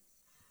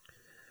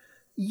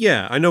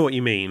 Yeah, I know what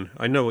you mean.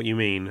 I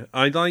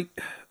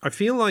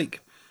feel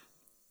like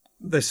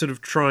they're sort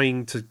of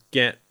trying to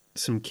get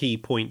some key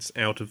points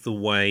out of the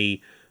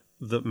way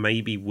that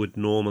maybe would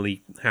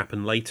normally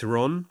happen later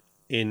on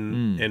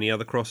in any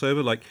other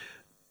crossover. Like,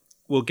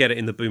 we'll get it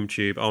in the Boom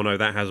Tube. Oh no,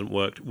 that hasn't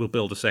worked. We'll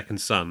build a second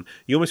sun.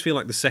 You almost feel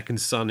like the second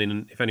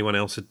sun, if anyone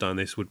else had done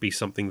this, would be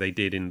something they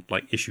did in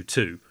like issue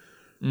 2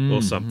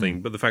 or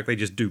something. But the fact they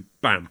just do,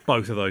 bam,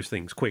 both of those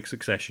things, quick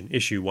succession.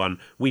 Issue 1,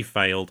 we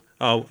failed.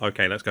 Oh,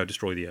 okay, let's go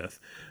destroy the Earth.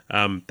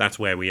 That's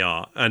where we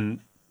are. And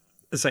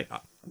say,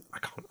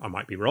 I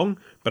might be wrong,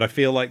 but I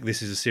feel like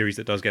this is a series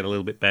that does get a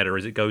little bit better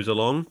as it goes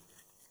along.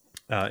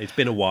 It's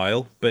been a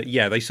while, but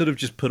yeah, they sort of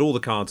just put all the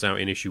cards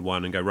out in issue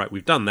 1 and go, right,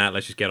 we've done that,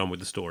 let's just get on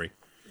with the story.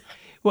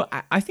 Well,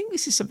 I think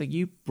this is something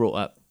you brought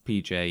up,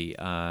 PJ,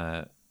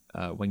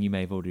 when you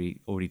may have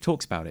already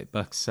talked about it,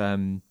 but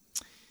when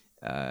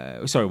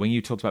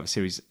you talked about the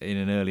series in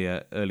an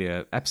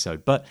earlier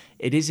episode. But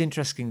it is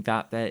interesting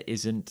that there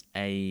isn't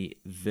a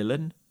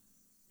villain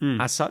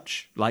as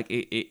such. Like,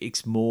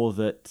 it's more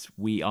that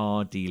we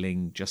are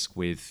dealing just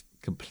with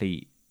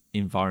complete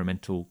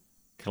environmental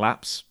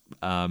collapse,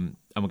 and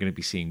we're going to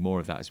be seeing more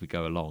of that as we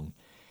go along.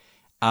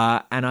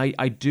 And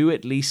I do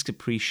at least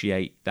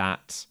appreciate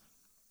that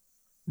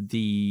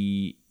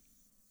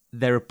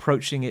they're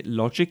approaching it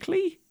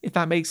logically, if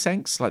that makes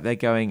sense. Like, they're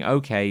going,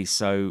 okay,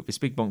 so this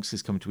big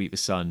monster's come to eat the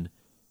sun.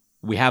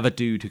 We have a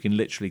dude who can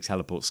literally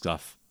teleport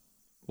stuff.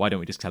 Why don't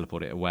we just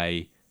teleport it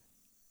away?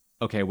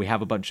 Okay, we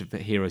have a bunch of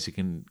heroes who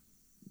can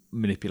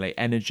manipulate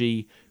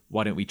energy.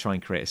 Why don't we try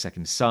and create a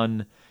second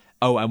sun?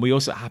 Oh, and we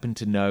also happen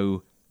to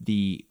know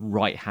the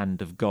right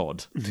hand of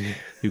God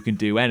who can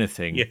do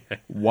anything. Yeah.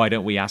 Why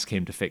don't we ask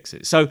him to fix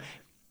it? So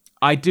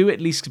I do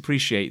at least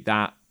appreciate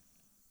that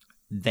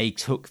they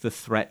took the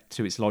threat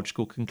to its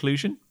logical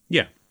conclusion,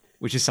 Yeah.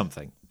 which is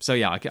something. So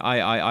yeah,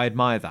 I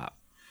admire that.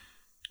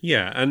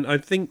 Yeah, and I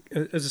think,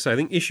 as I say, I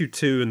think issue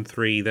 2 and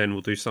 3 then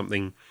will do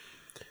something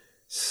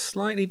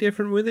slightly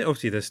different with it.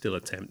 Obviously, there's still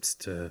attempts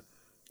to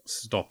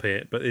stop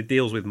it, but it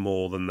deals with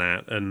more than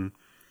that. And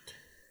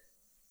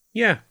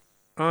yeah,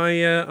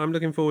 I'm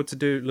looking forward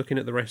to looking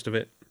at the rest of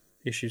it.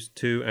 Issues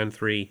 2 and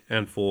 3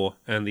 and 4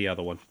 and the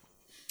other one.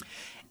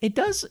 It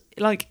does,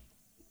 like,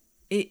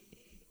 it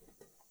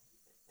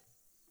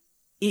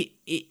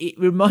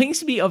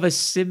reminds me of a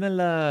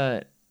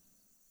similar...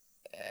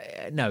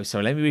 no,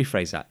 sorry, let me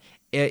rephrase that.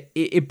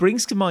 It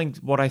brings to mind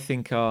what I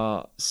think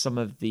are some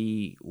of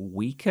the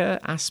weaker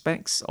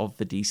aspects of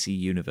the DC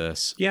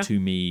universe to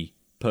me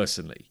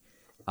personally.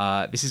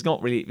 This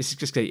is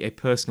just a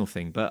personal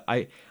thing, but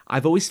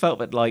I've always felt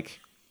that, like,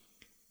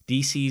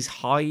 DC's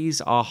highs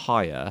are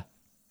higher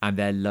and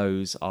their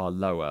lows are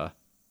lower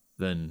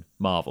than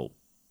Marvel,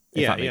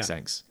 if that makes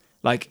sense.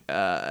 Like,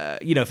 for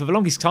the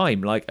longest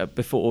time, like,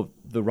 before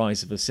the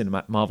rise of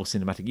the Marvel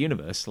Cinematic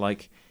Universe,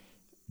 like,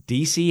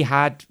 DC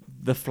had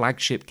the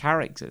flagship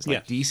characters.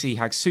 Like, DC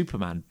had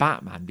Superman,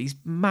 Batman, these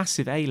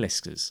massive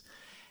A-listers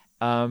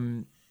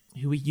who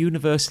were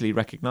universally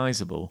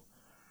recognizable.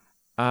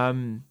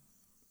 But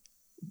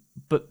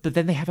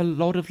then they have a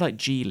lot of, like,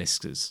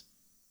 G-listers.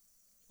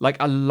 Like,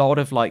 a lot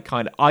of, like,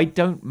 kind of... I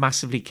don't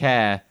massively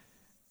care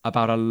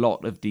about a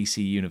lot of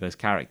DC Universe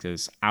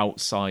characters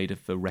outside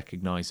of the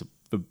recognizable,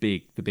 the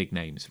big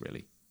names,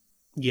 really.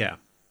 Yeah.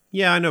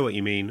 Yeah, I know what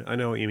you mean.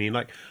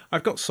 Like,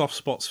 I've got soft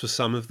spots for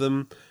some of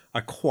them. I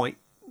quite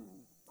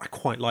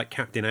like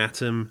Captain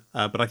Atom,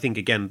 but I think,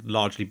 again,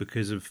 largely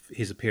because of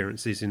his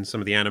appearances in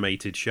some of the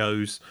animated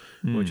shows,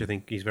 which I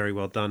think he's very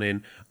well done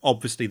in.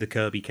 Obviously, the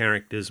Kirby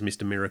characters,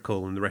 Mr.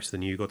 Miracle and the rest of the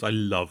New Gods. I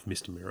love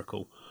Mr.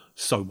 Miracle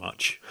so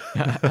much.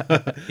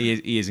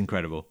 He is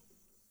incredible.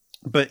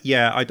 But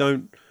yeah, I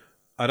don't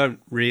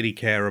really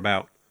care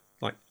about,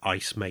 like,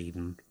 Ice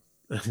Maiden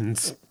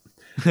and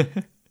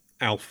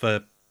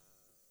Alpha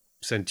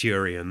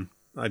Centurion.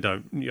 I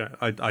don't. Yeah,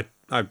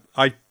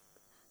 I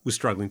was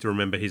struggling to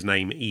remember his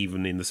name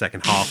even in the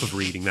second half of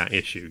reading that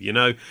issue. You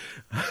know,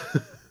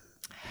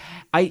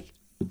 I've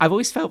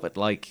always felt that,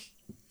 like,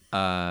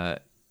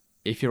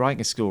 if you're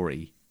writing a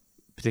story,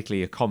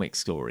 particularly a comic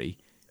story,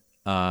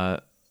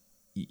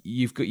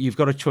 you've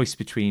got a choice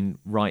between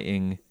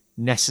writing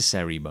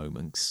necessary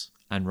moments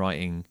and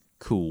writing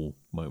cool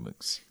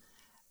moments.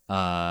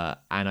 And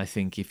I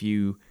think if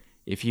you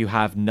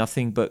have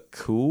nothing but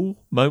cool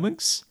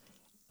moments,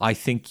 I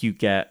think you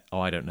get,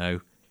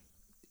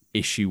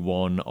 issue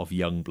 1 of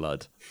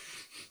Youngblood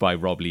by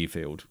Rob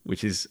Liefeld,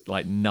 which is,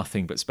 like,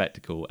 nothing but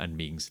spectacle and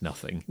means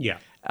nothing. Yeah.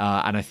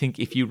 And I think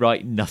if you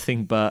write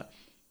nothing but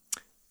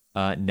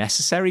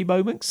necessary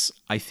moments,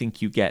 I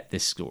think you get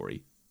this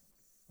story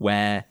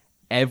where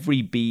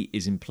every beat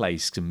is in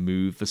place to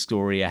move the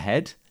story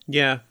ahead.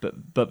 Yeah.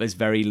 But there's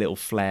very little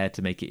flair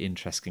to make it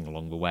interesting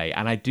along the way.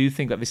 And I do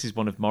think that this is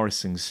one of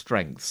Morrison's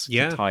strengths,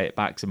 to tie it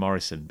back to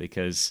Morrison,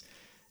 because,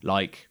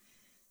 like,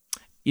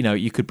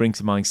 you could bring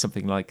to mind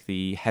something like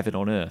the Heaven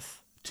on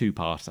Earth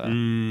 2-parter.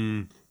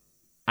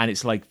 And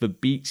it's like the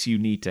beats you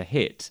need to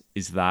hit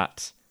is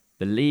that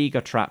the League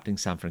are trapped in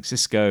San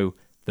Francisco,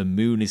 the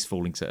moon is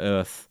falling to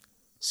Earth,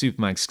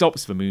 Superman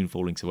stops the moon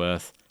falling to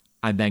Earth,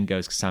 and then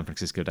goes to San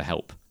Francisco to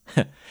help.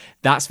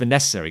 That's the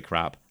necessary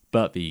crap.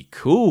 But the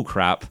cool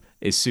crap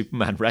is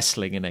Superman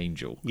wrestling an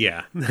angel.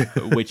 Yeah.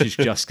 Which is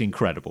just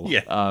incredible.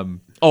 Yeah.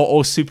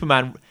 Or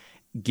Superman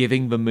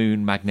giving the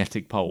moon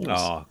magnetic poles.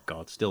 Oh,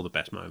 God, still the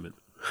best moment.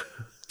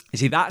 You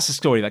see, that's a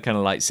story that kind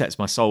of, like, sets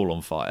my soul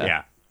on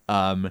fire.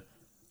 Yeah.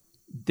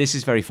 This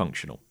is very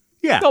functional.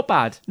 Yeah. Not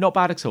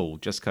bad at all.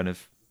 Just kind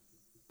of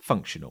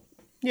functional.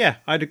 Yeah,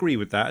 I'd agree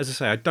with that. As I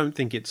say, I don't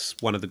think it's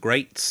one of the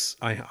greats.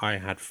 I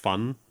had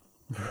fun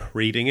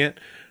reading it.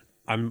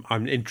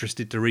 I'm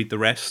interested to read the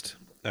rest.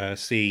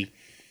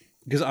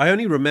 Because I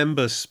only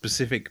remember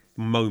specific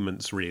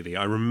moments, really.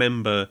 I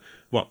remember,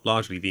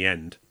 largely the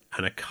end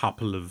and a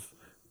couple of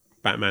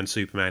Batman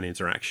Superman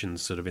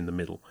interactions sort of in the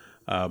middle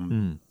are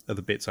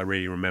the bits I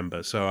really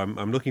remember. So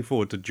I'm looking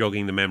forward to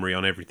jogging the memory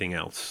on everything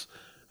else,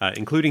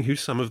 including who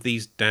some of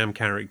these damn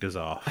characters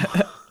are.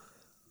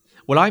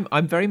 Well,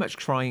 I'm very much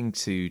trying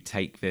to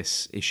take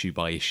this issue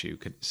by issue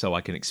so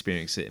I can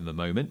experience it in the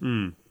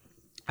moment.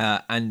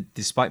 And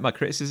despite my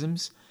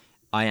criticisms,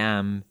 I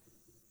am,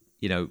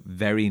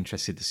 very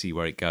interested to see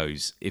where it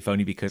goes, if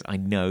only because I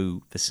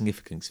know the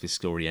significance this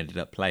story ended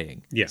up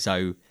playing. Yeah.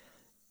 So,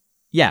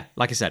 yeah,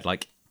 like I said,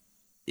 like,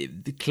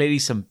 clearly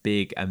some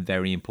big and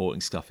very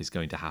important stuff is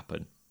going to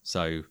happen.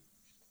 So,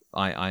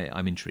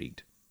 I'm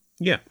intrigued.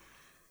 Yeah.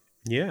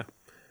 Yeah.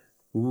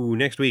 Ooh,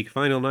 next week,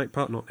 Final Night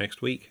Part... Not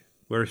next week.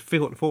 We're a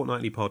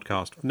fortnightly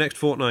podcast. Next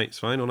fortnight's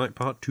Final Night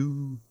Part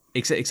 2.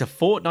 It's a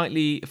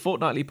fortnightly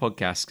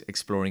podcast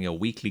exploring a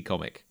weekly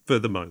comic. For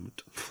the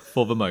moment.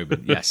 For the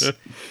moment, yes.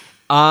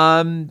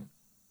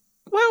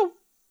 Well,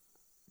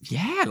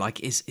 yeah, like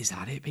is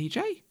that it,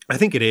 PJ? I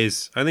think it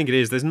is.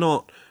 There's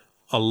not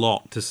a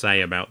lot to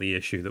say about the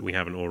issue that we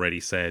haven't already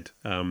said.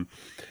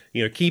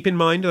 Keep in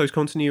mind those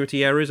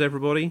continuity errors,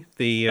 everybody.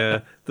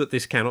 The that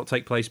this cannot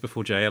take place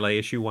before JLA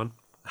issue 1.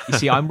 You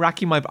see, I'm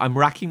racking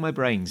my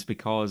brains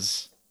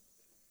because,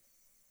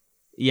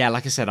 yeah,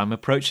 like I said, I'm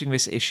approaching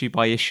this issue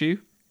by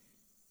issue.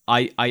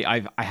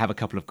 I have a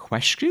couple of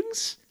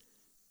questions.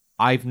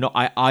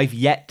 I've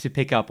yet to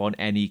pick up on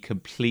any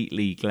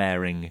completely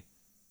glaring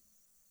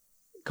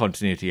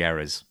continuity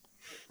errors.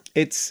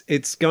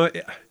 It's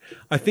going.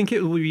 I think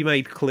it will be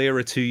made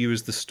clearer to you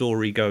as the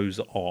story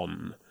goes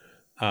on.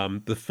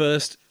 The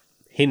first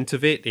hint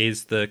of it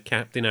is the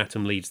Captain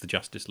Atom leads the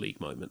Justice League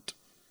moment.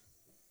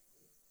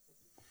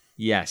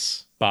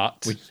 Yes,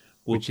 but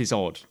which is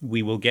odd.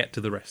 We will get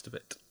to the rest of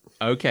it.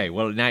 Okay,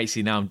 well, now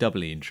I'm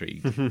doubly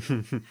intrigued.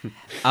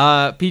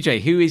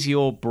 PJ, who is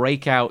your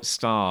breakout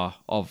star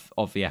of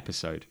the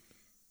episode?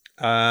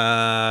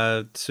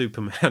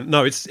 Superman.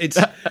 No, it's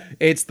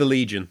the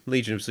Legion of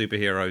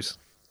Superheroes.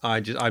 I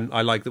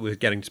like that we're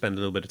getting to spend a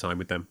little bit of time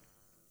with them.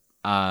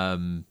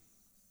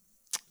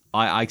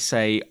 I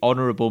say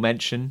honourable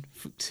mention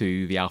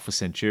to the Alpha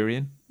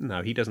Centurion.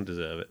 No, he doesn't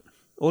deserve it.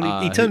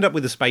 He turned up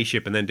with a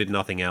spaceship and then did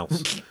nothing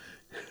else.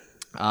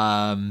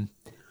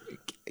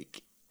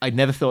 I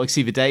never thought I'd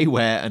see the day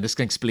where an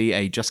ostensibly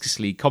a Justice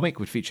League comic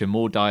would feature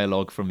more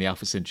dialogue from the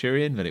Alpha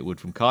Centurion than it would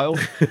from Kyle.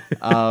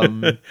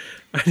 And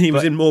he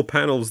was in more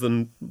panels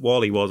than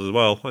Wally was as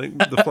well. I think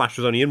the Flash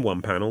was only in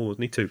one panel,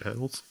 wasn't he? 2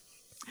 panels.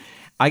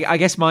 I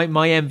guess my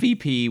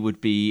MVP would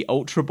be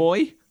Ultra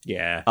Boy.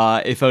 Yeah.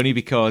 If only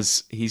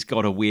because he's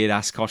got a weird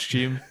ass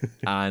costume,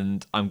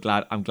 and I'm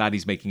glad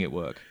he's making it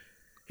work.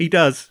 He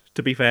does,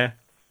 to be fair.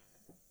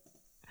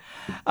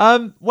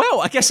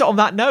 Well, I guess on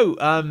that note,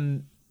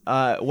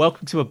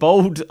 welcome to a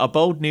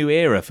bold new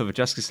era for the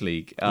Justice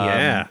League.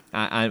 Yeah.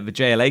 And the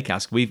JLA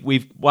cast.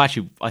 Well,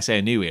 actually, I say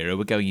a new era.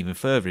 We're going even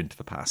further into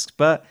the past.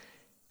 But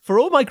for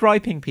all my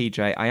griping,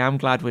 PJ, I am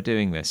glad we're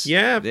doing this.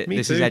 Yeah, me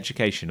this too. Is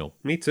educational.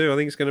 Me too. I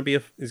think it's going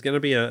to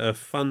be a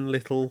fun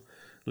little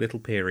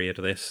period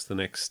of this.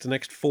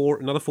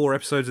 Another 4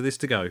 episodes of this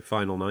to go.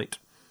 Final night.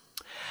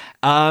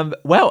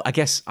 Well, I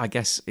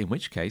guess in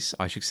which case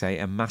I should say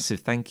a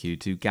massive thank you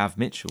to Gav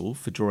Mitchell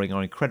for drawing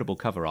our incredible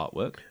cover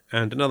artwork.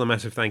 And another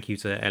massive thank you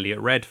to Elliot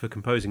Red for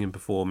composing and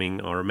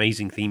performing our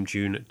amazing theme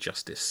tune,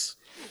 Justice.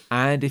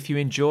 And if you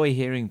enjoy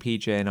hearing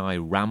PJ and I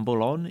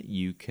ramble on,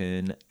 you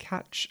can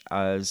catch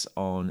us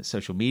on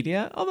social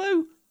media.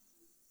 Although,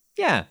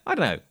 yeah, I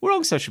don't know. We're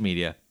on social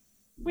media.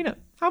 We know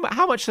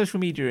how much social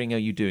mediaing are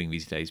you doing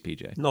these days,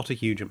 PJ? Not a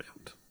huge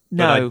amount.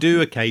 No. But I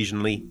do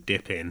occasionally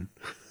dip in.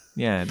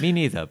 Yeah, me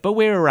neither. But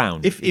we're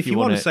around. If you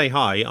want to say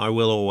hi, I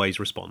will always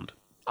respond.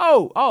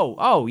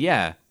 Oh,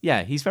 yeah.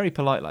 Yeah, he's very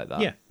polite like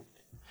that. Yeah.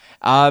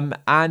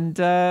 And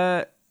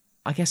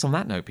I guess on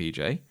that note,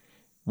 PJ,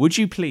 would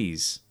you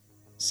please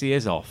see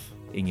us off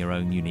in your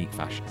own unique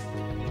fashion?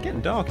 It's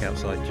getting dark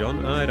outside,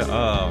 John.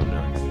 Oh,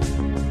 no.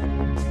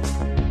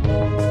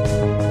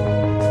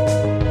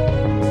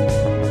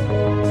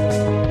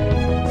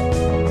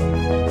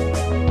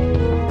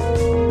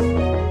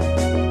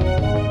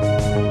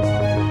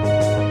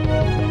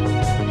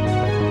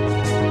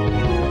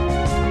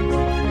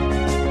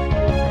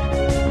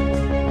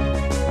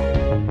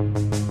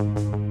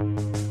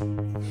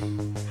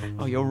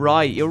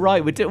 You're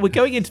right. We're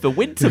going into the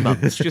winter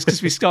months just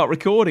because we start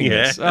recording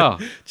this. Oh.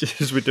 Just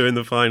as we're doing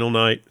the final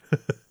night.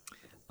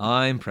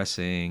 I'm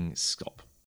pressing stop.